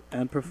presence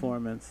and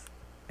performance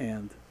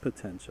and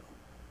potential.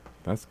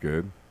 That's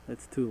good.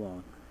 It's too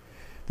long.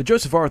 The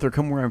Joseph Arthur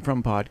Come Where I'm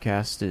From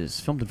podcast is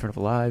filmed in front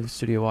of a live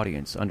studio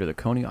audience under the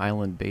Coney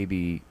Island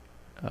Baby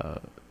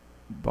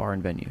bar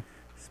and venue.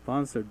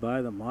 Sponsored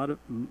by the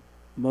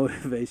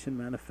Motivation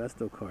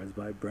Manifesto cards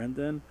by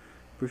Brendan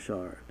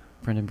Bouchard.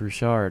 Brendan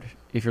Bouchard,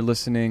 if you're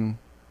listening,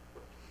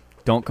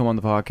 don't come on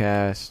the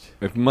podcast.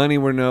 If money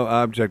were no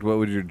object, what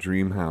would your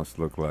dream house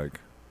look like?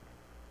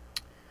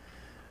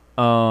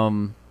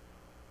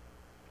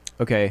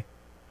 Okay.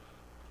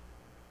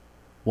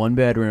 1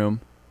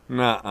 bedroom,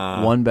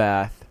 Nuh-uh. 1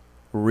 bath,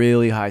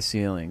 really high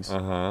ceilings.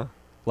 Uh-huh.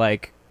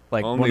 Like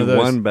Only one of those.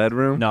 1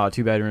 bedroom? No,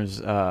 2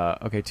 bedrooms.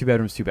 Okay, 2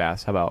 bedrooms, 2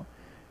 baths. How about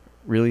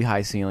really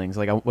high ceilings?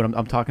 Like what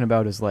I'm talking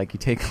about is like you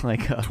take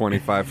like a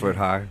 25 foot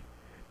high?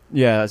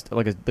 yeah, it's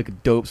like a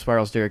dope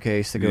spiral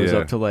staircase that goes Yeah.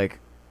 up to like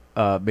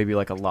maybe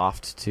like a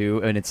loft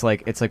too, and it's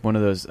like one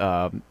of those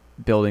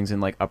buildings in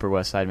like Upper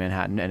West Side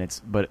Manhattan, and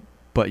it's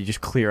but you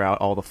just clear out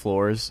all the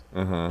floors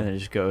Uh-huh. and it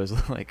just goes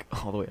like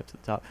all the way up to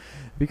the top.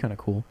 It'd be kind of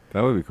cool.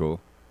 That would be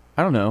cool.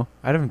 I don't know.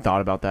 I haven't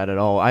thought about that at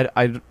all.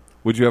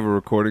 Would you have a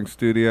recording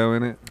studio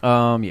in it?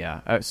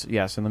 Yeah.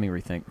 So let me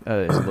rethink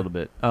it's a little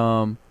bit.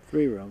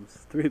 3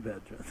 rooms, 3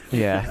 bedrooms.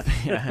 Yeah.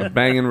 A yeah.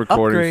 banging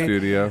recording Upgrade.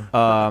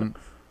 studio.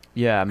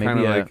 Yeah, maybe Kind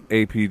of like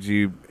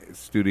APG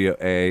Studio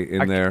A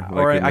in there.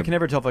 Or like I can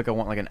never tell if like I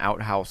want like an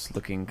outhouse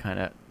looking kind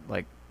of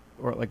like,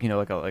 or like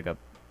like a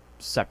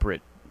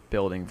separate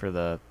building for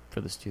the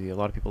studio. A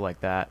lot of people like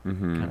that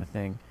kind of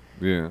thing.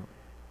 Yeah.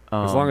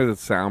 As long as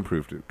it's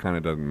soundproofed, it kind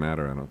of doesn't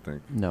matter, I don't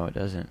think. No, it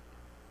doesn't.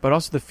 But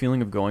also the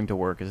feeling of going to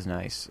work is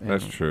nice. And,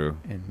 That's true.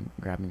 And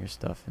grabbing your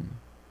stuff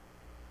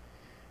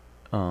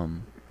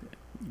and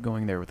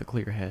going there with a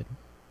clear head.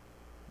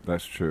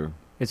 That's true.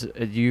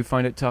 Do you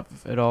find it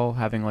tough at all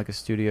having like a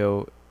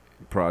studio?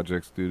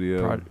 Project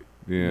studio.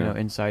 Yeah.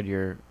 Inside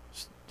your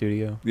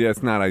studio. Yeah,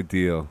 it's not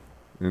ideal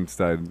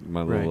inside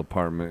my little Right.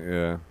 apartment.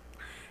 Yeah.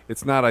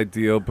 It's not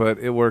ideal, but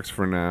it works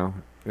for now.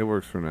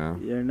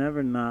 You're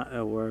never not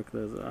at work.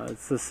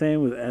 It's the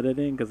same with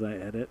editing because I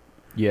edit.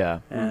 Yeah.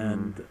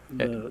 And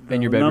the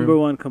in your bedroom? number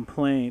one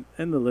complaint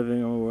in the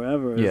living room or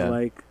wherever is Yeah.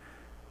 like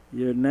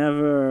you're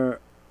never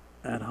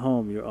at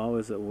home. You're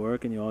always at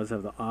work, and you always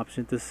have the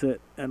option to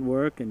sit and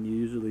work, and you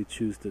usually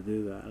choose to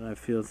do that. And I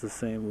feel it's the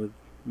same with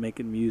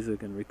making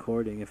music and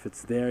recording. If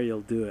it's there,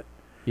 you'll do it.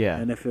 Yeah.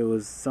 And if it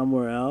was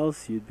somewhere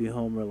else, you'd be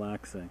home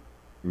relaxing.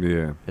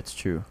 Yeah. That's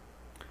true.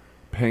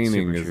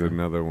 Painting Super is true.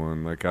 another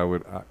one. Like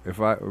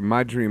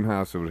my dream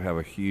house, it would have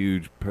a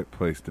huge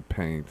place to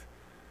paint.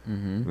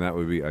 Mm-hmm. That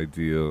would be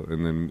ideal,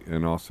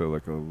 and also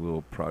like a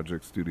little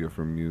project studio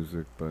for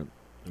music. But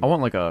I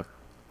want like I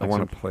want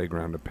some- a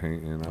playground to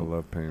paint in. I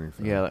love painting.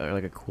 So. Yeah,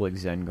 like a cool like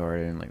Zen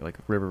garden, like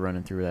a river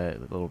running through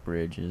that, little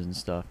bridges and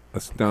stuff. A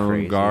stone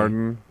Crazy.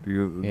 garden. Do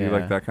you Yeah.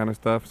 like that kind of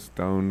stuff?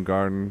 Stone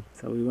garden.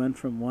 So we went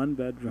from 1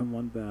 bedroom,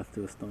 1 bath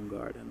to a stone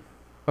garden.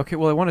 Okay,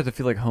 well, I want it to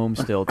feel like home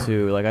still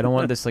too. Like I don't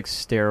want this like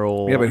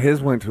sterile. Yeah, but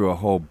his went to a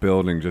whole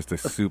building, just a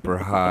super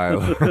high,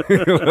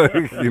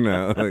 like,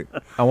 Like,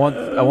 I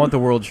want the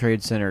World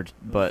Trade Center,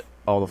 but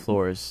all the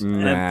floors.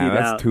 Nah, Emptied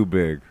that's out. too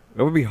big.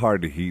 It would be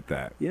hard to heat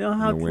that. You know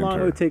how in the long it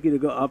winter. would take you to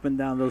go up and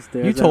down those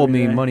stairs? You told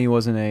every me day? money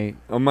wasn't a.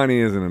 Oh, money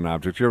isn't an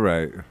object. You're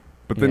right,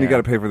 but then you Yeah. got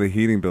to pay for the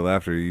heating bill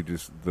after.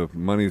 The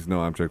money's no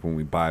object when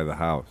we buy the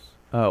house.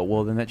 Oh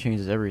well, then that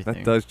changes everything.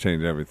 That does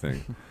change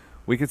everything.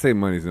 We could say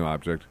money's no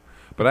object,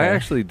 but I Okay.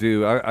 actually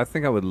do. I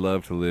think I would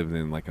love to live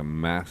in like a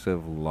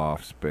massive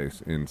loft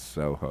space in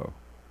Soho,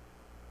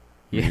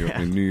 Yeah.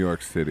 in New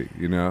York City.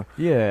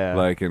 Yeah.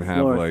 Like and have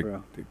Floors,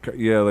 like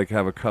bro. like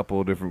have a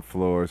couple different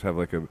floors, have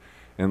like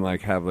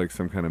have like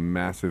some kind of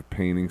massive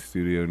painting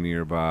studio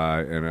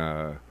nearby and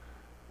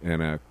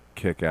a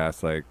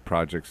kick-ass like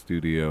project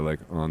studio like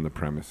on the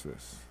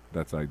premises.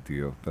 That's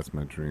ideal. That's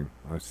my dream.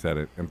 I said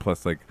it. And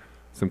plus like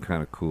some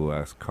kind of cool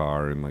ass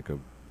car and like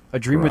a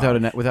dream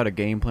garage. without a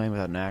game plan,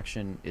 without an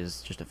action,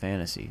 is just a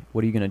fantasy.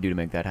 What are you gonna do to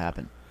make that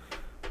happen?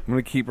 I'm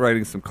gonna keep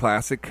writing some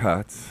classic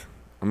cuts.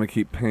 I'm gonna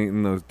keep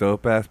painting those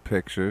dope ass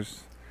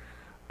pictures.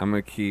 I'm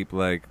gonna keep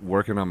like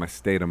working on my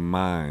state of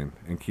mind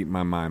and keep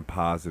my mind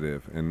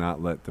positive and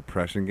not let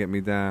depression get me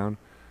down,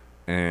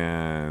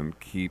 and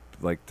keep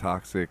like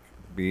toxic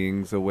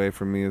beings away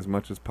from me as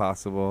much as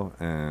possible,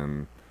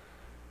 and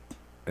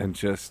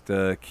just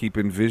keep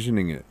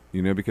envisioning it,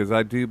 because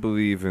I do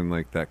believe in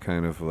like that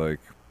kind of like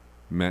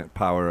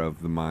power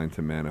of the mind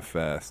to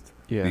manifest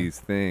these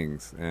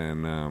things,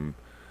 and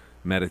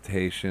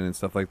meditation and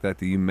stuff like that.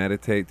 Do you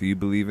meditate? Do you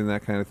believe in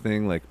that kind of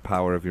thing, like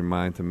power of your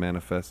mind to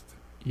manifest?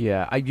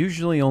 Yeah, I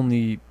usually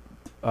only,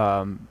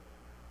 to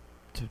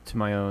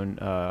my own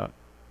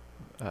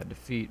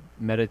defeat,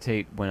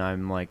 meditate when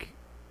I'm like,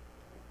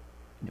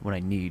 when I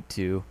need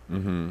to.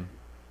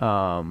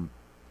 Mm-hmm.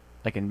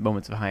 Like in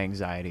moments of high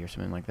anxiety or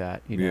something like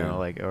that, Yeah.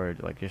 like or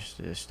like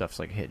just stuff's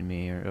like hitting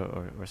me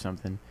or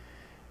something.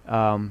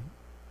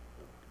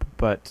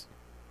 But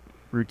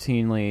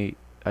routinely,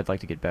 I'd like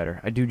to get better.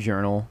 I do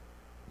journal.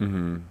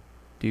 Mm-hmm.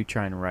 Do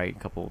try and write a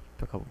couple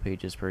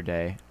pages per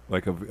day.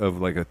 Like of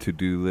like a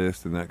to-do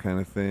list and that kind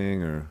of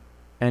thing, or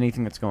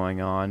Anything that's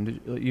going on.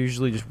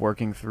 Usually, just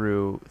working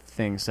through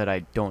things that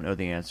I don't know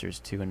the answers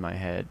to in my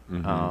head.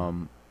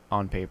 Mhm.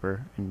 On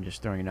paper and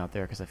just throwing it out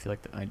there because I feel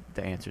like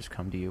the answers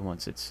come to you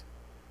once it's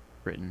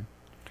written.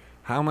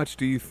 how much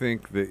do you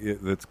think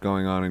that's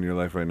going on in your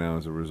life right now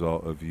as a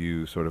result of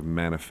you sort of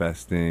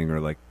manifesting or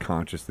like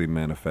consciously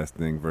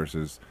manifesting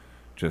versus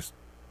just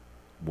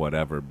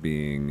whatever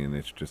being and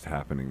it's just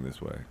happening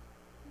this way?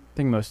 I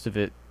think most of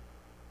it,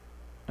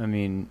 I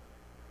mean,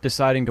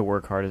 deciding to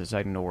work hard is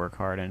deciding to work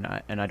hard, and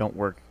I don't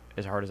work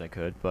as hard as I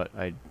could, but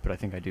I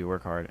think I do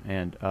work hard,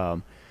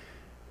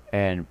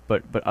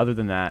 but other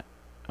than that,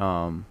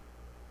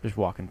 just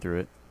walking through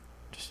it,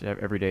 just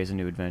every day is a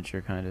new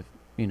adventure, kind of,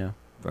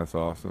 That's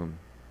awesome.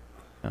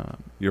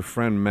 Your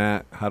friend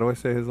Matt, how do I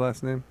say his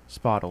last name?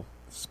 Spottle.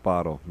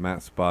 Spottle,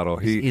 Matt Spottle.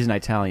 He's an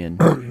Italian.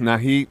 Now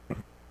he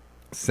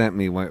sent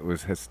me what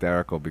was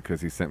hysterical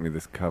because he sent me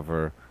this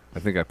cover. I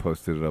think I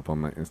posted it up on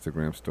my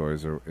Instagram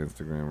stories or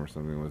Instagram or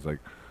something. It was like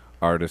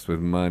artist with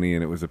money,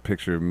 and it was a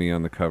picture of me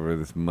on the cover of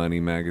this Money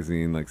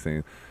magazine, like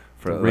saying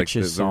for The like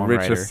richest the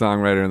richest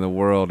songwriter in the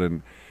world.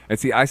 And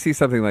see, I see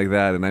something like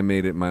that, and I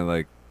made it my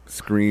like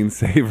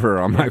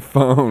screensaver on my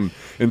phone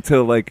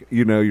until like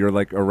you're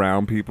like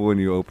around people and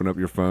you open up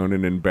your phone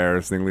and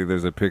embarrassingly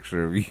there's a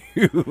picture of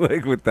you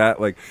like with that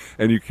like,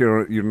 and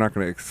you're not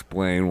going to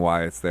explain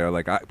why it's there,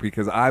 like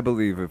because I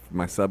believe if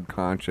my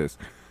subconscious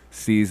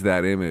sees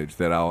that image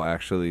that I'll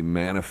actually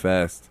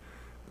manifest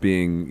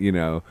being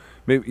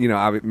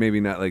maybe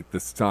not like the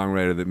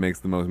songwriter that makes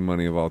the most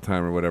money of all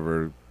time or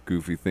whatever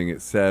goofy thing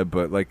it said,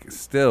 but like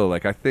still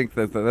like I think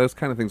that those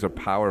kind of things are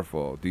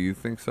powerful. Do you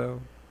think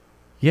so?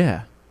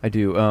 Yeah, I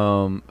do.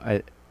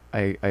 I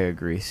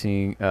agree.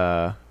 Seeing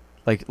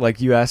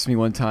like you asked me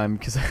one time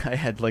because I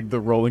had like the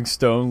Rolling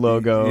Stone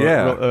logo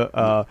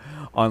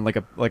on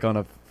on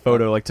a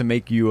photo, like to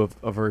make you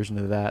a version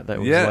of that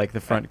was like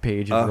the front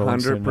page of Rolling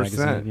Stone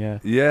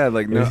magazine. Yeah,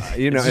 like no,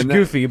 it's just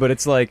goofy, but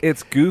it's like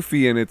it's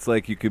goofy and it's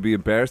like you could be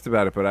embarrassed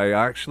about it, but I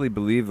actually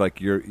believe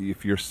like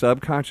if your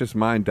subconscious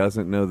mind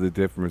doesn't know the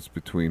difference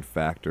between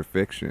fact or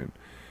fiction,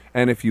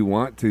 and if you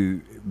want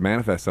to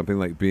manifest something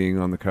like being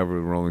on the cover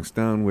of Rolling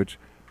Stone, which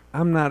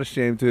I'm not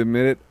ashamed to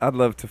admit it, I'd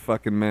love to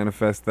fucking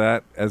manifest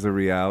that as a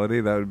reality.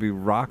 That would be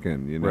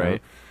rocking,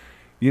 Right.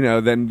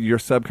 Then your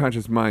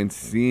subconscious mind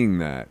seeing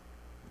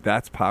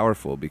that's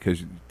powerful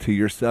because to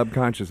your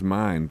subconscious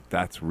mind,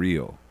 that's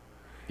real.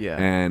 yeah.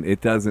 And it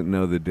doesn't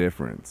know the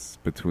difference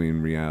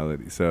between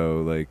reality.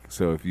 So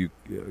if you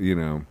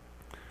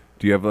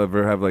do you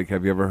ever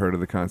have you ever heard of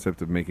the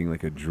concept of making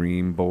like a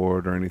dream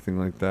board or anything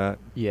like that?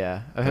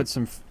 Yeah, I've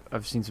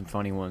seen some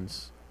funny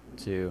ones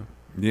too.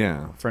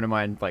 Yeah. A friend of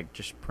mine like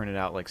just printed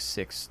out like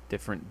 6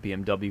 different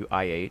BMW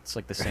i8s,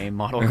 like the same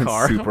model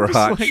car. Super Just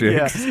hot like,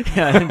 chicks.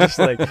 Yeah, and just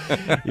like,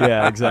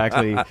 yeah,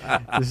 exactly.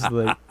 Just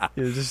like,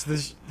 just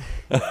this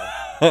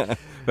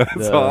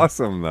That's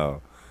awesome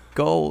though.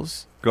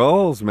 goals.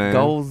 Goals, man.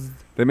 Goals.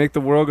 They make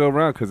the world go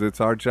round because it's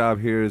our job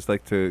here is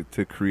like to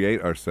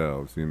create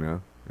ourselves, you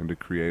know, and to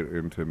create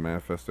and to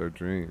manifest our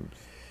dreams.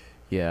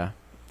 Yeah.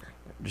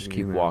 Just keep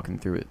You know. walking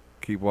through it.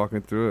 Keep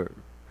walking through it.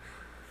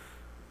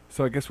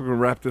 So I guess we're gonna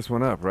wrap this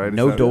one up, right?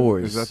 No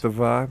doors. Is that the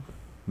vibe?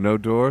 No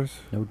doors.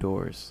 No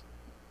doors.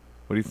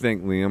 What do you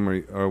think,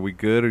 Liam? Are we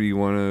good, or do you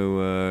want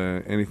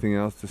to anything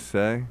else to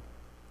say?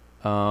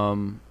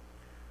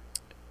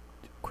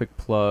 Quick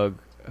plug.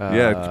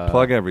 Yeah, just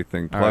plug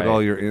everything. Plug right.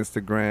 all your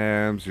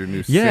Instagrams, your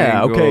new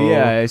Yeah. single. Okay.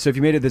 Yeah. So if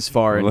you made it this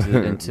far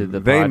into the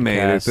they podcast,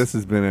 made it. This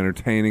has been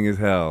entertaining as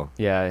hell.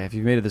 Yeah. If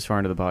you made it this far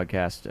into the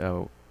podcast,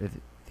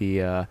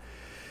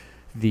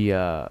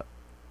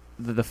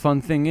 the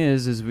fun thing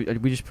is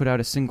we just put out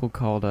a single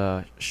called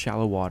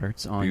 "Shallow Water."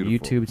 It's on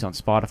Beautiful. YouTube. It's on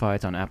Spotify.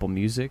 It's on Apple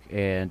Music,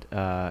 and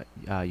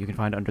you can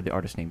find it under the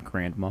artist name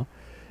Grandma,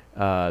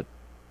 Grandma,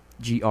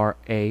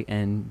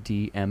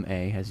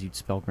 as you'd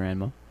spell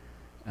grandma.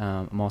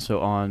 I'm also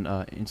on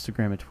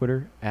Instagram and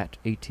Twitter at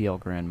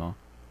ATLGrandma.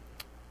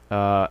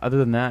 Other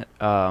than that,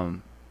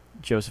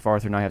 Joseph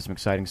Arthur and I have some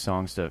exciting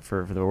songs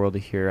for the world to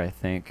hear, I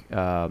think.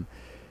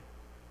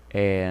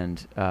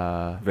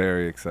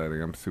 Very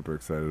exciting. I'm super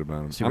excited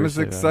about them. Super I'm as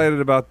excited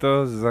about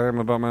those as I am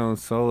about my own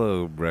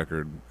solo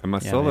record. And my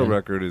solo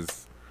record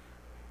is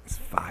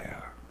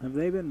fire. Have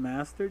they been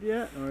mastered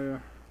yet?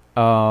 Or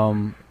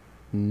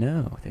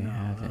No, they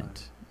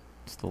haven't.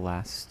 It's the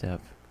last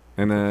step.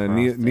 And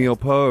Neil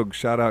Pogue,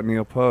 shout out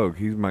Neil Pogue.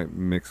 He might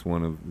mix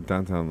one of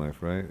Downtown Life,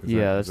 right?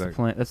 That's the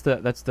plan. That's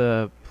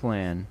the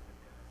plan.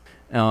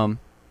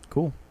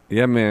 Cool.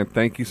 Yeah, man.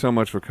 Thank you so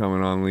much for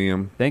coming on,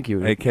 Liam. Thank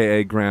you.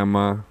 AKA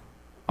Grandma. Much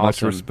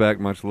Awesome. respect,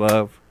 much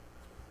love.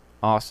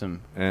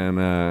 Awesome. And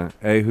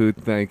Ehud,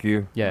 thank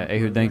you. Yeah,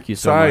 Ehud, thank you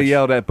so much. Sorry I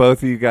yelled at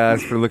both of you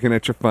guys for looking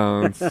at your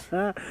phones. It's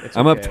I'm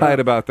okay. uptight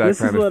about that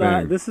kind of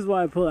thing. This is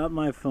why I pull out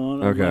my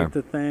phone. I'd Okay. like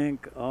to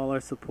thank all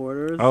our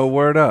supporters. Oh,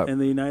 word up. In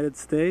the United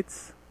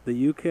States, the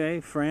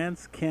UK,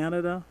 France,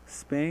 Canada,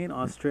 Spain,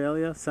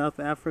 Australia, South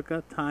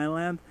Africa,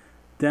 Thailand,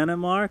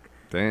 Denmark,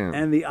 Damn.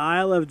 and the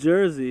Isle of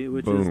Jersey,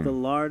 which is Boom. the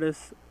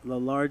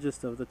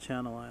largest of the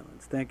Channel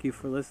Islands. Thank you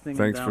for listening.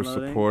 Thanks and for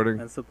downloading supporting.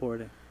 and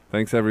supporting.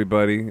 Thanks,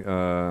 everybody.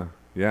 Follow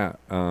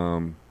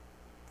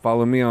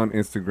me on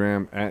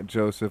Instagram at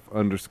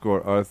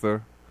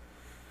Joseph_Arthur.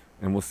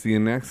 And we'll see you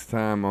next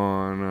time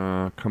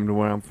on Come to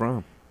Where I'm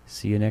From.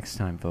 See you next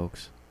time,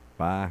 folks.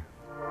 Bye.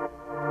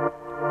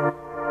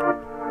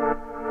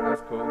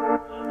 That's cool.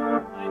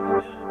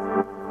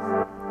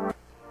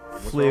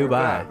 Flew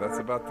by. That's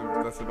about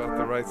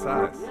the right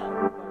size.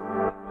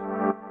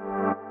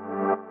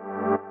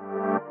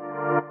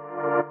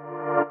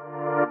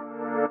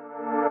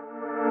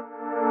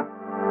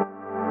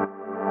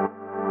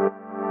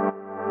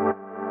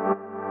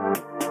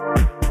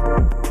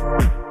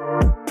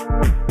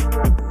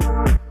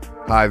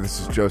 Hi, this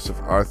is Joseph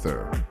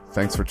Arthur.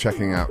 Thanks for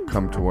checking out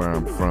Come to Where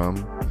I'm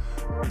From.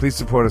 Please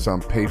support us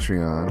on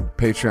Patreon,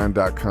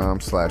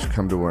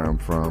 patreon.com/Come to Where I'm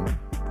From.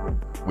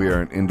 We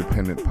are an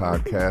independent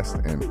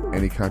podcast, and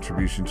any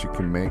contributions you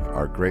can make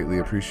are greatly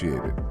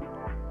appreciated.